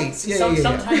 the heights. Yeah, yeah, yeah.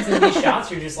 Sometimes in these shots,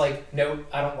 you're just like, nope,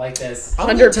 I don't like this. I'm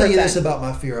going to tell you 100%. this about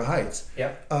my fear of heights.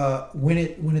 Yep.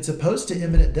 When it's opposed to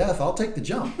imminent death, I'll take the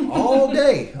jump all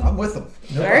day. I'm with them.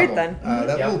 No All right, problem. then.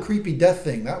 That Yep. little creepy death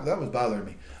thing that was bothering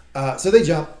me. So they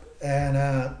jump,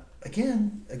 and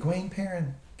again, Egwene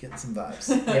Perrin getting some vibes.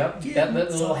 Yep. Yeah, That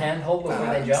little handhold before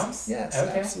they jump. Yes,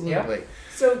 Okay. absolutely. Yep.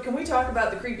 So can we talk about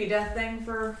the creepy death thing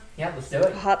for Yeah, let's do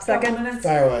it. a hot a couple second. minutes?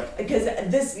 Fire away. Because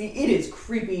it is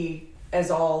creepy as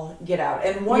all get out.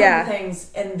 And one Yeah. of the things,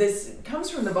 and this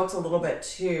comes from the books a little bit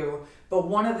too, but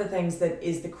one of the things that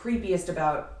is the creepiest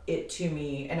about it to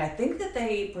me, and I think that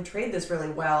they portrayed this really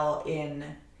well in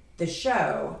the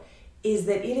show, is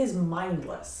that it is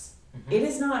mindless. It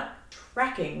is not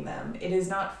tracking them. It is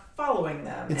not following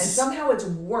them. And It's- somehow it's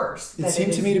worse. It that seemed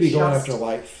is to me to be going just- after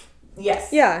life. Yes.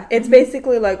 Yeah, it's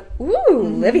basically like, ooh,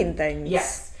 living things.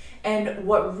 Yes. And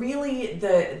what really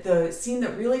the scene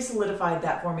that really solidified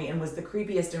that for me and was the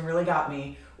creepiest and really got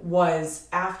me was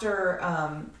after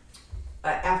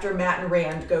Matt and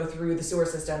Rand go through the sewer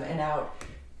system and out.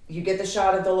 You get the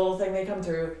shot of the little thing they come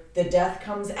through. The death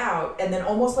comes out, and then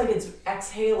almost like it's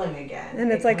exhaling again.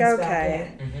 And it's it like, comes back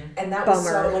okay. in. Mhm. And that was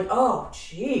so Bummer. like, oh,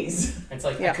 jeez. It's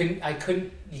like Yeah. I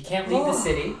couldn't. You can't leave the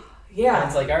city. And Yeah.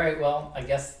 it's like, all right, well, I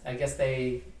guess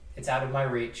it's out of my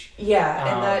reach. Yeah,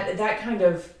 and Um, that kind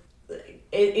of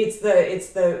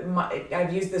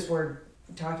I've used this word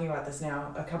talking about this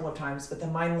now a couple of times, but the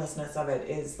mindlessness of it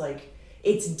is like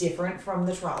it's different from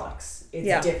the Trollocs. It's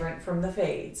Yeah. different from the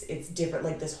Fades. It's different.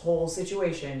 Like this whole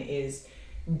situation is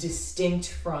distinct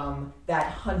from that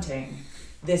hunting.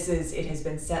 It has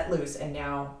been set loose, and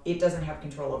now it doesn't have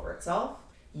control over itself.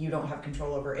 You don't have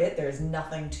control over it. There's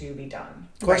nothing to be done.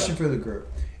 Question for the group: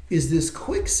 is this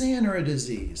quicksand or a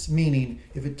disease? Meaning,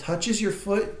 if it touches your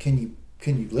foot, can you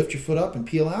lift your foot up and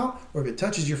peel out? Or if it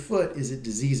touches your foot, is it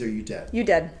disease or you dead? You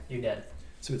dead. You're dead.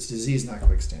 So it's disease, not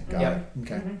quicksand. Got Yep.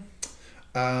 it. Okay.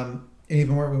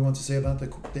 Anything more we want to say about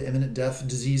the imminent death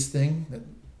disease thing?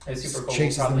 It was super cool. We'll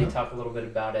Chases them probably up. talk a little bit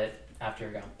about it after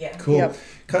you're gone. Yeah. Cool. Yep.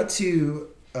 Cut to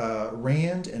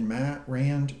Rand and Matt.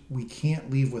 Rand, we can't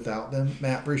leave without them.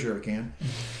 Matt, pretty sure we can.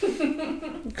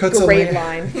 Cuts Great to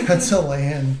line. Cuts to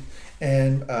Lan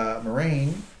and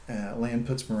Moraine Lan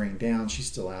puts Moraine down. She's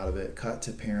still out of it. Cut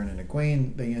to Perrin and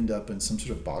Egwene. They end up in some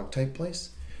sort of bog type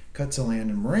place. Cut to Lan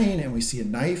and Moraine, and we see a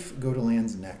knife go to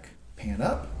Lan's neck. Pan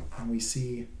up, and we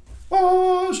see,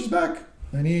 oh, she's back.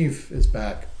 Nynaeve is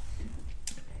back.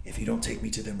 If you don't take me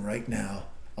to them right now,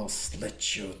 I'll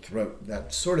slit your throat.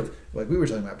 That sort of, like we were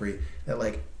talking about, Brie, that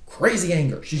like crazy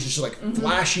anger. She's just like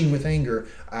flashing with anger.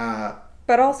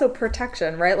 But also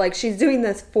protection, right? Like she's doing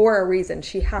this for a reason.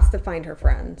 She has to find her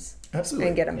friends. Absolutely.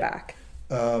 And get them back.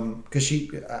 Because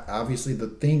she, obviously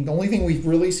the only thing we've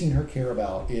really seen her care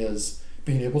about is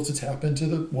being able to tap into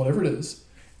the whatever it is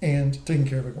and taking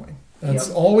care of Egwene. That's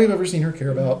all we've ever seen her care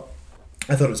about.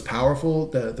 I thought it was powerful.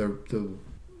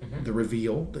 The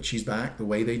reveal that she's back, the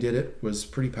way they did it was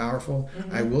pretty powerful.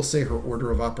 I will say her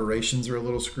order of operations are a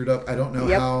little screwed up. I don't know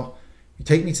how you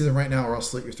take me to them right now or I'll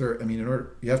slit your throat. I mean, in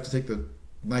order, you have to take the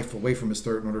knife away from his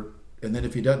throat in order, and then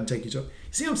if he doesn't take you to,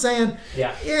 see what I'm saying?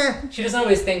 Yeah. She doesn't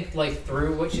always think like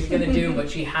through what she's gonna do, but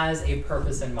she has a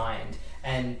purpose in mind.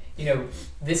 And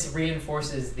this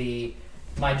reinforces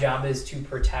my job is to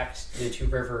protect the two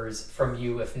rivers from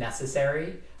you if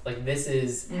necessary. Like this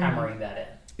is hammering that in.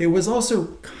 It was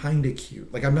also kind of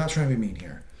cute. Like, I'm not trying to be mean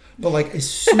here, but like as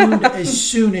soon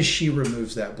as she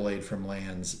removes that blade from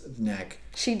Lan's neck,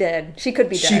 she did. She could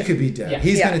be dead. She could be dead.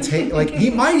 He's going to take, like, he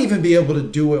might even be able to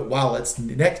do it while it's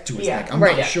next to his neck. I'm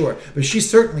not sure. But she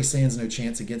certainly stands no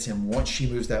chance against him once she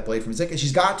moves that blade from his neck. And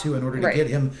she's got to in order to get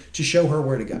him to show her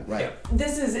where to go. Right. Yeah.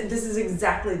 This is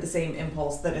exactly the same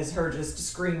impulse that is her just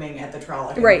screaming at the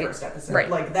Trolloc in the first episode. Right.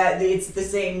 Like that, it's the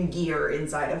same gear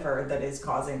inside of her that is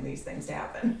causing these things to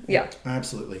happen. Yeah.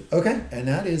 Absolutely. Okay. And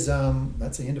that is,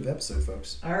 that's the end of the episode,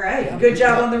 folks. All right. Good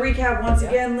job on the recap once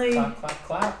again, Lee. Clap, clap,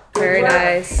 clap. Very nice.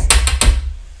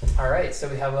 All right, so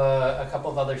we have a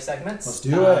couple of other segments. Let's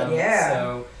do it.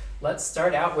 So let's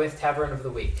start out with Tavern of the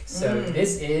Week. So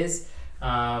this is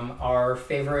our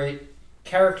favorite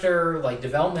character, like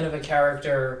development of a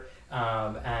character,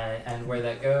 and where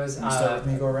that goes. Can you start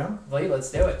with me, go around? Lee,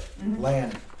 let's do it.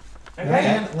 Lan.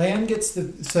 Okay. Lan gets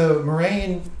so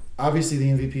Moraine, obviously the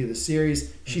MVP of the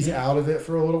series, she's out of it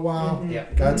for a little while.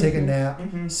 Gotta take a nap.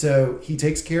 So he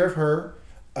takes care of her.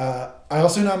 I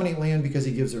also nominate Lan because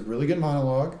he gives a really good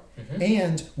monologue,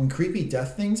 and when creepy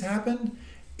death things happened,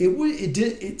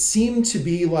 it seemed to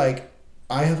be like,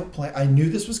 I have a plan. I knew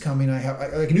this was coming.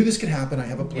 I knew this could happen. I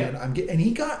have a plan.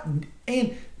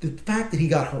 And the fact that he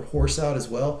got her horse out as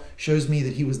well shows me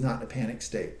that he was not in a panic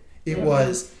state.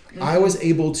 I was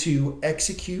able to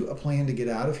execute a plan to get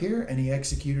out of here, and he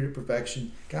executed it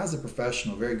perfection. Guy's a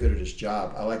professional, very good at his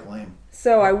job. I like Lan.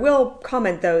 So I will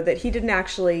comment though that he didn't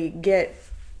actually get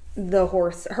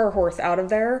her horse out of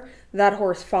there. That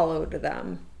horse followed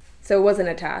them, so it wasn't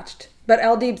attached. But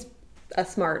Eldeeb's a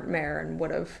smart mare and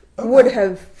would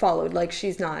have followed. Like,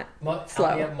 she's not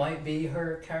slow. Alia might be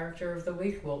her character of the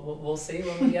week. We'll see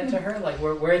when we get to her. Like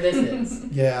where this is.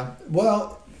 Yeah.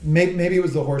 Well, maybe it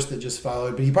was the horse that just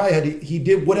followed, but he probably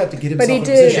would have to get himself in a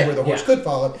position where the horse could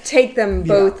follow. Take them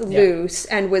both loose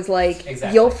and was like,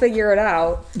 you'll figure it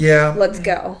out. Yeah. Let's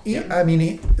go. I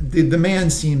mean, the man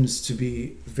seems to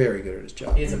be very good at his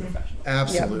job. He is a professional.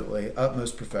 Absolutely.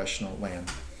 Utmost professional. Lan.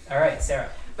 All right, Sarah.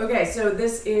 Okay, so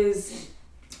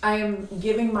I am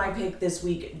giving my pick this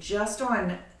week just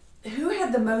on who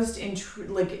had the most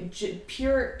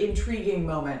pure intriguing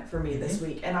moment for me this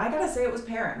week, and I gotta say it was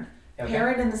Perrin. Okay.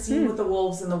 Perrin in the scene with the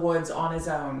wolves in the woods on his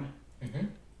own,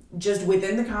 just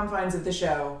within the confines of the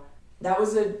show. That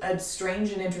was a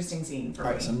strange and interesting scene for me.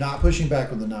 All right, so I'm not pushing back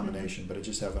with the nomination, but I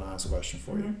just have an honest question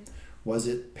for you. Was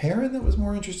it Perrin that was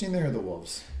more interesting there, or the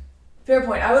wolves? Fair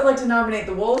point. I would like to nominate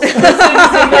the wolves. That's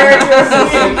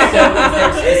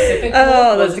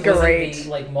great. Was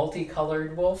it the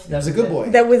multicolored wolf? That was a good boy.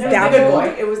 That was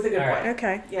dappled. It was the good boy.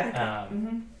 Okay. Yeah.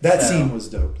 That scene was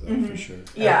dope, though, for sure.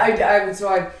 Yeah,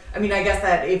 I mean, I guess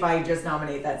that if I just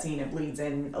nominate that scene, it bleeds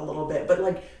in a little bit. But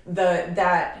like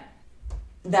that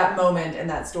moment and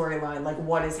that storyline, like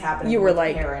what is happening. You were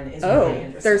like, Perrin is really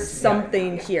interesting. There's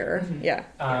something here. Yeah.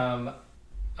 I'm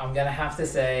gonna have to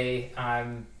say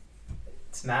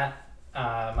it's Matt,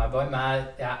 my boy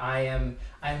Matt.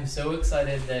 I'm so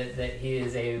excited that he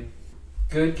is a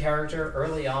good character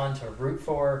early on to root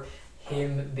for.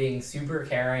 Him being super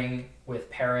caring with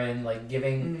Perrin, like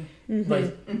giving,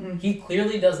 he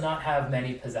clearly does not have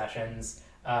many possessions.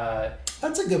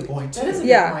 That's a good point too. That is a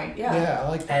good point. Yeah, I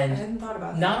like that. And I hadn't thought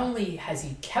about that. Not only has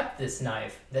he kept this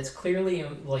knife that's clearly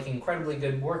like incredibly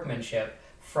good workmanship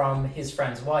from his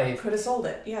friend's wife. Could have sold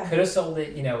it. Yeah. Could have sold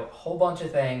it. A whole bunch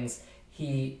of things.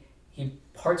 He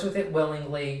parts with it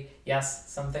willingly.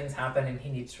 Yes, some things happen and he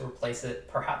needs to replace it,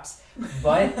 perhaps.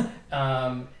 But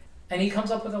And he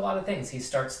comes up with a lot of things. He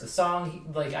starts the song.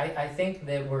 I think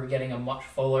that we're getting a much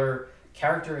fuller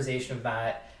characterization of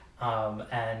that,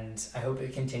 and I hope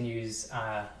it continues.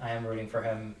 I am rooting for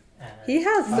him. He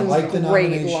has I some like the great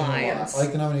nomination a lot. lines. I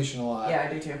like the nomination a lot. Yeah,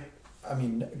 I do too. I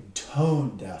mean,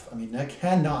 tone deaf. I mean, I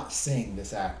cannot sing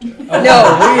this actor. No,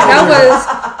 that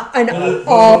was an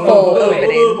awful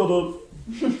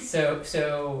opening.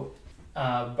 So,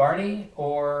 Barney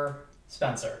or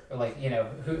Spencer? Or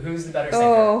who's the better singer?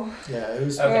 Oh, Yeah, it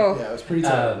was. Okay. Yeah, it was pretty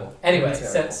terrible. Anyway, Pretty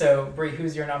terrible. so Brie,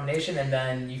 who's your nomination? And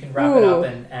then you can wrap it up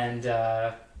and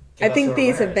I give us think who our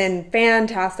these winner have is. been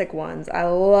fantastic ones. I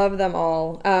love them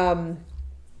all.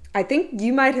 I think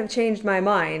you might have changed my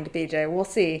mind, BJ. We'll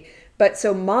see. But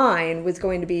so mine was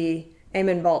going to be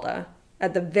Eamon Valda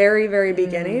at the very, very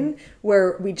beginning,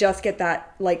 where we just get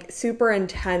that like super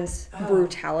intense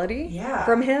brutality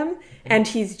from him, and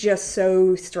he's just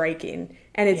so striking.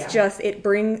 And it's just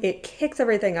it kicks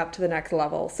everything up to the next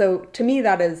level. So to me,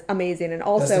 that is amazing. And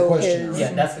also That's the questioner, his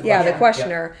right? That's the the questioner.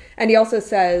 questioner, and he also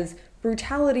says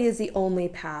brutality is the only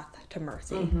path to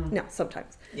mercy. No,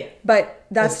 sometimes. Yeah. But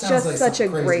that's That sounds just like such a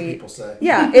something crazy great. people say.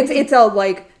 Yeah, it's a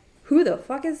like, who the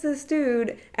fuck is this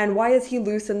dude, and why is he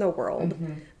loose in the world?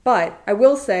 But I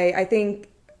will say, I think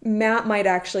Matt might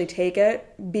actually take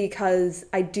it because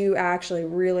I do actually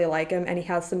really like him, and he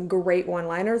has some great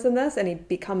one-liners in this, and he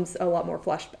becomes a lot more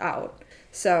fleshed out.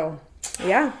 So,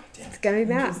 yeah, it's gonna be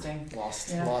Matt. Interesting. Lost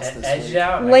Yeah. this Edge week.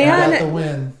 out. Lan- I got the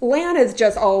win. Lan is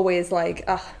just always like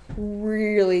a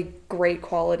really great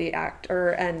quality actor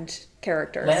and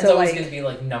character. Lan's so always like, going to be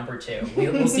like number 2.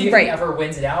 We'll see if Right. he ever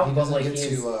wins it He out. But doesn't like get he's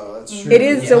too low. That's true. it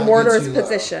is He the doesn't get warder's too low.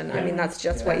 position. I Yeah. mean, that's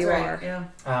just Yeah. what you That's are. right,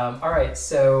 yeah. all right.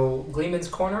 So Gleeman's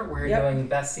Corner, we're Yep. doing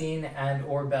best scene and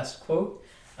or best quote.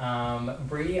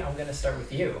 Brie, I'm going to start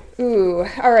with you. Ooh,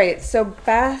 all right. So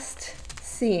best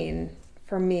scene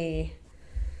for me.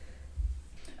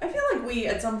 I feel like we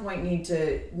at some point need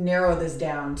to narrow this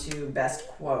down to best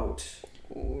quote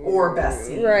or best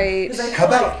scene. Right. 'Cause I feel How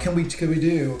about like- can we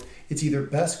do? It's either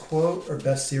best quote or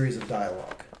best series of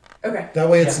dialogue. okay. That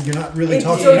way, you're not really It's-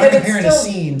 talking. so You're not that it's comparing a still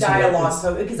scene dialogue, to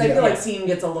so because I feel like scene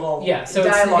gets a little Yeah, so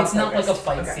dialogue it's not like a focused.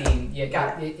 fight Okay. scene. Yeah,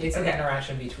 Got it's an Okay.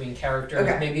 interaction between characters.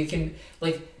 Okay. Maybe it can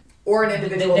or an the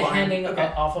individual line. handing Okay.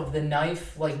 off of the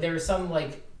knife. Like there's some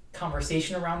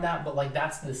conversation around that, but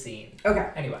that's the scene. Okay.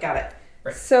 Anyway. Got it.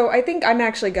 Right. So I think I'm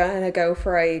actually gonna go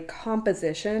for a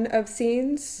composition of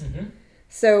scenes. Mm-hmm.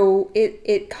 So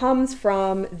it comes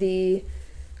from the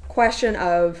question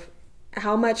of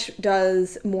how much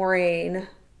does Moraine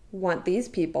want these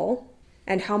people,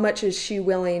 and how much is she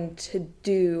willing to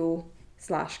do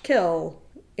 / kill,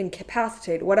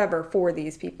 incapacitate, whatever, for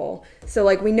these people. So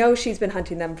we know she's been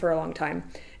hunting them for a long time,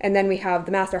 and then we have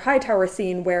the Master Hightower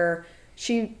scene where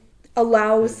she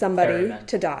allows somebody ferryman.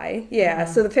 to die. Yeah,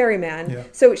 so the ferryman. Yeah.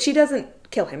 So she doesn't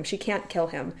kill him. She can't kill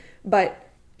him, but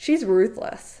she's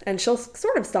ruthless, and she'll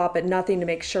sort of stop at nothing to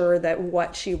make sure that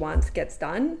what she wants gets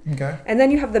done. Okay. And then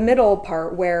you have the middle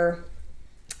part where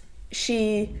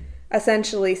she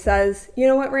essentially says, you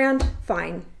know what, Rand?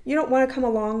 Fine. You don't want to come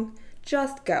along?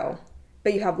 Just go.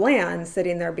 But you have Lan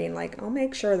sitting there being like, I'll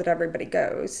make sure that everybody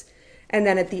goes. And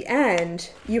then at the end,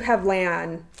 you have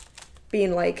Lan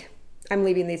being like, I'm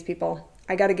leaving these people.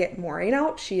 I got to get Moraine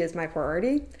out. She is my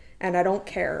priority. And I don't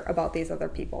care about these other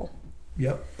people.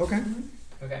 Yep. Okay.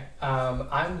 Okay.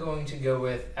 I'm going to go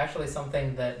with actually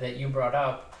something that you brought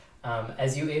up.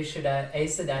 As you Aes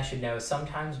Sedai should know,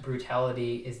 sometimes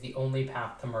brutality is the only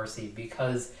path to mercy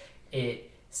because it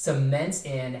cements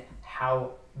in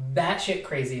how batshit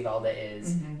crazy Valda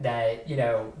is. That,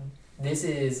 this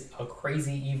is a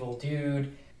crazy evil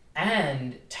dude,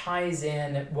 and ties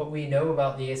in what we know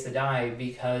about the Aes Sedai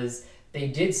because they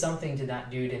did something to that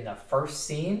dude in the first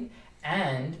scene,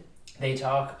 and they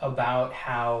talk about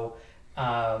how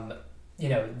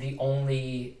the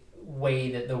only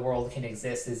way that the world can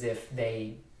exist is if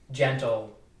they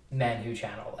gentle men who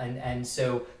channel. And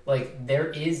so there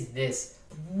is this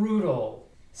brutal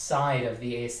side of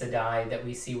the Aes Sedai that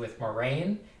we see with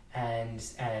Moraine, and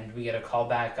we get a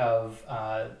callback of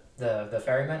the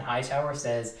ferryman. Hightower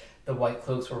says the White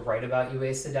Cloaks were right about you,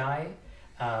 Aes Sedai.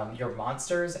 You're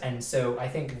monsters. And so I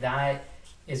think that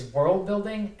is world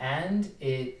building, and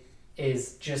it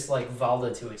is just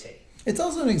Valda to a T. It's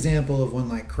also an example of when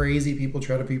crazy people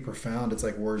try to be profound. It's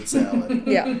like word salad.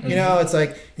 Yeah. It's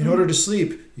like in order to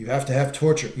sleep, you have to have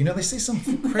torture. They say some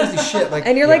crazy shit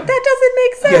And you're like, that doesn't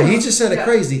make sense. Yeah, he just said a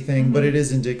crazy thing, but it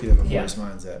is indicative of where his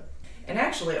mind's at. And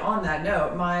actually, on that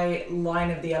note, my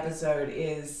line of the episode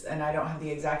is, and I don't have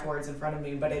the exact words in front of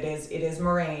me, but it is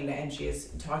Moraine, and she is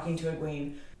talking to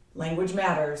Egwene. Language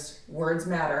matters, words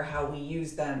matter, how we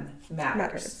use them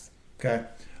matters. Okay.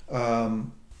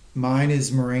 Mine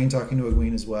is Moraine talking to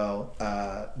Egwene as well.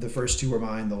 The first two were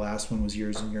mine. The last one was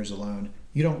Years and Years Alone.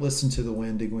 You don't listen to the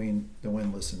wind, Egwene. The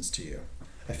wind listens to you.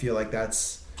 I feel like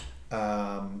that's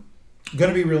going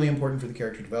to be really important for the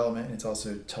character development, and it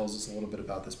also tells us a little bit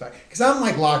about this back. Because I'm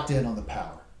like locked in on the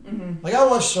power. Mm-hmm. Like I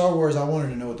watched Star Wars, I wanted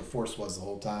to know what the Force was the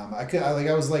whole time.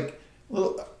 I was like,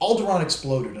 Alderaan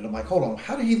exploded, and I'm like, hold on,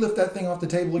 how did he lift that thing off the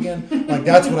table again? Like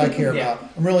that's what I care about.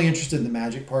 I'm really interested in the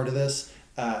magic part of this,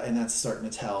 and that's starting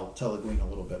to tell Egwene a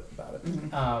little bit about it.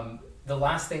 Mm-hmm. The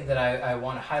last thing that I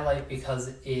want to highlight, because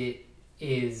it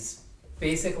is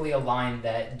basically a line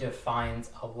that defines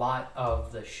a lot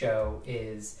of the show,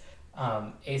 is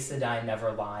Aes Sedai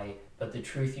never lie, but the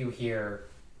truth you hear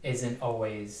isn't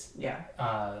always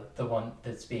the one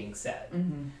that's being said.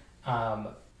 Mm-hmm.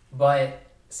 But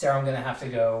Sarah, I'm going to have to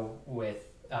go with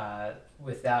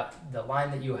the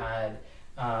line that you had,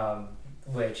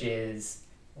 which is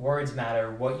words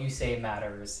matter, what you say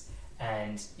matters,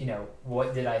 and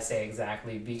what did I say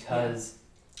exactly? Because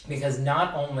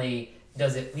not only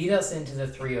does it lead us into the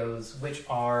 3 O's, which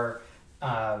are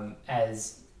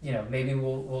as maybe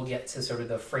we'll get to sort of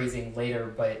the phrasing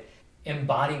later, but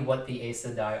embody what the Aes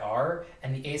Sedai are,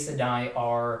 and the Aes Sedai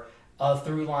are a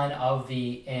through line of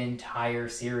the entire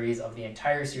series of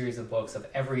books, of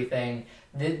everything.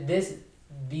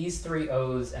 These 3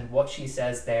 O's and what she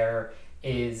says there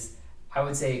is, I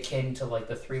would say, akin to like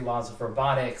the 3 laws of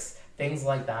robotics, things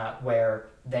like that, where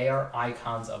they are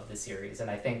icons of the series.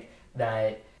 And I think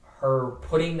that her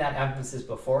putting that emphasis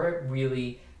before it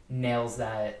really nails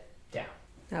that down.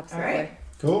 Absolutely. All right.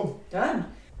 Cool.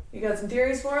 Done. You got some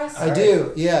theories for us? I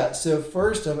do, yeah. So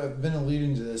first, I've been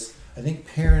alluding to this. I think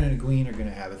Perrin and Egwene are going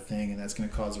to have a thing, and that's going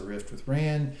to cause a rift with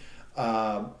Rand.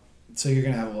 So you're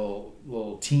going to have a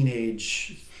little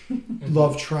teenage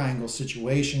love triangle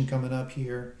situation coming up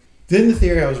here. Then the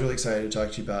theory I was really excited to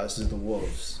talk to you about is the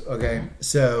wolves. Okay,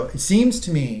 so it seems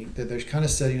to me that they're kind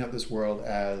of setting up this world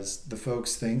as the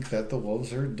folks think that the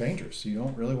wolves are dangerous. You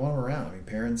don't really want them around. I mean,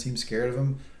 Perrin seems scared of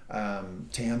them.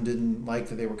 Tam didn't like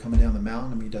that they were coming down the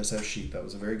mountain. I mean, he does have sheep. That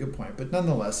was a very good point. But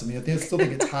nonetheless, I mean, I still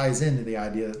think it ties into the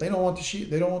idea that they don't want the sheep,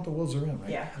 they don't want the wolves around, right?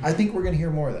 Yeah. I think we're going to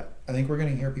hear more of that. I think we're going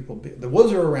to hear people. The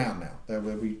wolves are around now.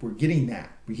 We're getting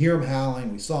that. We hear them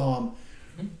howling. We saw them.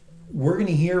 Mm-hmm. We're going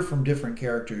to hear from different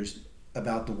characters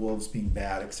about the wolves being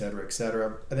bad, et cetera, et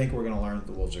cetera. I think we're going to learn that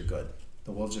the wolves are good.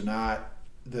 The wolves are not.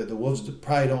 The wolves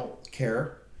probably don't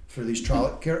care for these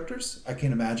Trolloc characters. I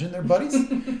can't imagine they're buddies.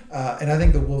 And I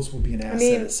think the wolves will be an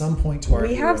asset at some point to our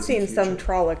We have heroes seen in the future. some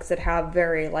Trollocs that have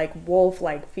very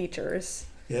wolf-like features.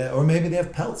 Yeah, or maybe they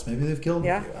have pelts. Maybe they've killed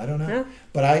a few. I don't know. Yeah.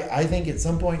 But I think at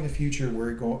some point in the future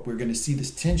we're going to see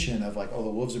this tension of like, oh, the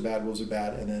wolves are bad,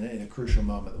 and then in a crucial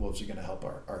moment the wolves are going to help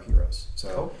our heroes.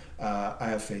 So cool. I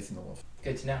have faith in the wolf.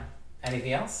 Good to know.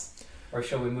 Anything else? Or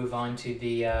shall we move on to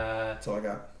the That's all I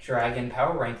got. Dragon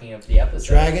power ranking of the episode?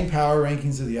 Dragon power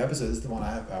rankings of the episode. This is the one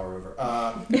I have power over.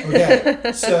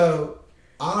 Okay, so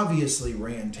obviously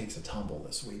Rand takes a tumble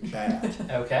this week. Bad.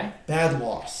 Okay. Bad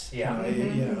loss. Yeah.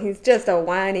 He's just a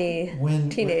whiny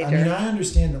teenager. I mean, I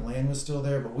understand that Lan was still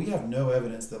there, but we have no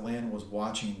evidence that Lan was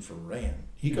watching for Rand.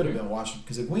 He could have been watching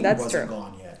because Egwene wasn't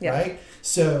gone yet, right?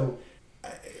 So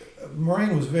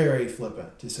Moraine was very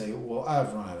flippant to say, well,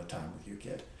 I've run out of time with you,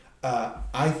 kid.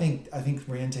 I think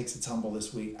Rand takes a tumble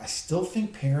this week. I still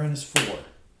think Perrin is 4.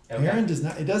 Okay. Perrin does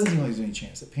not. It doesn't seem like there's any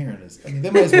chance that Perrin is. I mean, they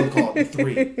might as well call it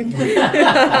 3 at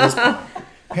this point.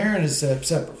 Perrin is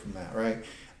separate from that, right?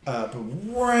 But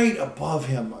right above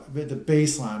him, the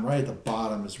baseline, right at the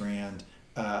bottom is Rand.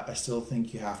 I still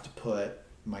think you have to put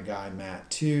my guy Matt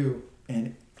 2,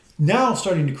 and now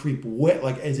starting to creep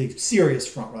as a serious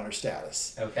front runner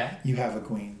status. Okay. You have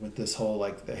Egwene with this whole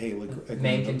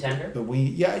main contender. But I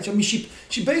mean, she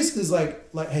basically is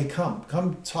like, hey, come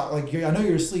talk. Like, I know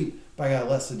you're asleep, but I got a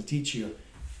lesson to teach you.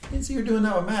 And so you're doing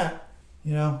that with Matt,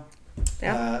 doing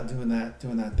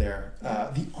that there.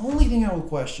 The only thing I will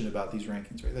question about these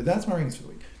rankings, right? That's my rankings for the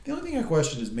week. The only thing I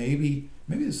question is maybe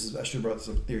this is, I should have brought this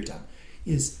up at theory time,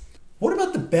 is what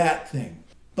about the bat thing?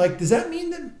 Like, does that mean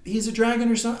that he's a dragon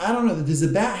or something? I don't know. Does the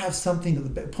bat have something,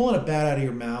 pulling a bat out of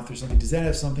your mouth or something, does that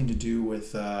have something to do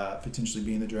with potentially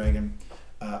being the dragon?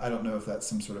 I don't know if that's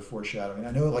some sort of foreshadowing.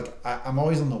 I know, I'm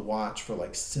always on the watch for,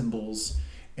 symbols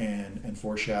and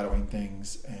foreshadowing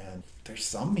things, and there's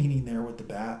some meaning there with the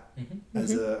bat. Mm-hmm.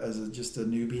 As a just a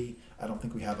newbie, I don't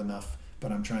think we have enough,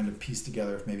 but I'm trying to piece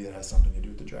together if maybe that has something to do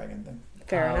with the dragon thing.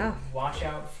 Fair enough. Watch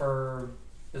out for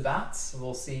the bats.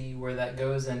 We'll see where that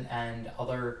goes, and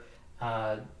other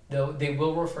they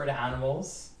will refer to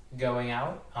animals going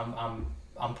out.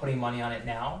 I'm putting money on it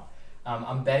now.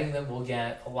 I'm betting that we'll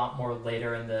get a lot more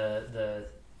later in the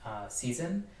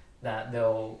season, that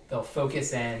they'll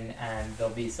focus in and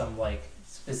there'll be some like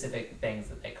specific things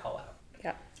that they call out.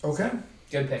 Yeah. Okay. So,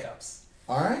 good pickups.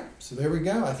 All right. So there we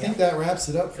go. I think that wraps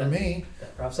it up for me.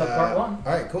 That wraps up part one.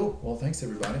 All right, cool. Well, thanks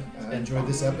everybody. Enjoyed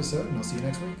this episode, and I'll see you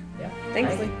next week. Yeah.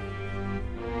 Thanks, Bye. Lee.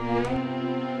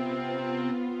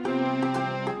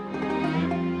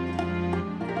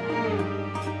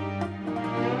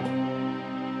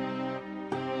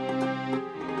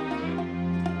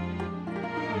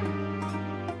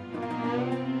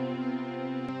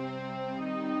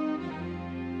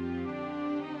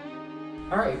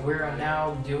 All right, we're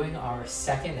now doing our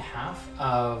second half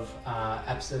of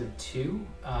episode 2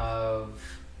 of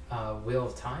Wheel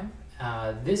of Time.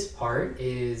 This part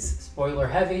is spoiler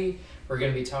heavy. We're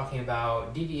going to be talking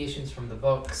about deviations from the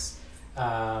books.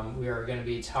 We are going to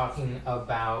be talking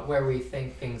about where we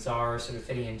think things are sort of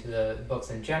fitting into the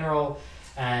books in general,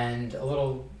 and a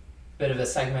little bit of a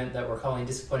segment that we're calling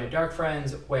Disappointed Dark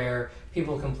Friends, where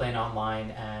people complain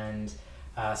online and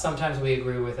sometimes we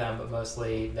agree with them, but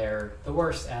mostly they're the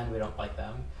worst and we don't like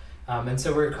them. And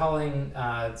so we're calling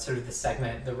sort of the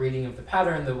segment the reading of the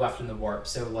pattern, the weft and the warp.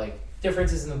 So like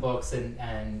differences in the books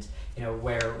and you know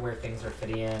where things are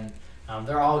fitting in.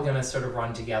 They're all going to sort of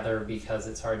run together because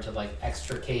it's hard to like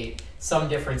extricate some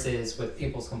differences with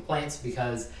people's complaints,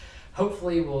 because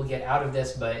hopefully we'll get out of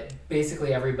this, but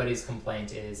basically everybody's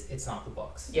complaint is it's not the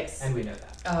books. Yes. And we know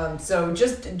that. So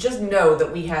just know that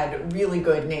we had really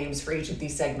good names for each of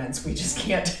these segments. We just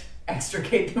can't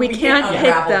extricate them. We can't pick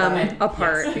unravel them And-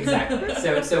 apart. Yes, exactly.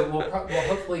 So we'll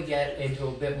hopefully get into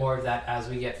a bit more of that as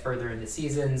we get further into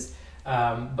seasons.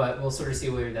 But we'll sort of see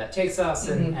where that takes us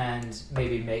and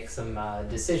maybe make some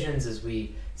decisions as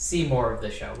we see more of the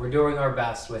show. We're doing our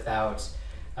best without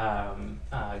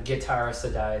Guitar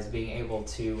Sadai's being able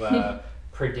to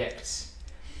predict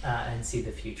and see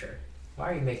the future.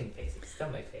 Why are you making faces?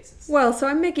 Don't make faces. Well, so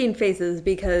I'm making faces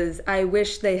because I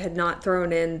wish they had not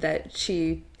thrown in that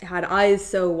she had eyes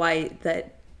so white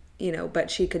that, you know,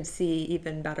 but she could see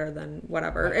even better than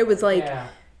whatever. It was like, Yeah.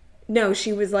 no,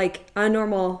 she was like a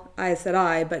normal Aes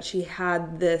Sedai, but she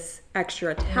had this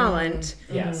extra talent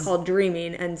Yes. called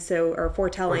dreaming, and so, or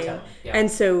foretelling. Yeah. And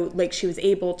so, like, she was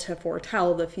able to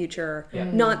foretell the future. Yeah.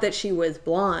 Not that she was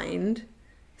blind.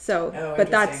 So, Oh,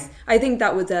 but that's, interesting. I think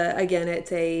that was again,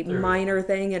 it's a There- minor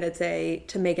thing, and it's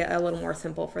to make it a little more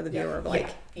simple for the viewer of like,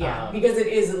 Yeah, because it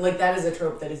is like that is a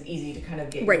trope that is easy to kind of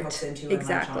get your Right, hooks into and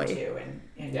exactly. latch onto,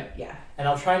 and Yeah. yeah. And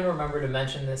I'll try and remember to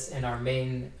mention this in our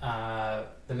main,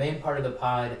 the main part of the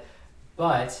pod,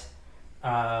 but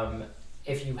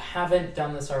if you haven't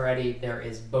done this already, there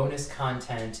is bonus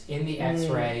content in the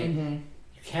X-Ray. You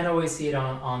can't always see it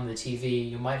on the TV.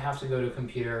 You might have to go to a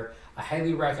computer. I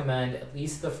highly recommend at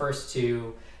least the first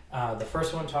two. The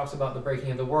first one talks about the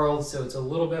breaking of the world, so it's a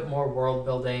little bit more world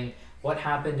building, what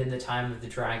happened in the time of the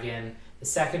dragon. The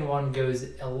second one goes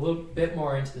a little bit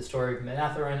more into the story of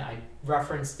Manetheren. I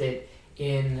referenced it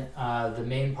in the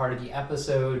main part of the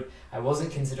episode. I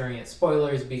wasn't considering it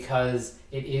spoilers because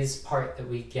it is part that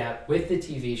we get with the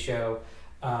TV show.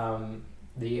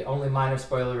 The only minor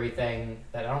spoilery thing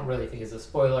that I don't really think is a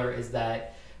spoiler is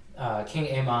that King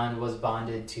Aemon was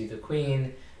bonded to the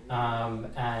queen,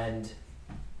 and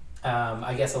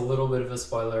I guess a little bit of a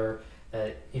spoiler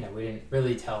that we didn't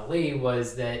really tell Lee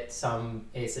was that some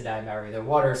Aes Sedai marry their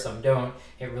water, some don't.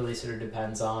 It really sort of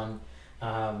depends on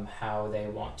how they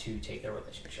want to take their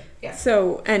relationship. Yeah.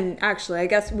 So, and actually, I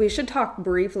guess we should talk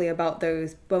briefly about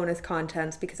those bonus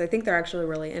contents because I think they're actually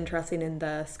really interesting in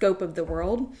the scope of the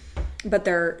world, but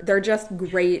they're just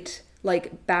great,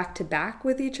 like back to back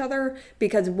with each other,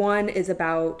 because one is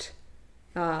about,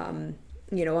 a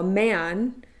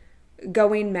man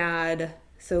going mad.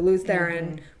 So Lews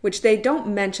Therin, which they don't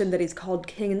mention that he's called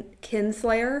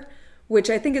Kinslayer, which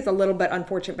I think is a little bit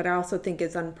unfortunate, but I also think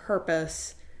is on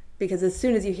purpose. Because as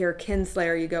soon as you hear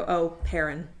Kinslayer, you go, oh,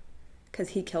 Perrin, because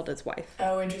he killed his wife.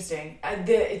 Oh, interesting.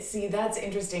 See, that's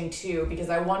interesting too,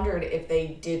 because I wondered if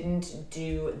they didn't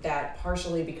do that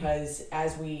partially because,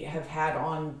 as we have had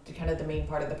on kind of the main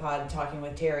part of the pod talking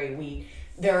with Terry,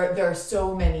 there are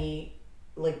so many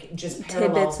like just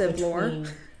parallels tidbits of lore.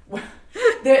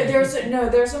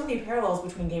 There's so many parallels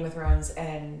between Game of Thrones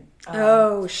and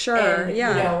Oh, sure, and,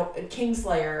 yeah.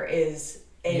 Kingslayer is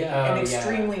an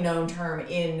extremely known term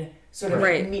in sort of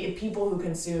Right. people who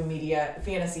consume media,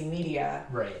 fantasy media,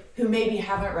 Right. who maybe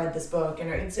haven't read this book, and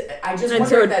I just And wonder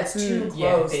so- if that's too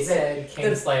Yeah, close. they said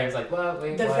Kingslayer's like, well,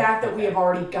 wait, The what? fact that we Okay. have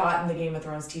already gotten the Game of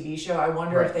Thrones TV show, I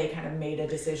wonder Right. if they kind of made a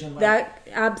decision like That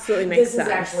absolutely makes this sense.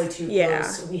 is actually too Yeah.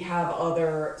 close. We have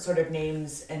other sort of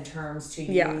names and terms to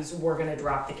Yeah. use. We're going to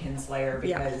drop the Kinslayer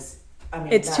Yeah. because I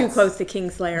mean It's too that's- close to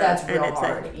Kingslayer. That's and real it's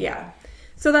hard. yeah.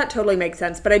 So that totally makes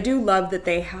sense. But I do love that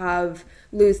they have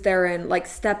Lews Therin like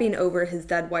stepping over his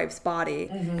dead wife's body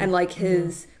Mm-hmm. and like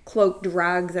his cloak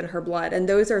drags in her blood. And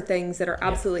those are things that are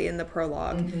absolutely in the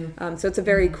prologue. Mm-hmm. So it's a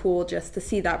very cool just to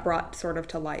see that brought sort of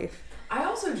to life. I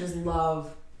also just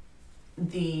love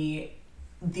the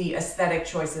aesthetic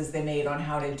choices they made on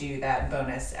how to do that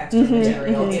bonus extra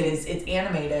material. It's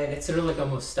animated. It's sort of like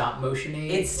almost stop motion-y.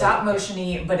 It's stop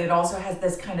motion-y, but it also has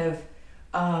this kind of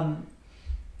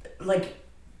like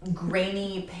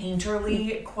grainy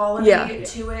painterly quality Yeah.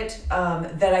 to it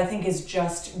that I think is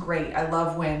just great. I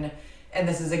love when, and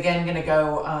this is again going to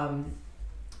go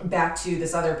back to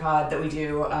this other pod that we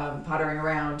do, Pottering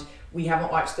Around. We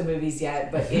haven't watched the movies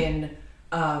yet, but in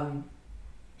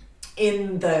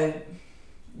the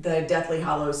Deathly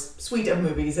Hallows suite of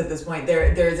movies at this point,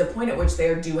 there is a point at which they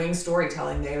are doing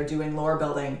storytelling, they are doing lore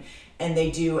building, and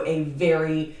they do a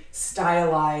very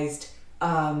stylized,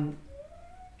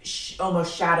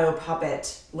 almost shadow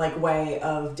puppet like way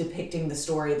of depicting the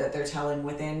story that they're telling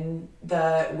within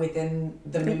the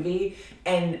movie,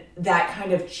 and that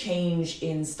kind of change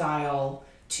in style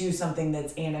to something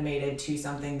that's animated, to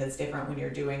something that's different when you're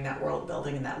doing that world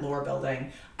building and that lore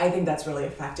building. I think that's really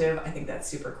effective. I think that's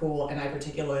super cool, and I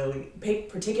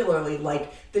particularly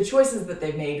like the choices that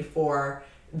they've made for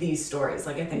these stories.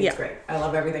 Like, I think it's great. I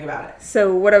love everything about it.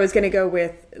 So what I was going to go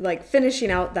with, like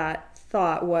finishing out that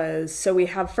thought was, so we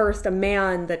have first a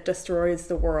man that destroys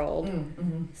the world,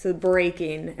 so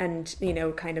breaking, and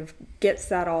kind of gets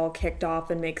that all kicked off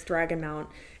and makes Dragonmount.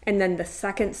 And then the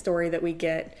second story that we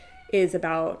get is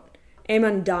about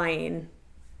Aemon dying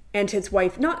and his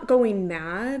wife not going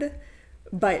mad,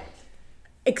 but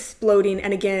exploding,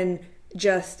 and again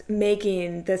just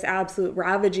making this absolute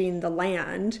ravaging the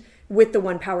land with the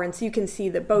one power. And so you can see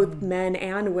that both men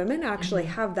and women actually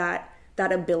have that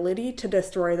ability to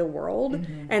destroy the world.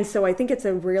 And so I think it's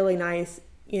a really nice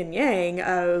yin yang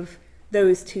of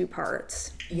those two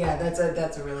parts. Yeah, that's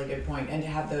a really good point. And to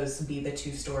have those be the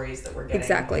two stories that we're getting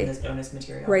Exactly. in this bonus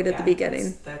material. Right at the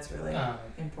beginning. That's really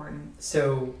important.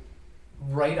 So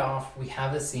right off, we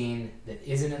have a scene that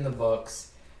isn't in the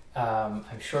books.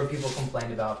 I'm sure people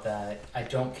complained about that. I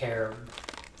don't care.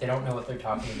 They don't know what they're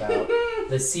talking about.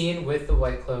 The scene with the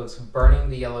White Cloaks burning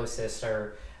the Yellow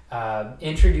Sister,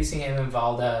 introducing Aemon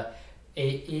Valda,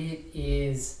 it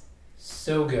is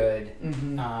so good.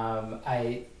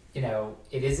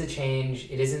 It is a change.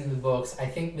 It is in the books. I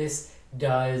think this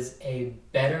does a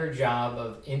better job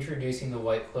of introducing the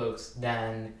White Cloaks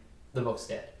than the books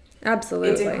did. Absolutely.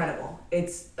 It's incredible.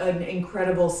 It's an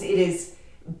incredible. It is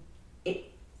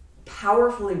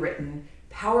powerfully written,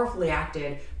 powerfully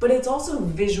acted, but it's also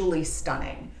visually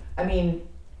stunning. I mean,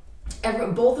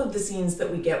 both of the scenes that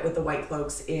we get with the White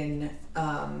Cloaks in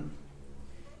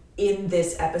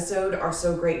this episode are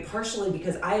so great, partially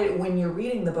because when you're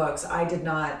reading the books, I did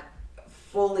not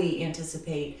fully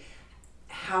anticipate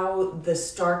how the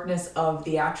starkness of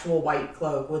the actual White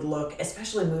Cloak would look,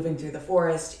 especially moving through the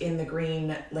forest, in the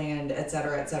green land,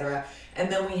 etc., etc.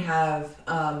 And then we have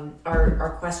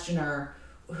our questioner,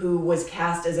 who was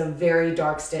cast as a very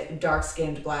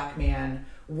dark-skinned black man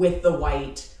with the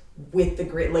white, with the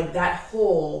gray, like that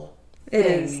whole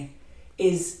thing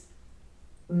is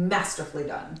masterfully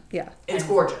done. Yeah. It's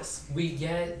gorgeous. We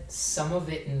get some of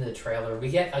it in the trailer. We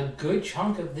get a good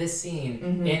chunk of this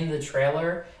scene in the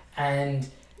trailer, and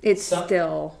it's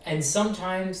still... And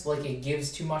sometimes, like, it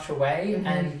gives too much away,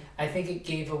 and I think it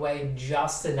gave away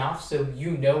just enough so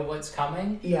you know what's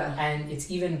coming. Yeah. And it's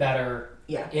even better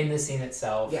in the scene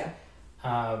itself. Yeah.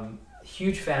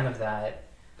 Huge fan of that.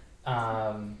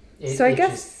 So I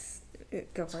guess...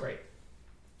 Go for it. Great.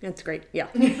 That's great, yeah.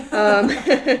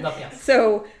 Nothing else.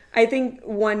 So I think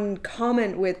one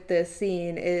comment with this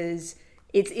scene is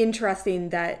it's interesting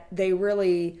that they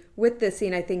really, with this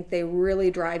scene, I think they really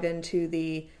drive into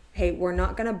the, hey, we're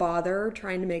not going to bother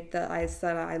trying to make the Aes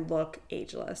Sedai look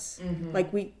ageless.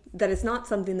 Like, that is not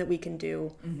something that we can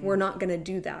do. We're not going to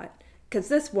do that. Because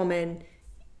this woman,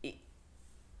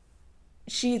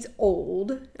 she's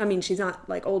old. I mean, she's not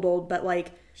like old, but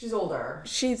like... She's older.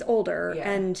 She's older, Yeah.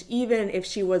 and even if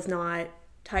she was not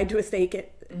tied to a stake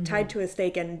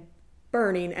and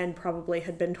burning and probably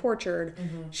had been tortured,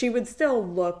 she would still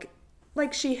look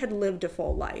like she had lived a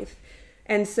full life.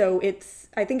 And so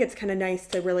I think it's kind of nice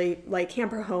to really like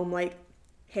hamper home, like,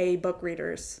 hey, book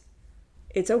readers,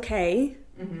 it's okay.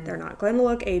 They're not going to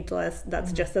look ageless.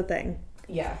 That's just a thing.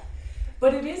 Yeah.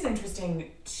 But it is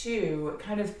interesting, too,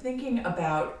 kind of thinking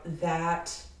about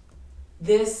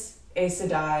this Aes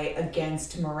Sedai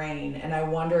against Moiraine, and I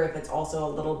wonder if it's also a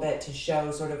little bit to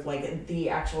show sort of like the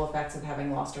actual effects of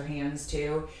having lost her hands,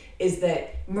 too, is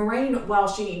that Moiraine, while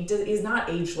she is not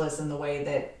ageless in the way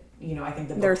that, you know, I think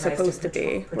the book They're tries supposed to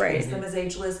be, portrays right. them as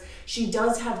ageless, she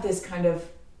does have this kind of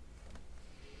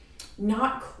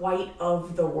not quite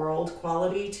of the world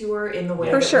quality to her in the way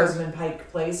that Rosamund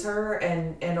Pike plays her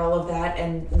and all of that.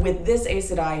 And with this Aes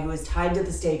Sedai who is tied to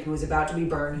the stake, who is about to be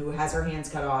burned, who has her hands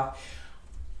cut off,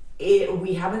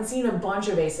 we haven't seen a bunch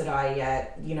of Aes Sedai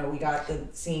yet. You know, we got the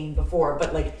scene before,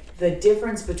 but like the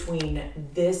difference between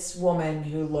this woman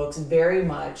who looks very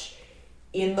much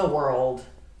in the world,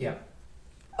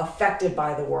 affected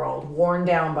by the world, worn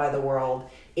down by the world,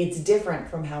 it's different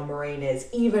from how Moiraine is,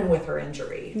 even with her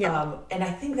injury. And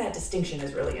I think that distinction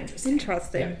is really interesting.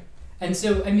 Yeah. And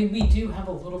so, I mean, we do have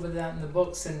a little bit of that in the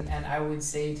books, and I would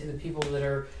say to the people that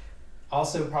are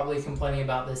also probably complaining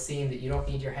about this scene that you don't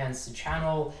need your hands to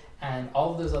channel and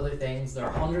all of those other things, there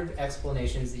are 100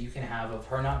 explanations that you can have of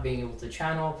her not being able to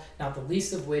channel, not the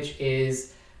least of which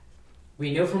is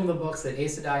we know from the books that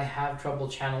Aes Sedai have trouble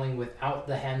channeling without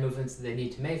the hand movements that they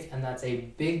need to make, and that's a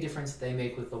big difference that they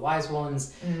make with the Wise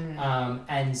Ones.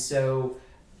 And so,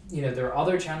 you know, there are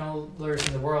other channelers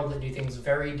in the world that do things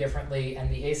very differently,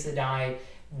 and the Aes Sedai,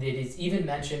 that is even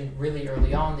mentioned really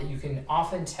early on that you can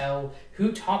often tell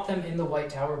who taught them in the White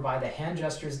Tower by the hand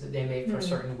gestures that they make for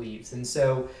certain weaves. And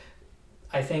so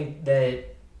I think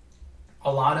that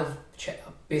a lot of,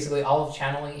 basically all of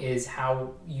channeling is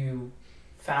how you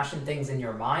fashion things in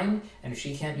your mind, and if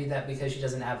she can't do that because she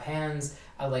doesn't have hands,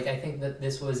 I think that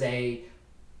this was a,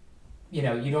 you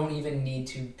know, you don't even need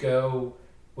to go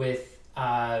with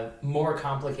more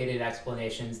complicated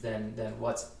explanations than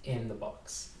what's in the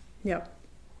books. Yep.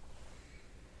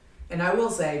 And I will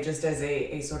say, just as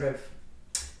a sort of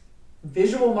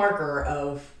visual marker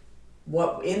of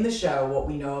what in the show, what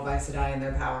we know of Aes Sedai and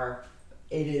their power,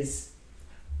 it's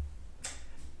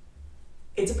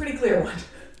a pretty clear one.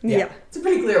 Yeah. It's a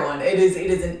pretty clear one. It is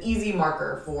an easy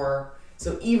marker for,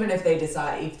 so even if they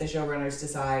decide, if the showrunners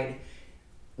decide,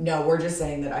 no, we're just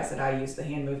saying that Aes Sedai use the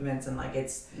hand movements and like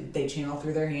they channel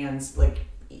through their hands, like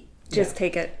just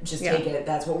take it. Just take it.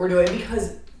 That's what we're doing,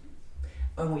 because,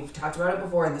 and we've talked about it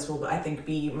before, and this will, I think,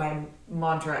 be my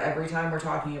mantra every time we're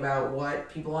talking about what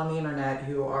people on the internet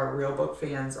who are real book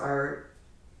fans are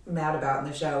mad about in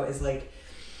the show, is like,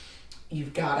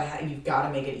 you've got to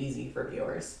make it easy for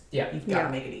viewers. Yeah. You've got to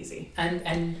make it easy.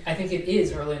 And I think it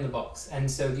is early in the books. And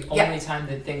so the only time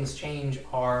that things change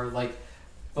are like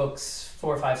books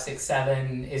 4, 5, 6,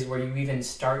 7 is where you even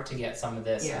start to get some of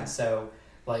this. Yeah. And so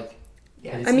like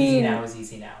it's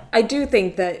easy now. I do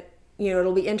think that, you know,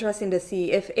 it'll be interesting to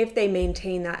see if they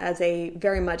maintain that as a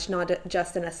very much not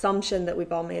just an assumption that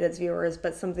we've all made as viewers,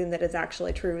 but something that is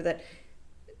actually true, that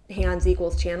hands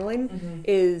equals channeling,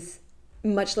 is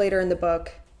much later in the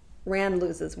book, Rand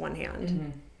loses one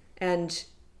hand. And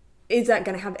is that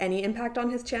going to have any impact on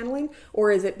his channeling?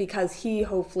 Or is it because he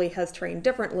hopefully has trained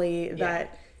differently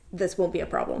that this won't be a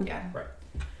problem? Yeah. Right.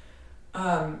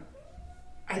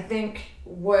 I think,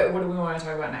 what do we want to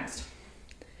talk about next?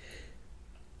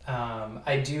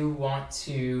 I do want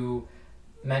to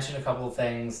mention a couple of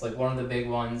things. Like one of the big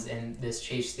ones in this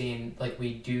chase scene, like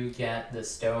we do get the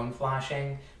stone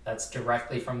flashing. That's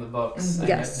directly from the books.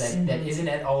 Yes. I know that isn't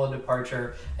at all a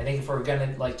departure. I think if we're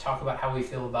gonna like talk about how we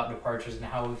feel about departures and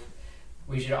how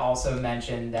we should also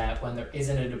mention that when there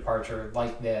isn't a departure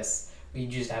like this, we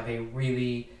just have a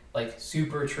really like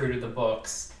super true to the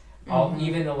books. All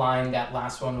even the line, that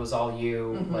last one was all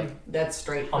you, like that's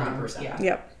straight from 100%. Yeah.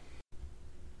 Yep.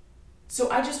 So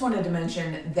I just wanted to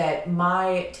mention that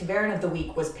my Taveran of the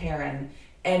Week was Perrin,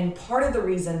 and part of the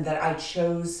reason that I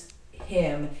chose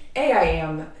him, I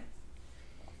am,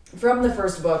 from the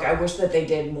first book, I wish that they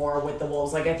did more with the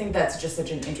wolves. Like, I think that's just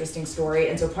such an interesting story,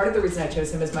 and so part of the reason I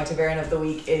chose him as my Taveran of the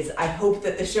Week is I hope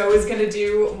that the show is going to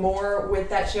do more with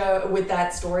that show, with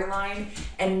that storyline,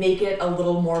 and make it a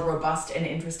little more robust and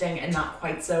interesting and not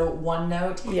quite so one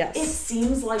note. Yes. It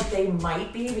seems like they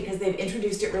might be, because they've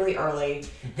introduced it really early.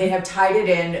 They have tied it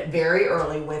in very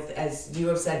early with, as you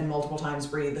have said multiple times,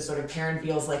 Bree, the sort of Perrin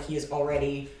feels like he is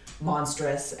already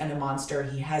monstrous and a monster.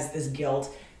 He has this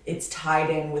guilt. It's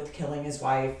tied in with killing his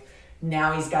wife.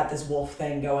 Now he's got this wolf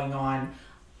thing going on.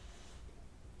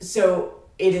 So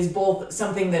it is both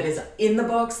something that is in the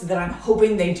books that I'm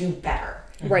hoping they do better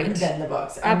Right. than the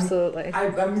books. Absolutely.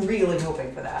 I'm really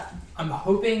hoping for that. I'm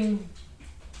hoping,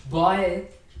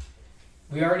 but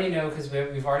we already know because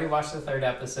we've already watched the third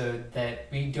episode that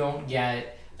we don't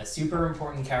get a super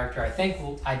important character.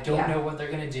 I don't know what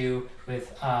they're gonna do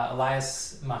with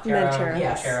Elias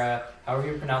Machera, however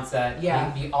you pronounce that.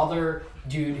 Yeah. The other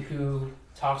dude who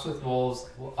talks with wolves,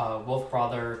 Wolf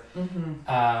Brother,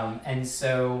 and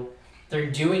so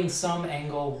they're doing some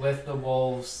angle with the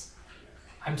wolves.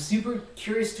 I'm super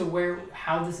curious to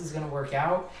how this is gonna work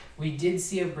out. We did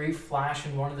see a brief flash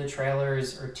in one of the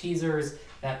trailers or teasers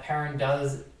that Perrin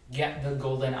does get the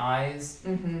golden eyes.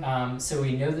 So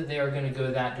we know that they are going to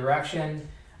go that direction.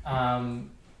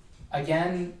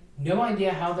 Again, no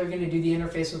idea how they're going to do the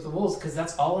interface with the wolves because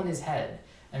that's all in his head.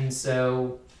 And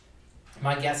so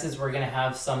my guess is we're going to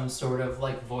have some sort of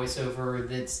like voiceover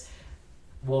that's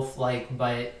wolf-like,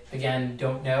 but again,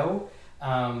 don't know.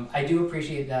 I do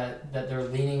appreciate that they're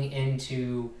leaning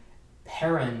into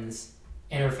Perrin's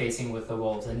interfacing with the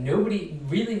wolves, and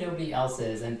nobody else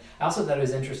is. And I also thought it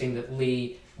was interesting that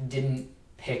Lee didn't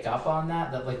pick up on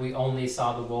that like we only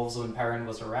saw the wolves when Perrin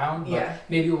was around, but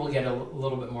maybe we'll get a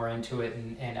little bit more into it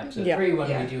in episode 3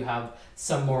 when we do have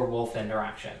some more wolf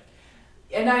interaction.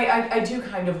 And I do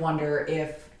kind of wonder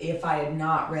if I had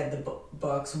not read the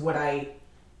books, would I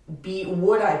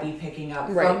be picking up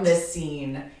from this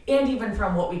scene, and even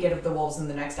from what we get of the wolves in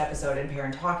the next episode and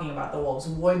Perrin talking about the wolves,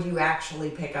 would you actually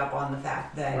pick up on the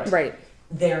fact that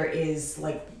there is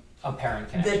like a Perrin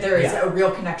connection, that there is a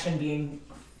real connection being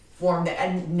formed?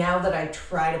 And now that I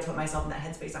try to put myself in that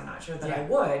headspace, I'm not sure that I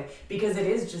would, because it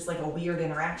is just like a weird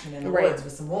interaction in the woods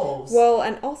with some wolves. Well,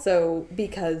 and also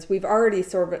because we've already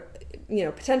sort of,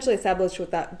 potentially established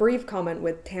with that brief comment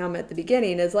with Tam at the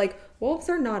beginning is like, wolves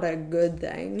are not a good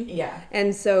thing. Yeah.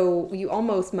 And so you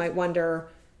almost might wonder,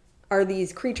 are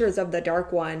these creatures of the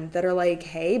Dark One that are like,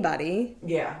 hey, buddy,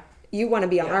 you want to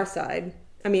be on our side?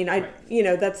 I mean,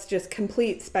 that's just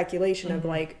complete speculation of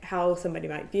like how somebody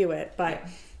might view it. But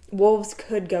wolves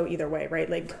could go either way, right?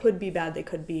 Like, could be bad, they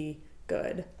could be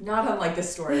good. Not unlike the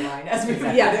storyline as we've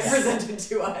had it presented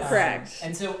to us. Correct.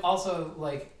 And so also,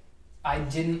 like, I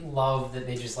didn't love that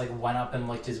they just like went up and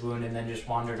licked his wound and then just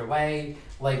wandered away.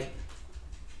 Like,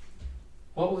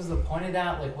 what was the point of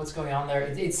that? Like, what's going on there?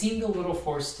 It seemed a little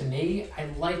forced to me. I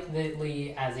like that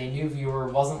Lee, as a new viewer,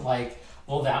 wasn't like,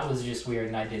 well, that was just weird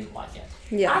and I didn't like it.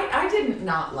 Yeah. I did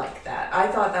not like that. I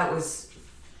thought that was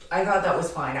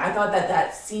fine. I thought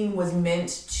that scene was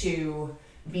meant to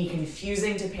be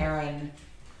confusing to Perrin,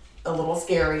 a little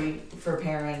scary for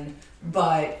Perrin,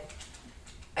 but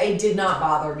it did not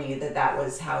bother me that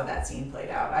was how that scene played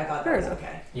out. I thought that was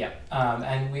okay. Yeah,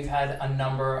 and we've had a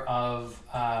number of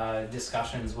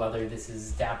discussions whether this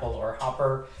is Dapple or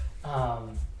Hopper.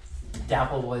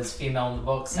 Dapple was female in the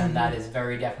books, and that is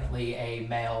very definitely a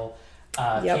male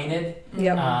canid.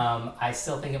 Yep. I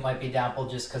still think it might be Dapple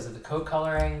just because of the coat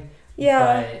coloring.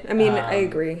 Yeah, but, I mean, I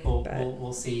agree.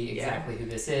 We'll see exactly who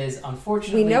this is.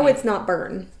 Unfortunately, we know it's not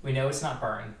Byrne. We know it's not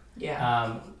Byrne.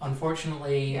 Yeah.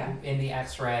 Unfortunately, in the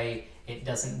X-ray, it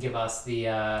doesn't give us the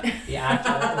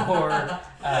actor or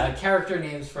character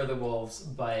names for the wolves,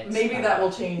 but maybe that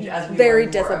will change as we very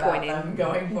learn more disappointing about them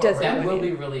going forward. That will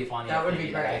be really funny. That would be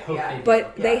great. I hope they do.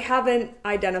 But they haven't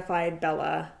identified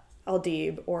Bella,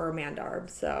 Aldib, or Mandarb,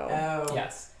 so. Oh.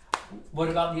 Yes. What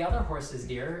about the other horses,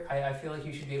 dear? I feel like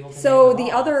you should be able to. So name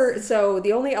them all.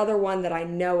 the only other one that I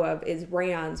know of is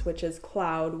Rand's, which is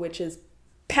Cloud, which is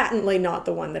patently not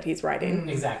the one that he's riding.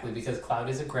 Exactly, because Cloud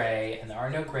is a gray, and there are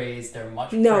no grays. They're much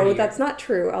prettier. No, that's not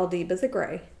true. Aldib is a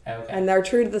gray. Okay. And they're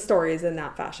true to the stories in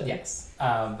that fashion. Yes,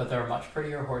 but there are much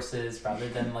prettier horses rather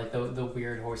than like the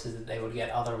weird horses that they would get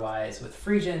otherwise with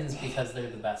Frisians, because they're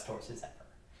the best horses ever.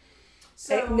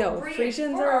 So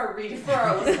Frisians for our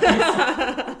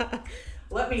listeners.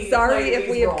 Let me. Sorry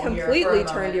if we have completely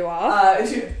turned you off.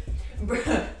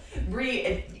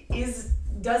 Bree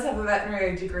does have a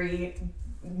veterinary degree,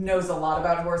 knows a lot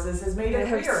about horses, has made a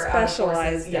career out of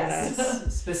horses.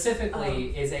 Yes.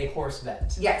 Specifically, is a horse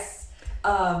vet. Yes.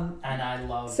 And I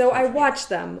love. So I watch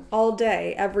them all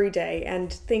day, every day,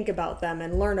 and think about them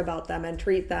and learn about them and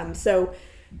treat them. So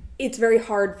it's very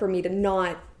hard for me to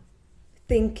not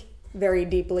think very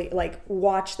deeply, like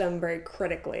watch them very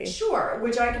critically. Sure,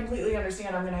 which I completely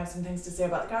understand. I'm going to have some things to say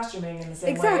about the costuming in the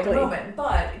same way in a moment.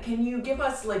 But can you give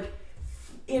us like,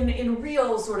 in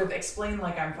real sort of explain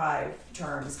like I'm five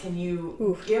terms, can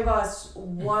you give us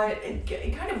what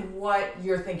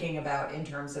you're thinking about in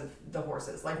terms of the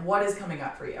horses? Like what is coming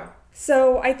up for you?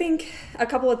 So I think a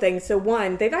couple of things. So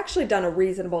one, they've actually done a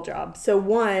reasonable job. So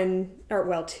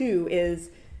two is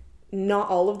not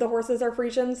all of the horses are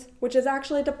Frisians, which is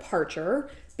actually a departure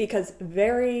because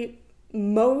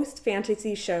most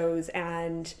fantasy shows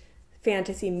and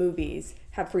fantasy movies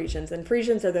have Frisians. And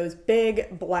Frisians are those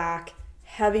big, black,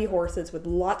 heavy horses with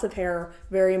lots of hair,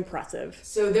 very impressive.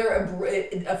 So they're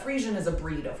a Frisian is a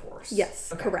breed of horse.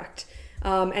 Yes, Okay. correct.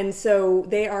 And so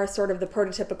they are sort of the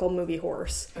prototypical movie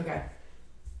horse. Okay.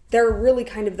 They're really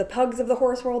kind of the pugs of the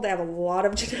horse world. They have a lot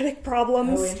of genetic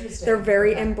problems. Oh, interesting. They're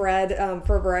very Okay. inbred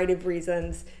for a variety of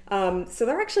reasons. So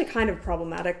they're actually kind of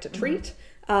problematic to treat.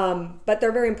 But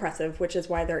they're very impressive, which is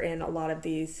why they're in a lot of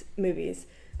these movies.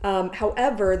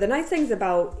 However, the nice things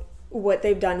about what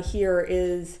they've done here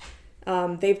is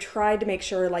they've tried to make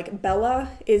sure, like,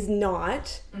 Bella is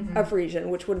not a Frisian,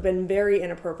 which would have been very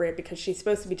inappropriate because she's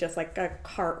supposed to be just like a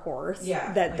cart horse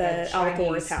Yeah. that like the a shaggy,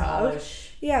 outdoors have.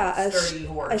 smallish, Yeah, sturdy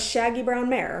horse. a shaggy brown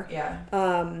mare. Yeah.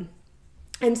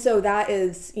 And so that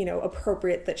is,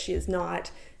 appropriate that she is not.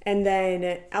 And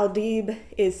then Aldib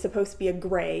is supposed to be a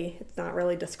gray. It's not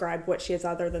really described what she is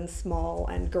other than small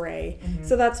and gray.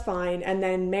 So that's fine. And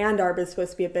then Mandarb is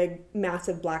supposed to be a big,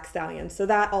 massive black stallion. So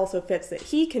that also fits that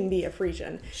he can be a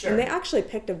Frisian. Sure. And they actually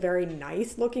picked a very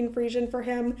nice looking Frisian for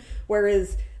him.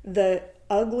 Whereas the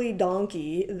ugly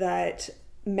donkey that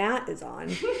Matt is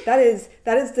on, that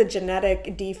is the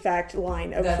genetic defect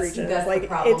line of Frisians. That's like, the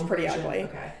problem, it's pretty Frisian. ugly.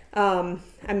 Okay.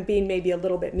 I'm being maybe a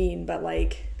little bit mean, but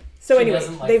like, so She anyway,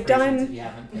 doesn't like they've Frisians if done. you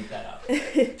haven't picked that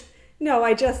up. No,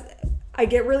 I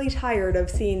get really tired of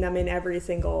seeing them in every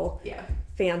single Yeah.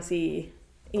 fancy,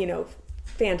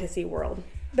 fantasy world.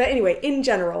 But anyway, in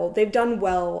general, they've done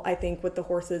well, I think, with the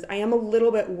horses. I am a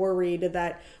little bit worried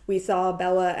that we saw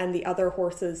Bella and the other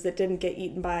horses that didn't get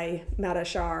eaten by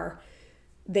Madashar,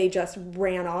 they just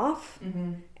ran off.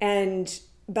 And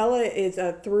Bella is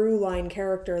a through line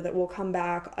character that will come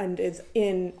back and is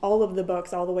in all of the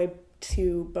books all the way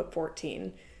to book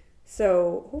 14.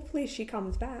 So hopefully she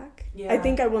comes back. Yeah. I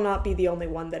think I will not be the only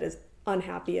one that is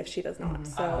unhappy if she does not.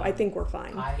 So I think we're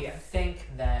fine. I think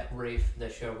that Rafe, the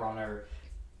showrunner,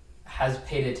 has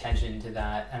paid attention to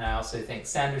that, and I also think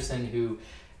Sanderson, who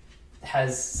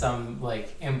has some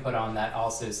input on that,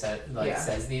 also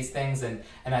says these things, and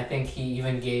I think he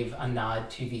even gave a nod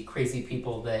to the crazy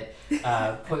people that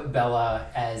put Bella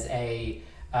as a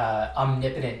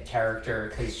omnipotent character,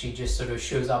 because she just sort of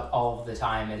shows up all of the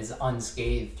time and is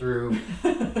unscathed through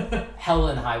hell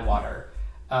and high water.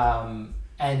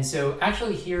 And so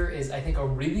actually here is, I think, a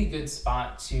really good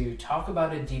spot to talk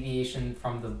about a deviation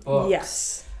from the books.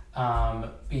 Yes.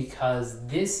 Because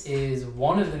this is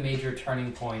one of the major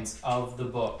turning points of the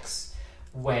books,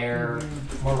 where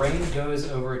Moiraine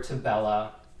goes over to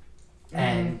Bella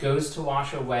and goes to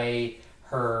wash away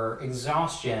her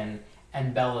exhaustion,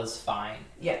 and Bella's fine.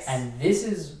 Yes. And this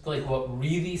is what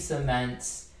really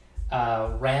cements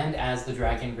Rand as the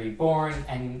Dragon Reborn,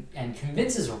 and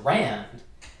convinces Rand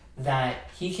that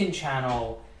he can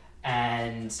channel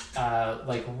and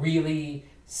really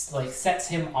sets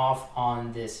him off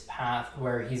on this path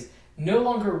where he's no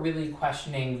longer really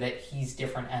questioning that he's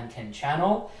different and can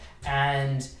channel,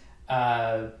 and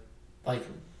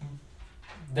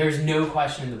there's no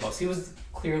question in the books. He was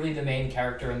clearly the main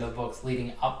character in the books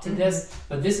leading up to this,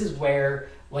 but this is where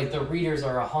the readers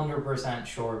are 100%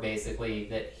 sure basically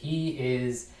that he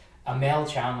is a male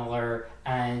channeler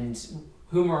and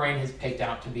who Moiraine has picked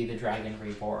out to be the Dragon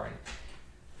Reborn.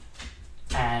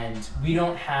 And we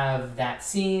don't have that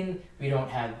scene. We don't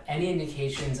have any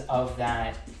indications of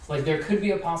that. There could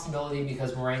be a possibility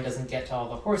because Moiraine doesn't get to all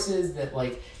the horses that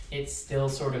it's still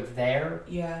sort of there.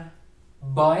 Yeah.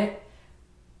 But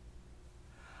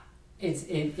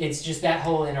it's just that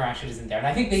whole interaction isn't there. And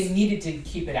I think they needed to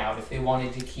keep it out if they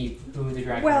wanted to keep who the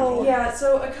Dragon Reborn. Yeah,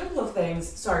 so a couple of things.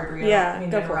 Sorry, Brie, I don't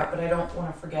mean to interrupt, but I don't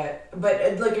want to forget. But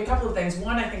a couple of things.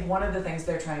 One, I think one of the things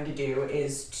they're trying to do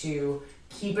is to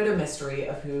keep it a mystery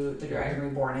of who the Dragon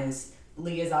Reborn is.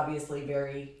 Lee is obviously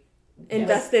very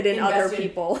invested in other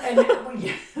people, and,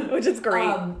 which is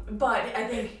great. But I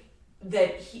think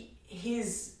that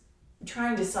his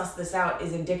trying to suss this out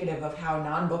is indicative of how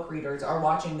non-book readers are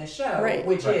watching this show,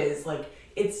 which is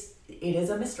it is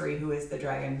a mystery who is the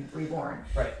Dragon Reborn.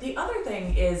 Right. The other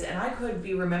thing is, and I could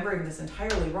be remembering this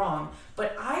entirely wrong,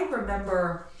 but I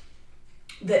remember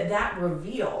that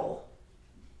reveal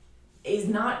is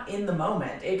not in the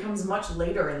moment. It comes much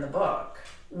later in the book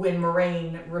when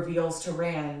Moiraine reveals to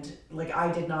Rand,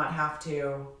 I did not have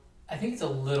to. I think it's a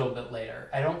little bit later.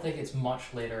 I don't think it's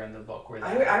much later in the book where that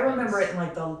I happens. remember it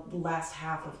in the last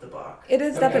half of the book. It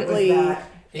is definitely.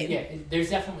 There's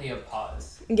definitely a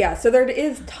pause. Yeah, so there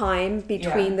is time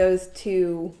between those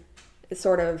two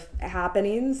sort of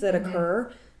happenings that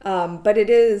occur. But it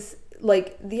is,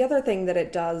 the other thing that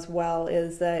it does well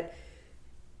is that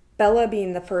Bella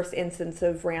being the first instance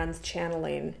of Rand's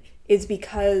channeling is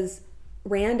because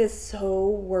Rand is so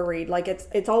worried. Like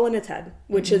it's all in its head,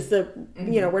 which is the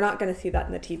we're not going to see that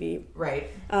in the TV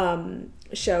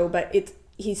show, but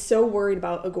he's so worried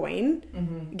about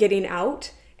Egwene getting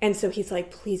out, and so he's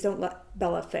like, please don't let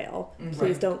Bella fail.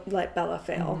 Please don't let Bella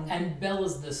fail. And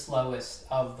Bella's the slowest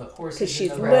of the horses Because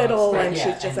she's in the little row. and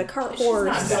she's just a cart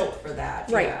horse. She's not built for that.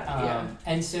 Right.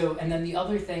 And then the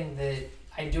other thing that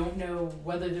I don't know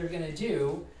whether they're going to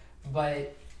do,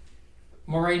 but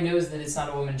Moiraine knows that it's not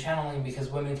a woman channeling because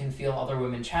women can feel other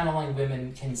women channeling,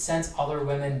 women can sense other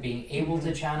women being able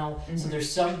to channel. So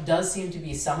there's does seem to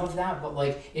be some of that, but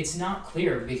like it's not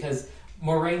clear because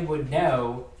Moiraine would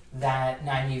know that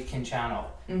Nynaeve can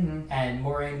channel, and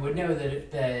Moiraine would know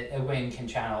that Egwene can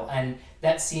channel, and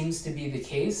that seems to be the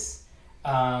case.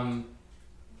 But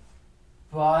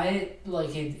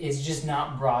like it's just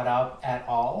not brought up at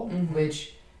all,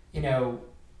 which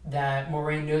that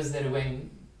Moiraine knows that Egwene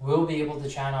will be able to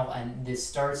channel, and this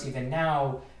starts even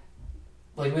now.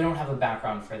 Like we don't have a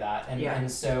background for that, and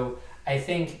so I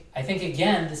think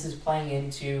again this is playing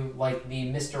into like the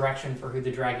misdirection for who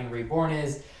the Dragon Reborn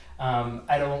is.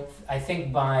 I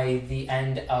think by the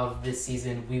end of this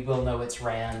season we will know it's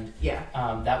Rand.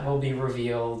 That will be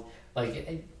revealed.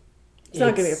 Like it's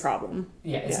not going to be a problem.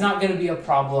 It's not going to be a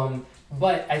problem.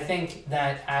 But I think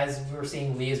that as we're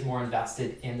seeing, Lee is more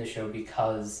invested in the show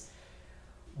because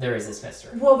there is this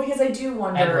mystery. Well, because I do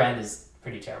wonder. And Rand is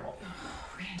pretty terrible.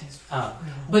 Rand is.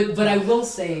 But I will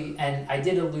say, and I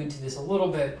did allude to this a little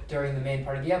bit during the main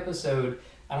part of the episode.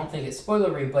 I don't think it's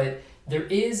spoilery, but there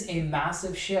is a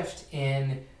massive shift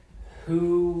in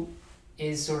who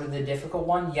is sort of the difficult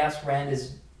one. Yes, Rand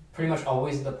is pretty much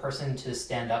always the person to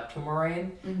stand up to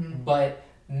Moiraine, but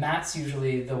Matt's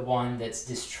usually the one that's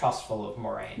distrustful of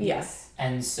Moiraine. Yes.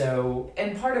 And so...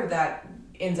 And part of that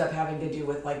ends up having to do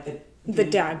with like the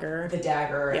dagger. The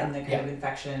dagger and the kind of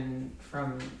infection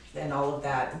from and all of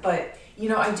that. But,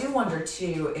 I do wonder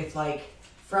too if like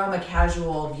from a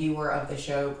casual viewer of the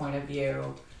show point of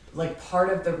view, like part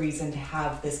of the reason to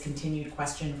have this continued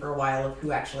question for a while of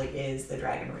who actually is the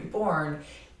Dragon Reborn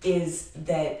is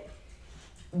that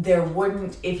there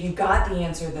wouldn't, if you got the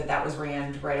answer that was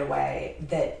Rand right away,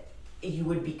 that you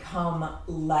would become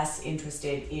less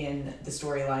interested in the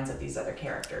storylines of these other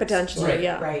characters. Potentially,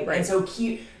 Right. And so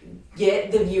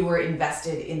get the viewer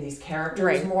invested in these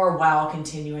characters more while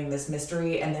continuing this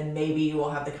mystery, and then maybe you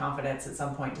will have the confidence at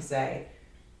some point to say,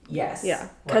 yes. Yeah,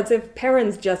 because if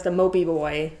Perrin's just a mopey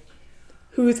boy,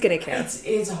 who's going to care?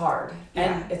 It's hard.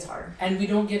 It's hard. And we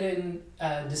don't get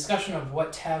a discussion of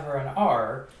what Ta'veren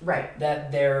are. Right.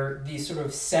 That they're these sort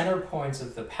of center points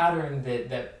of the pattern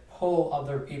that pull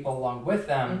other people along with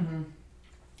them.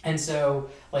 And so,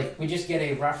 like, we just get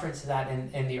a reference to that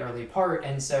in the early part,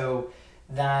 and so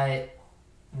that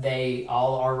they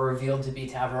all are revealed to be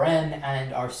Ta'veren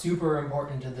and are super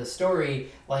important to the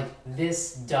story. Like,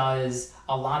 this does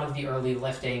a lot of the early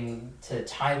lifting to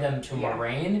tie them to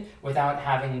Moiraine without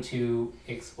having to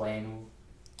explain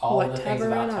all what the things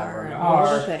about Ta'veren all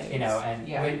are, the things.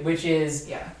 and which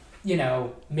is,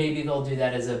 maybe they'll do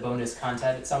that as a bonus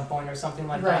content at some point or something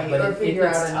like that. But or figure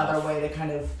out it's another tough. way to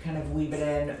kind of weave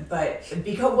it in. But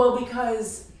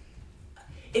because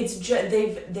it's just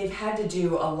they've had to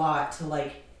do a lot to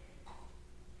like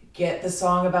get the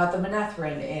song about the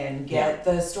Manetheren in, get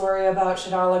the story about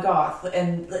Shadar Logoth,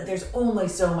 and there's only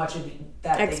so much of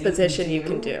that exposition you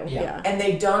can do. Yeah. And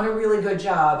they've done a really good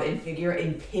job in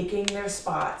picking their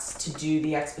spots to do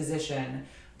the exposition,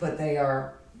 but they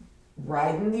are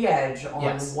riding the edge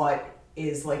on what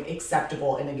is like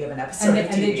acceptable in a given episode.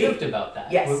 And they joked about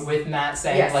that. Yes. With Matt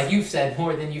saying, like, you've said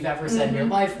more than you've ever said in your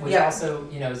life, which also,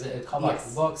 is a callback to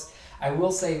the books. I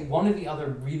will say one of the other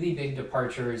really big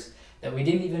departures that we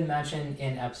didn't even mention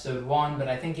in episode 1, but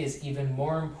I think is even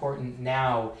more important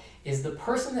now, is the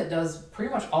person that does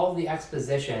pretty much all of the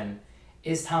exposition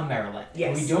is Tom Merrilin.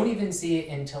 Yes. We don't even see it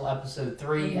until episode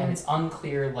 3, and it's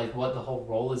unclear like what the whole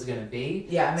role is going to be.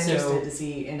 Yeah, I'm interested to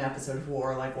see in episode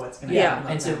 4 like what's going to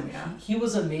happen. And so he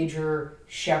was a major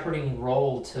shepherding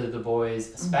role to the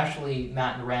boys, especially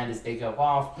Matt and Rand as they go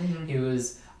off. He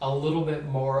was a little bit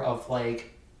more of like,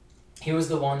 he was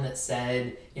the one that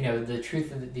said, the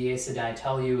truth that the Aes Sedai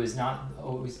tell you is not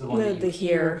always the one that you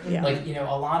hear. Yeah. Like,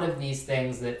 a lot of these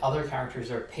things that other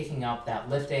characters are picking up, that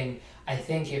lifting, I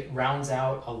think it rounds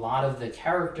out a lot of the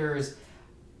characters.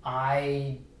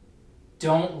 I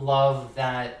don't love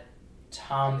that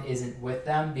Tom isn't with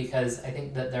them because I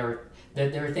think that there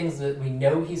are things that we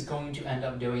know he's going to end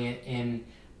up doing it in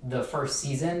the first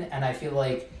season, and I feel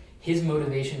like his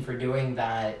motivation for doing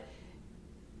that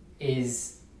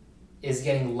is is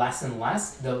getting less and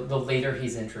less the later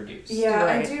he's introduced. Yeah,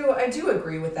 Right. I do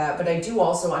agree with that, but I do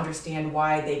also understand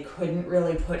why they couldn't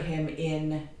really put him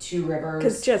in Two Rivers.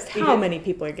 Because just how many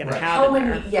people are going to Right. have How in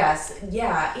many? there? Yes,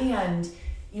 yeah, and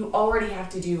you already have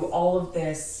to do all of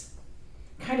this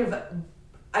kind of.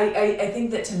 I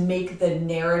think that to make the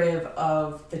narrative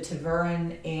of the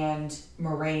Taverin and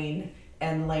Moraine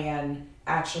and Lan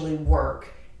actually work,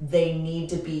 they need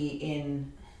to be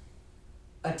in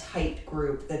a tight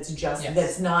group that's just Yes.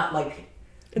 that's not like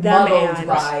Them muddled and-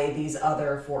 by these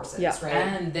other forces, Yeah. right?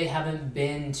 And they haven't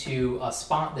been to a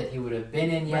spot that he would have been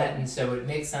in yet, Right. and so it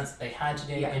makes sense that they had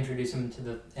to Yeah. introduce him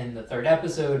in the third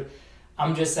episode.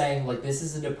 I'm just saying, like, this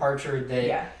is a departure that,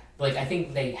 Yeah. like, I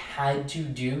think they had to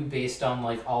do based on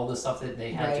like all the stuff that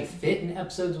they had to Right. fit in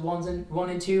episodes 1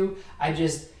 and 2.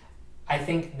 I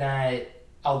think that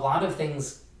a lot of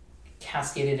things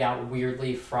cascaded out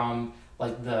weirdly from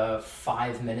like the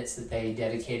 5 minutes that they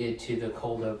dedicated to the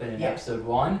cold open in Yeah. episode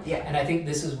 1. Yeah. And I think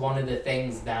this is one of the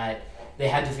things that they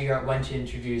had to figure out when to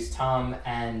introduce Tom,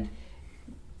 and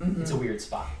it's a weird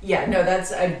spot. Yeah, no,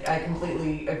 I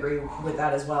completely agree with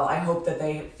that as well. I hope that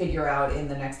they figure out in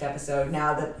the next episode,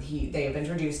 now that they have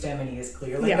introduced him and he is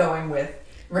clearly Yeah. going with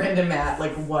Rand and Matt,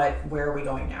 like where are we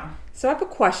going now? So I have a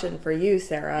question for you,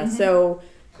 Sarah. Mm-hmm. So,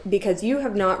 because you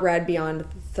have not read beyond the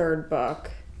third book,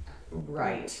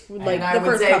 Right. like and I the would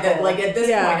first say couple, that like at this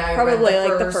yeah, point I probably read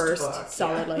like the the first first book,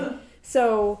 solidly. yeah.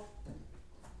 So,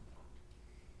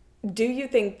 do you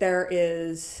think there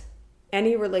is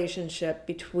any relationship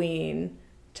between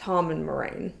Tom and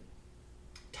Moraine?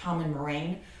 Tom and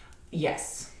Moraine?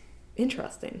 Yes.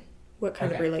 Interesting. What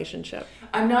kind of Okay. relationship?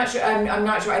 I'm not sure. I'm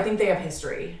not sure. I think they have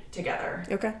history together.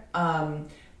 Okay.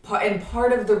 And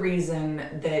part of the reason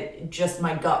that just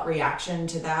my gut reaction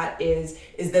to that is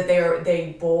that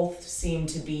they both seem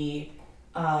to be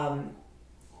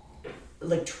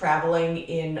like traveling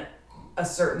in a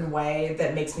certain way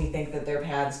that makes me think that their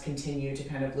paths continue to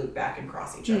kind of loop back and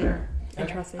cross each other.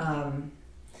 Interesting.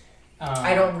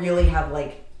 I don't really have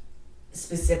like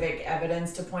specific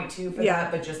evidence to point to for Yeah.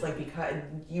 that, but just like because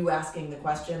you asking the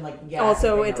question, like yeah.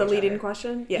 Also, they it's know a each leading other.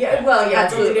 question. Yeah, well, yeah,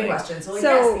 Absolutely. it's a leading question. So, like,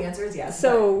 So- yes, the answer is yes.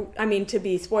 So, I mean, to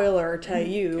be spoiler to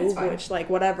you, It's fine. which like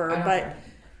whatever, I don't but care.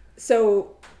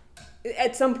 so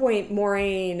at some point,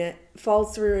 Moraine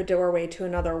falls through a doorway to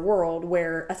another world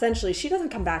where essentially she doesn't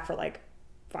come back for like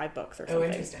 5 books or something. Oh,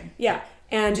 interesting. Yeah,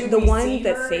 and Do the we see one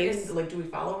that her saves in, like, do we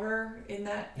follow her in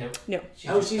that? Nope. no. She's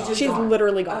Oh, just she's gone. just- She's gone.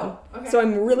 literally gone. Oh, okay. So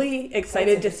I'm really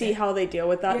excited to see interesting. how they deal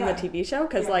with that in the Yeah. TV show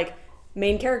because Yeah. like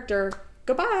main character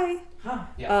goodbye. Huh.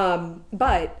 Yeah.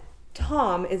 But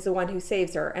Tom is the one who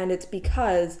saves her, and it's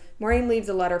because Moraine leaves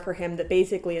a letter for him that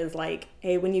basically is like,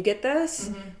 "Hey, when you get this,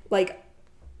 like,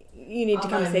 you need to I'm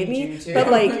come gonna save need me." you too.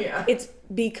 But like, Yeah. it's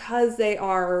because they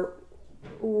are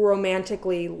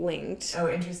romantically linked. Oh,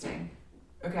 interesting.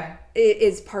 Okay. It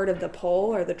is part of the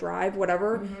pull or the drive,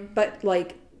 whatever. Mm-hmm. But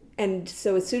like, and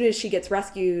so as soon as she gets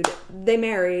rescued, they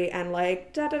marry and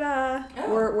like da da da. Oh.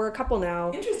 We're a couple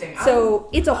now. Interesting. So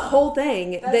it's a whole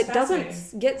thing That's that doesn't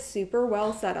fascinating. get super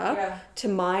well set up Yeah. to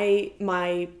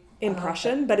my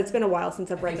impression, but it's been a while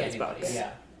since I've I read think those anybody, books. yeah.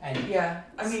 And Yeah,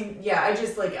 I mean, yeah, I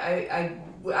just like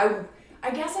I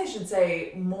guess I should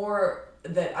say more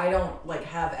that I don't like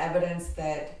have evidence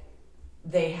that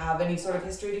they have any sort of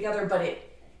history together, but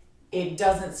it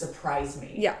doesn't surprise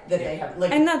me. Yeah. that they have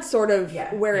like And that's sort of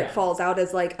Yeah. where Yeah. it falls out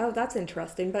as like, oh, that's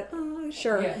interesting, but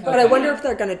sure. Yeah, But I okay. wonder if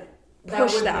they're gonna That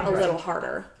push would be that a little interesting.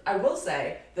 harder. I will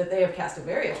say that they have cast a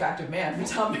very attractive man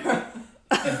for Tom Merrill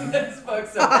in this book,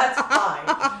 so that's fine.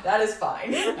 That is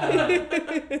fine.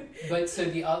 But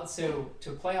so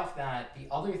to play off that, the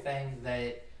other thing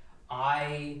that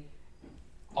I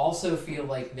also feel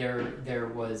like there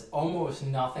was almost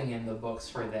nothing in the books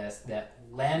for this, that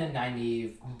Lan and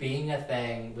Nynaeve being a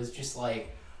thing was just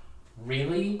like,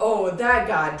 really? Oh, that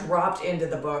got dropped into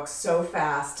the book so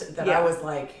fast that Yeah. I was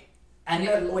like, And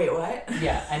it, wait, what?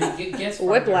 yeah, and it gets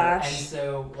further, Whiplash. And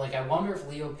so, like, I wonder if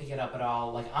Leo will pick it up at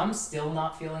all. Like, I'm still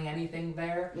not feeling anything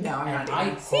there. No, I'm and not I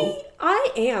either. hope. See, I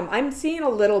am. I'm seeing a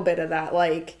little bit of that.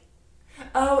 Like,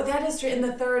 Oh, that is true. In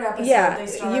the third episode, yeah, they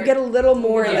start. you get a little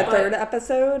more in Yeah. the third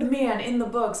episode. Man, in the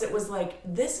books, it was like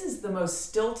this is the most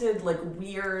stilted, like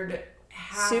weird,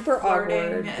 half Super flirting,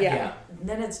 awkward, and yeah.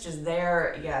 then it's just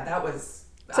there. Yeah, that was.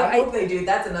 So I hope they do.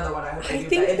 That's another one. I hope they I do.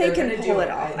 think If they they're can gonna pull do it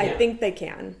off. I yeah. think they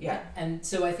can. Yeah. And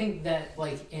so I think that,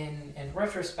 like, in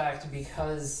retrospect,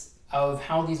 because of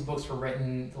how these books were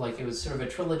written, like, it was sort of a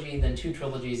trilogy, then 2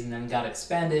 trilogies, and then got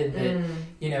expanded, that,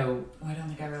 you know, Oh, I don't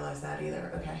think I realized that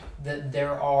either. Okay. that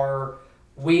there are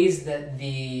ways that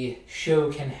the show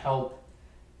can help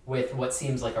with what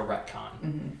seems like a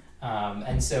retcon.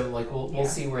 And so like we'll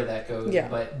see where that goes. Yeah.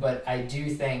 But I do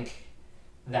think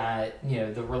that, you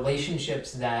know, the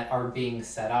relationships that are being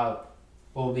set up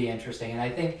will be interesting. And I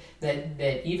think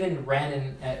that even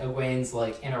Ren and Egwene's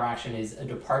like interaction is a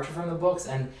departure from the books,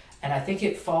 and I think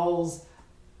it falls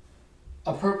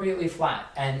appropriately flat.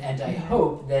 And I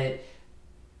hope that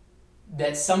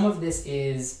some of this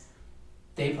is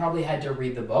they probably had to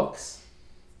read the books,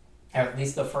 or at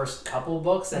least the first couple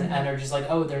books, and are just like,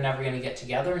 oh, they're never going to get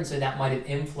together, and so that might have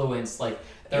influenced like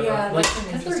their like,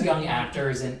 because they're young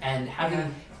actors and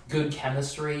having good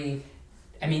chemistry.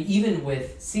 I mean, even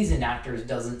with seasoned actors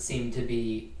doesn't seem to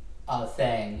be a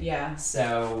thing. Yeah.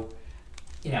 So,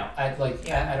 you know, I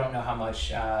don't know how much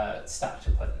stock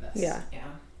to put in this. Yeah. Yeah.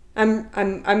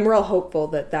 I'm real hopeful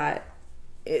that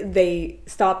they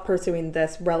stop pursuing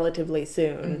this relatively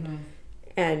soon,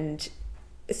 and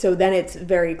so then it's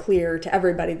very clear to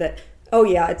everybody that, oh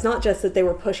yeah, it's not just that they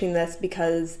were pushing this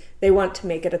because they want to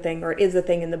make it a thing, or it is a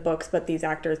thing in the books, but these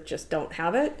actors just don't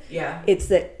have it. Yeah. It's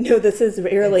that, no, this is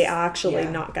really It's- actually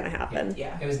yeah. not going to happen.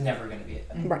 Yeah. It was never going to be a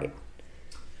thing. Right.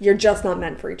 You're just not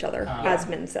meant for each other, as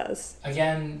Min says.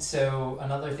 Again, so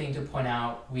another thing to point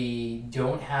out, we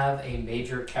don't have a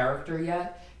major character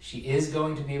yet. She is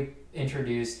going to be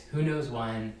introduced, who knows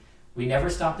when. We never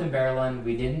stopped in Berlin.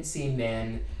 We didn't see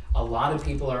Min. A lot of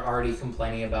people are already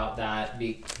complaining about that.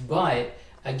 But,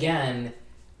 again,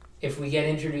 if we get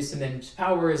introduced to Min's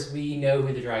powers, we know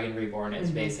who the Dragon Reborn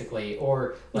is, basically.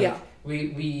 Or, like,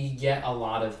 we get a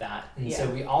lot of that. And so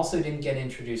we also didn't get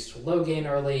introduced to Logain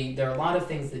early. There are a lot of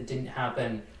things that didn't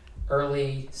happen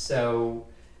early. So,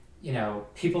 you know,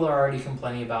 people are already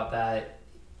complaining about that.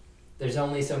 There's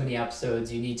only so many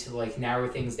episodes. You need to, like, narrow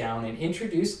things down and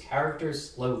introduce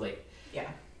characters slowly. Yeah.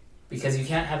 Because you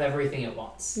can't have everything at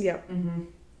once. Yep.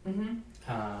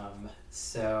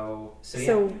 So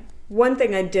one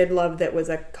thing I did love that was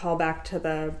a callback to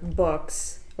the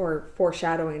books, or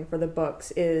foreshadowing for the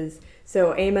books, is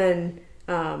so Aemon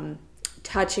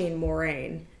touching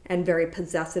Moraine and very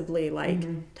possessively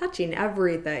touching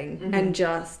everything and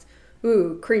just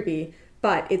creepy.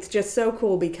 But it's just so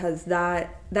cool because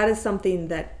that is something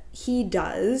that he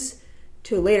does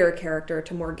to a later character,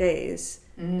 to Morghese,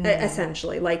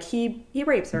 essentially. Like he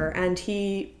rapes her and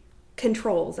he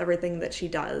controls everything that she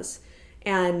does.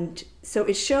 And so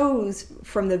it shows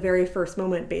from the very first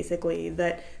moment, basically,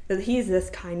 that he's this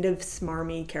kind of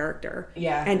smarmy character.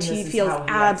 Yeah. And he feels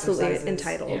absolutely exercises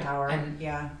entitled. Power. And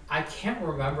I can't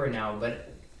remember now, but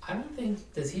I don't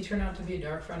think, does he turn out to be a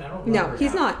dark friend? I don't remember. No,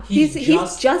 he's now. not. He's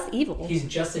just evil. He's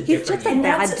just a He's different just a And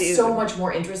bad that's dude. so much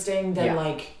more interesting than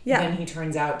Yeah. when he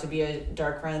turns out to be a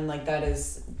dark friend. Like, that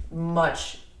is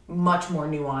much more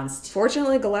nuanced.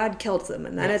 Fortunately, Galad kills him,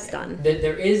 and then it's done.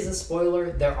 There is a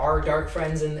spoiler. There are dark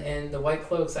friends in the White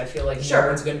Cloaks. I feel like Sure. no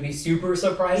one's going to be super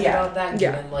surprised about that,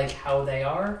 given like how they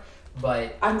are.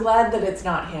 But I'm glad that it's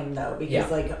not him, though, because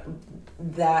like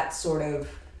that sort of,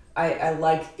 I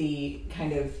like the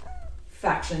kind of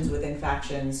factions within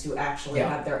factions who actually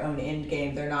have their own end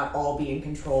game. They're not all being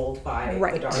controlled by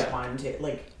the Dark One,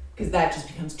 because that just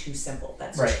becomes too simple.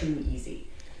 That's too easy.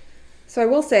 So I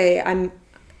will say I'm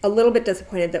a little bit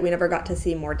disappointed that we never got to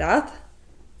see more death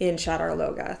in Shadar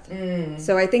Logoth.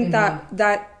 So I think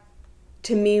that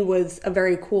to me was a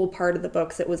very cool part of the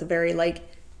books. It was a very like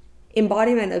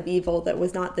embodiment of evil that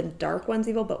was not the Dark One's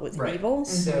evil, but was evil.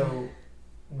 So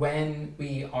when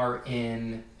we are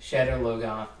in Shadar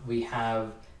Logoth, we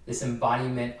have this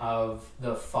embodiment of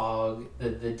the fog,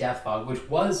 the death fog, which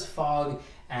was fog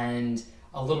and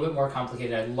a little bit more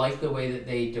complicated. I like the way that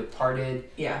they departed.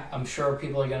 Yeah. I'm sure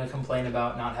people are going to complain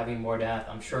about not having more death.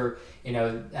 I'm sure, you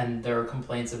know, and there are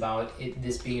complaints about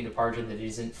this being a departure that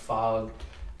isn't fog.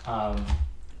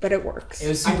 But it works. It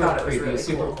was super creepy. It was really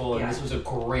super cool, and this was a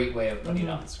great way of putting it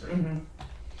on the screen.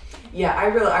 Yeah,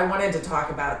 I wanted to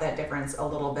talk about that difference a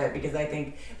little bit because I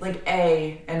think, like,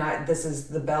 this is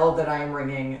the bell that I am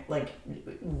ringing, like,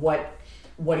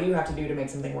 what do you have to do to make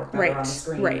something work better on the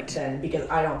screen then? Because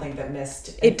I don't think that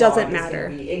Mist it doesn't matter.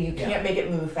 You can't make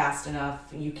it move fast enough.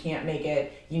 You can't make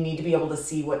it, you need to be able to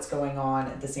see what's going on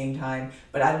at the same time.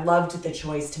 But I loved the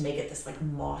choice to make it this, like,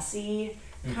 mossy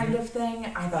kind of thing.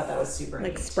 I thought that was super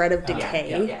like neat. spread of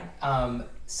decay.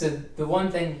 So the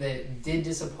one thing that did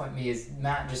disappoint me is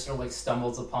Matt just sort of like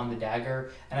stumbles upon the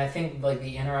dagger, and I think like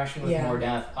the interaction with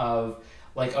Mordath of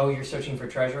like, oh, you're searching for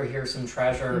treasure, here's some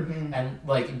treasure, and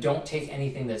like don't take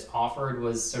anything that's offered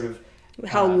was sort of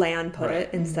how Lan put it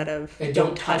instead of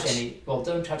don't touch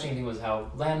anything was how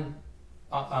Lan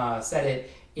said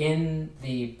it. In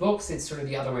the books, it's sort of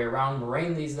the other way around.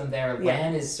 Moraine leads them there.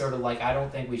 Lan is sort of like, I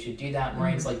don't think we should do that.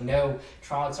 Moraine's like, no,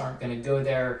 Trollocs aren't going to go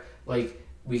there. Like,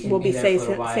 we can We'll be there safe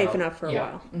for a while. safe enough for a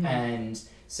Yeah. while. Mhm. And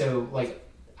so, like,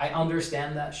 I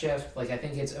understand that shift. Like, I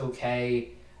think it's okay.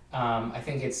 I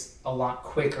think it's a lot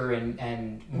quicker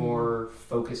and more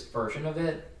focused version of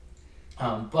it.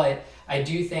 But I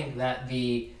do think that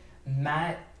the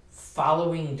Matt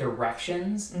following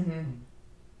directions,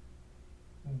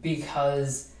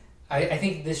 because I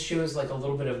think this shows like a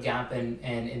little bit of gap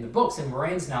in the books and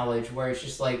Moiraine's knowledge, where it's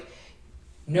just like,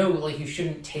 no, like you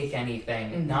shouldn't take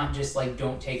anything, not just like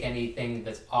don't take anything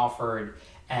that's offered.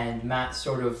 And Matt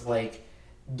sort of like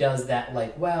does that,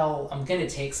 like, well, I'm gonna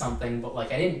take something, but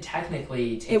like I didn't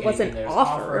technically take It wasn't anything that was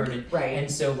offered. and, Right.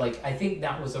 and so like I think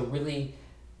that was a really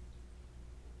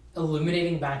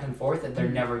illuminating back and forth that they're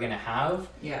never gonna have.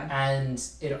 Yeah. And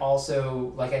it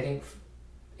also, like, I think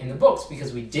in the books,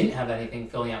 because we didn't have anything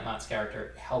filling out Matt's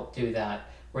character, helped do that,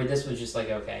 where this was just like,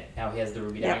 okay, now he has the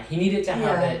ruby dagger. He needed to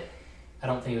have it. I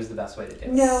don't think it was the best way to do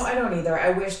it. No, I don't either. I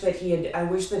wish that he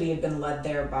had been led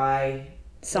there by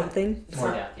Something.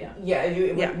 More death, yeah. I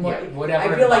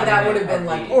Whatever. feel like that would have been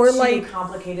like Or too like-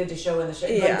 complicated to show in the show.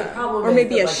 Yeah. Like, the problem Or is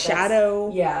maybe that, a like,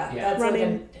 shadow. That's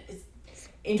running. like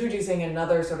introducing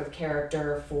another sort of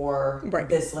character for Right.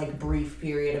 this like brief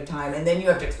period of time, and then you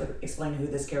have to explain who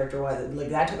this character was. Like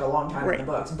that took a long time Right. in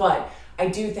the books, but I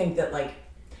do think that like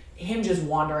him just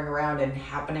wandering around and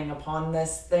happening upon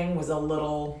this thing was a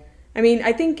little. I mean,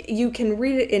 I think you can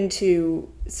read it into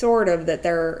sort of that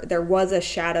there was a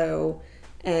shadow,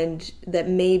 and that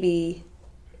maybe,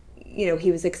 you know,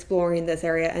 he was exploring this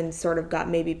area and sort of got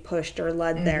maybe pushed or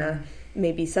led there,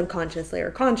 maybe subconsciously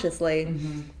or consciously.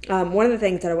 One of the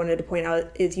things that I wanted to point out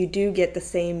is you do get the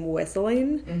same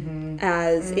whistling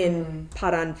as in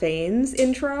Padan Fane's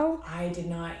intro. I did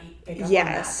not pick up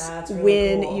Yes, on that. That's really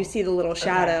when cool. you see the little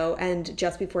shadow and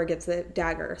just before it gets the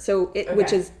dagger. So it, Okay.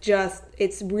 which is just,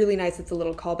 it's really nice. It's a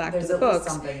little callback There's to the at least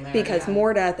books something there, because yeah.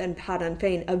 Mordeth and Padan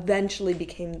Fane eventually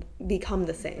become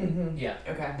the same. Yeah.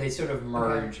 Okay. They sort of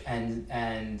merge,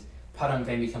 and Padan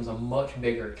Fain becomes a much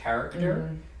bigger character.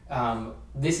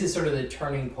 This is sort of the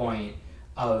turning point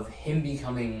of him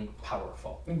becoming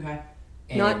powerful. Okay.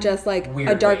 Not just like a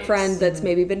weird dark ways. friend that's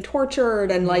maybe been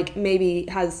tortured and like maybe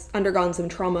has undergone some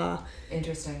trauma,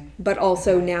 Interesting. but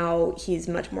also now he's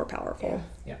much more powerful.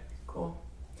 Yeah. Cool.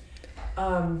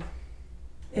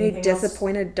 Any Anything else?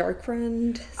 disappointed dark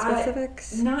friend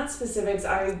specifics? Not specifics.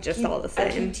 I Just keep, all the I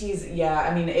same. keep teasing. Yeah,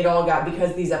 I mean, it all got,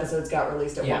 because these episodes got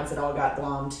released at Yeah. once. It all got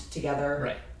glommed together.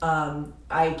 Right.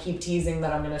 I keep teasing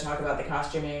that I'm going to talk about the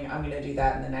costuming. I'm going to do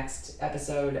that in the next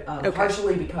episode. Okay.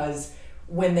 Partially because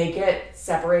when they get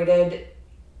separated,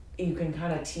 you can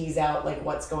kind of tease out like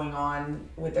what's going on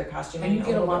with their costuming. And you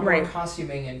get a lot more Right.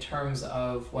 costuming in terms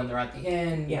of when they're at the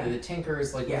inn, Yeah. the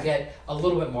Tinkers. Like Yeah. we get a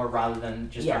little bit more rather than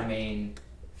just Yeah. our main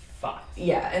five.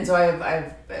 Yeah, and so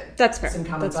I've That's fair. some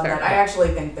comments That's on fair. that. I actually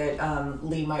think that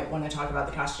Lee might want to talk about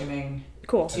the costuming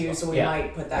Cool. too, so we Yeah.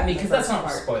 might put that. I mean, in the because that's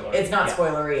first not part. spoilery. It's not Yeah.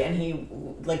 spoilery, and he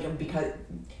like because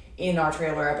in our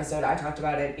trailer episode, I talked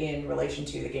about it in relation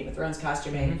to the Game of Thrones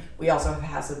costuming. We also have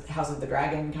House of the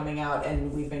Dragon coming out,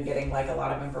 and we've been getting like a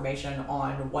lot of information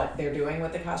on what they're doing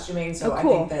with the costuming. So Oh, I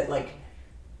cool. think that like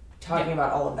talking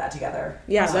about all of that together,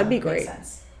 Yeah, that'd be makes great.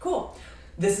 sense. Cool.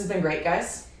 This has been great,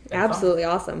 guys. Been fun. Absolutely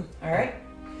awesome. All right,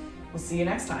 we'll see you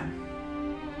next time.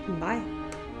 Bye.